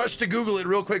 rush to Google it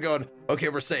real quick, going, okay,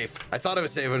 we're safe. I thought I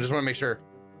was safe. I just want to make sure,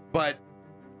 but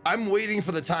I'm waiting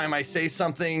for the time I say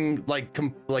something like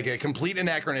a complete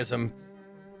anachronism,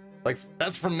 like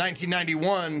that's from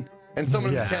 1991, and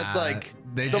someone in the chat's like,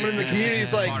 someone in the community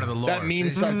is like, that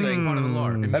means something. Part of the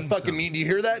lore. That fucking mean. Do you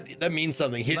hear that? That means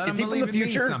something. Let Is him he from believe the it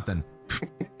means future? something.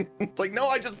 It's like, no,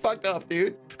 I just fucked up,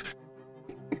 dude.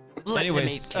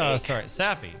 Anyways, sorry,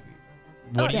 Safi.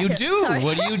 What do yeah, you shit, do? sorry.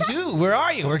 What do you do? Where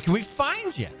are you? Where can we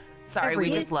find you? Sorry, we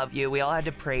just love you. We all had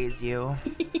to praise you.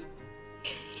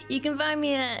 You can find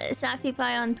me at Safi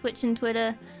Pie on Twitch and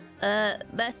Twitter.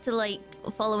 Best to like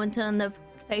follow and turn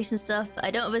notification stuff. I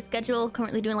don't have a schedule.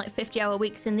 Currently doing like 50-hour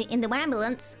weeks in the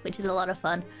ambulance, which is a lot of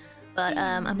fun. But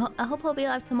I hope I'll be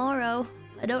live tomorrow.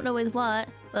 I don't know with what,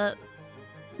 but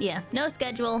yeah, no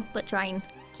schedule, but try and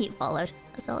keep followed.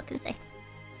 That's all I can say.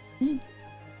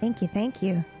 Thank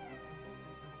you.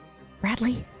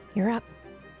 Bradley, you're up.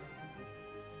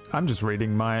 I'm just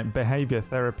reading my Behavior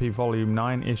Therapy Volume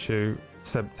 9 issue,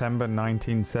 September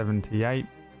 1978.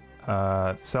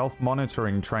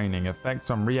 Self-monitoring training,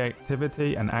 effects on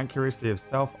reactivity and accuracy of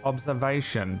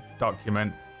self-observation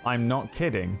document. I'm not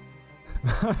kidding.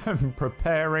 I'm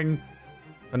preparing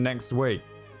for next week.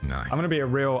 Nice. I'm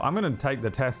going to take the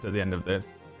test at the end of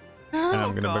this. And I'm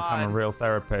going to become a real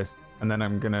therapist. And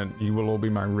then you will all be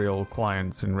my real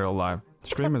clients in real life.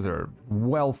 Streamers are a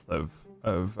wealth of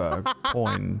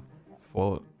coin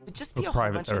for It'd just be a a whole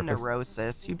private bunch therapist. of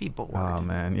neurosis. You'd be bored. Oh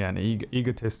man, yeah, an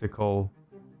egotistical,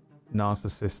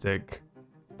 narcissistic,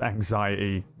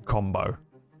 anxiety combo.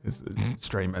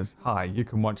 Streamers. Hi, you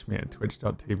can watch me at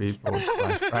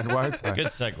twitch.tv/Brad Good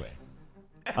segue.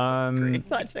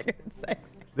 Such a good segue.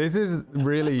 This is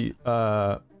really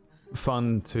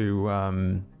fun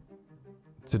to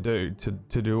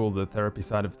do all the therapy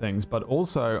side of things, but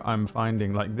also I'm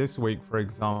finding, like, this week, for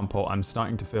example, I'm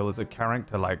starting to feel as a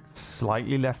character like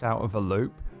slightly left out of a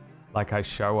loop. Like, I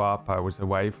show up, I was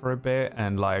away for a bit,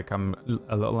 and like I'm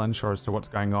a little unsure as to what's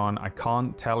going on. I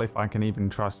can't tell if I can even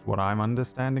trust what I'm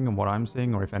understanding and what I'm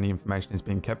seeing, or if any information is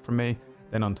being kept from me.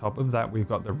 Then on top of that, we've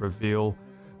got the reveal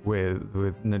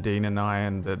with Nadine and I,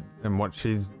 and what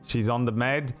she's on the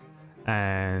med,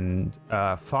 and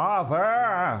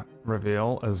father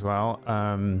reveal as well.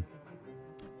 I mean,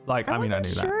 I knew that.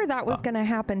 Sure, that was going to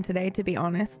happen today, to be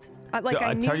honest. I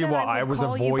knew tell you that what, I I would was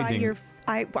call you by avoiding. your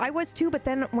I was too, but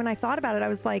then when I thought about it, I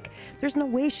was like, there's no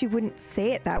way she wouldn't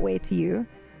say it that way to you.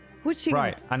 Would she?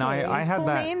 Right, and I had full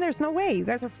that name? There's no way. You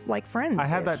guys are like friends. I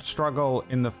had that struggle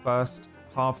in the first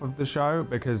half of the show,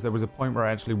 because there was a point where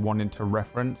I actually wanted to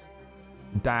reference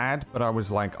Dad, but I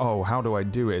was like, oh, how do I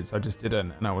do it? So I just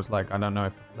didn't, and I was like, I don't know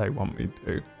if they want me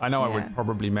to. I know I would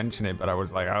probably mention it, but I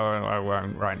was like, oh, I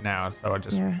won't right now. So I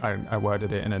just I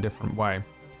worded it in a different way.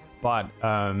 But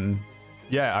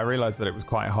yeah, I realized that it was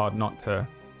quite hard not to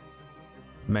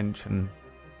mention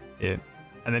it,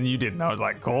 and then you did, and I was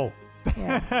like, cool.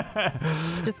 Yeah.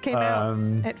 Just came out.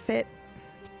 It fit.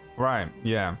 Right.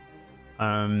 Yeah.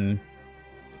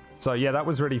 So yeah, that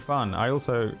was really fun. I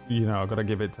also, I got to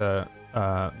give it to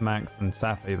Max and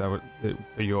Safi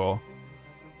for your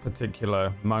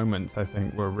particular moments. I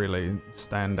think were really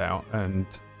standout, and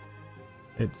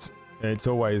it's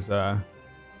always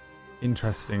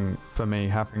interesting for me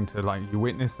having to, like, you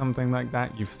witness something like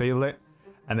that, you feel it,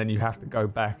 and then you have to go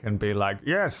back and be like,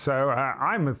 yes, so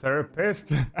I'm a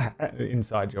therapist.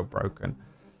 Inside you're broken,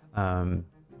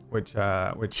 which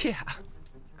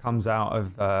comes out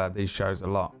of these shows a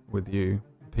lot with you,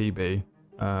 PB.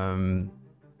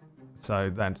 So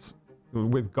that's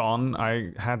with Gone.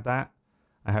 I had that.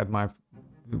 I had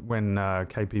when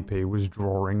KPP was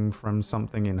drawing from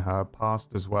something in her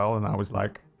past as well, and I was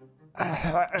like,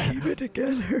 keep it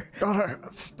together. Gotta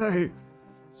stay.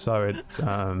 So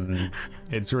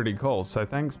it's really cool. So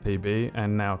thanks, PB,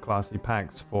 and now Classy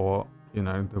Pax for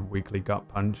the weekly gut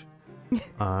punch.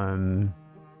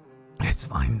 It's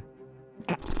fine.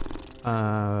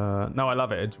 No, I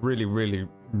love it. It's really, really,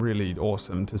 really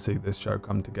awesome to see this show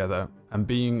come together, and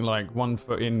being like 1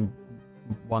 foot in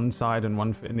one side and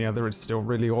 1 foot in the other. It's still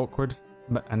really awkward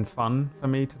and fun for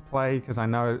me to play, because I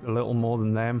know a little more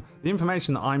than them. The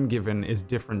information that I'm given is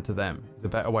different to them, is a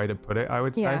better way to put it, I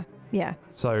would say. Yeah.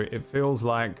 So it feels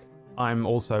like I'm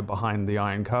also behind the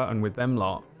Iron Curtain with them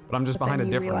lot, but I'm just behind a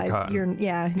different curtain.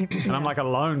 And I'm like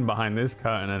alone behind this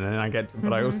curtain, and then I get to,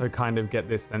 but I also kind of get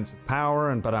this sense of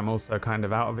power, but I'm also kind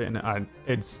of out of it, and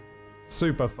it's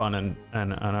super fun, and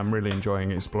I'm really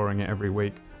enjoying exploring it every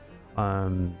week.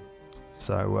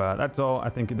 So that's all. I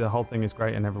think the whole thing is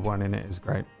great, and everyone in it is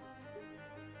great.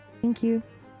 Thank you.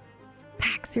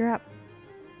 Pax, you're up.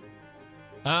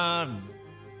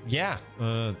 Yeah.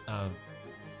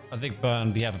 I think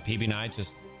on behalf of PB and I,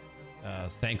 just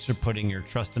thanks for putting your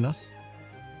trust in us,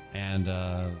 and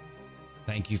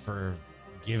thank you for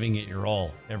giving it your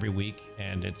all every week.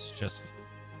 And it's just,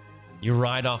 you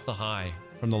ride off the high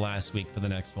from the last week for the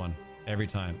next one every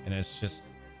time, and it's just,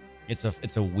 it's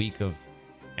a week of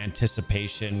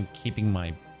anticipation, keeping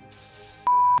my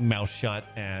mouth shut,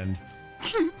 and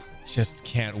just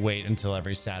can't wait until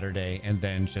every Saturday, and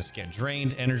then just get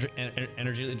drained,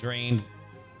 energy drained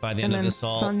by the end of this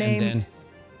all. Sunday, and then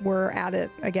we're at it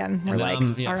again. We're like,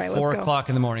 all right, 4 let's go. o'clock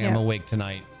in the morning. I'm awake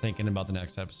tonight thinking about the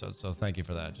next episode. So thank you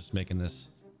for that. Just making this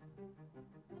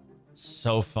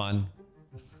so fun.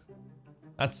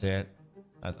 That's it.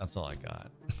 That's all I got.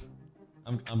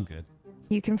 I'm good.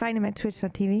 You can find him at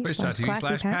twitch.tv.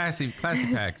 Twitch.tv/Classy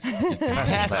Packs.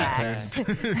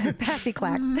 Passy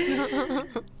Clack.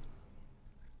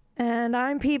 And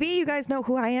I'm PB. You guys know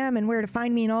who I am and where to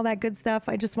find me and all that good stuff.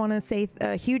 I just want to say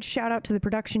a huge shout out to the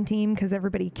production team, because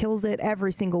everybody kills it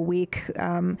every single week.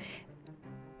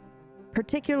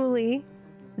 Particularly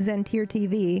Zentier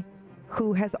TV,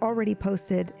 who has already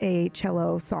posted a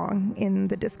cello song in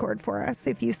the Discord for us,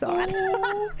 if you saw it.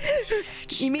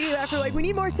 Immediately after, like, we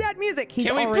need more sad music. He's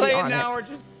Can we already play it on now or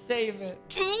just save it?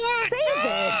 Save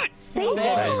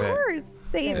it, of course.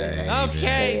 Save it. Okay,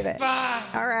 Save it. bye.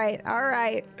 All right.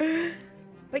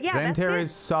 But yeah, that's Zentier it.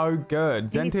 is so good.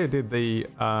 Zentier did the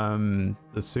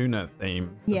Suna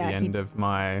theme for the end of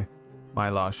my my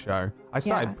last show. I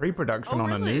started pre-production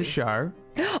on a new show.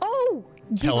 Oh!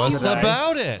 Tell us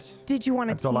about it. Did you want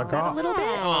to That's all I tease that a got. little bit?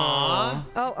 Aww.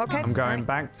 Oh, okay. I'm going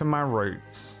back to my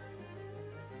roots.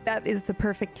 That is the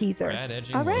perfect teaser. Brad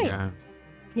Edging All right. Yeah.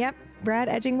 Yep. Brad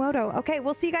Edging Wodo. Okay,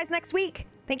 we'll see you guys next week.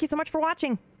 Thank you so much for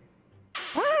watching.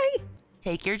 Bye.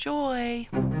 Take your joy.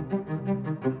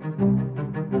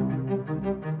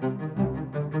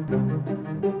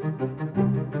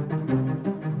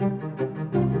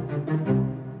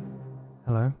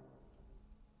 Hello?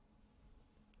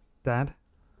 Dad,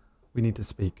 we need to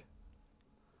speak.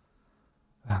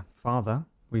 Father,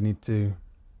 I need to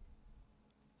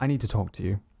talk to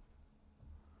you.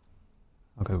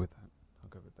 I'll go with that.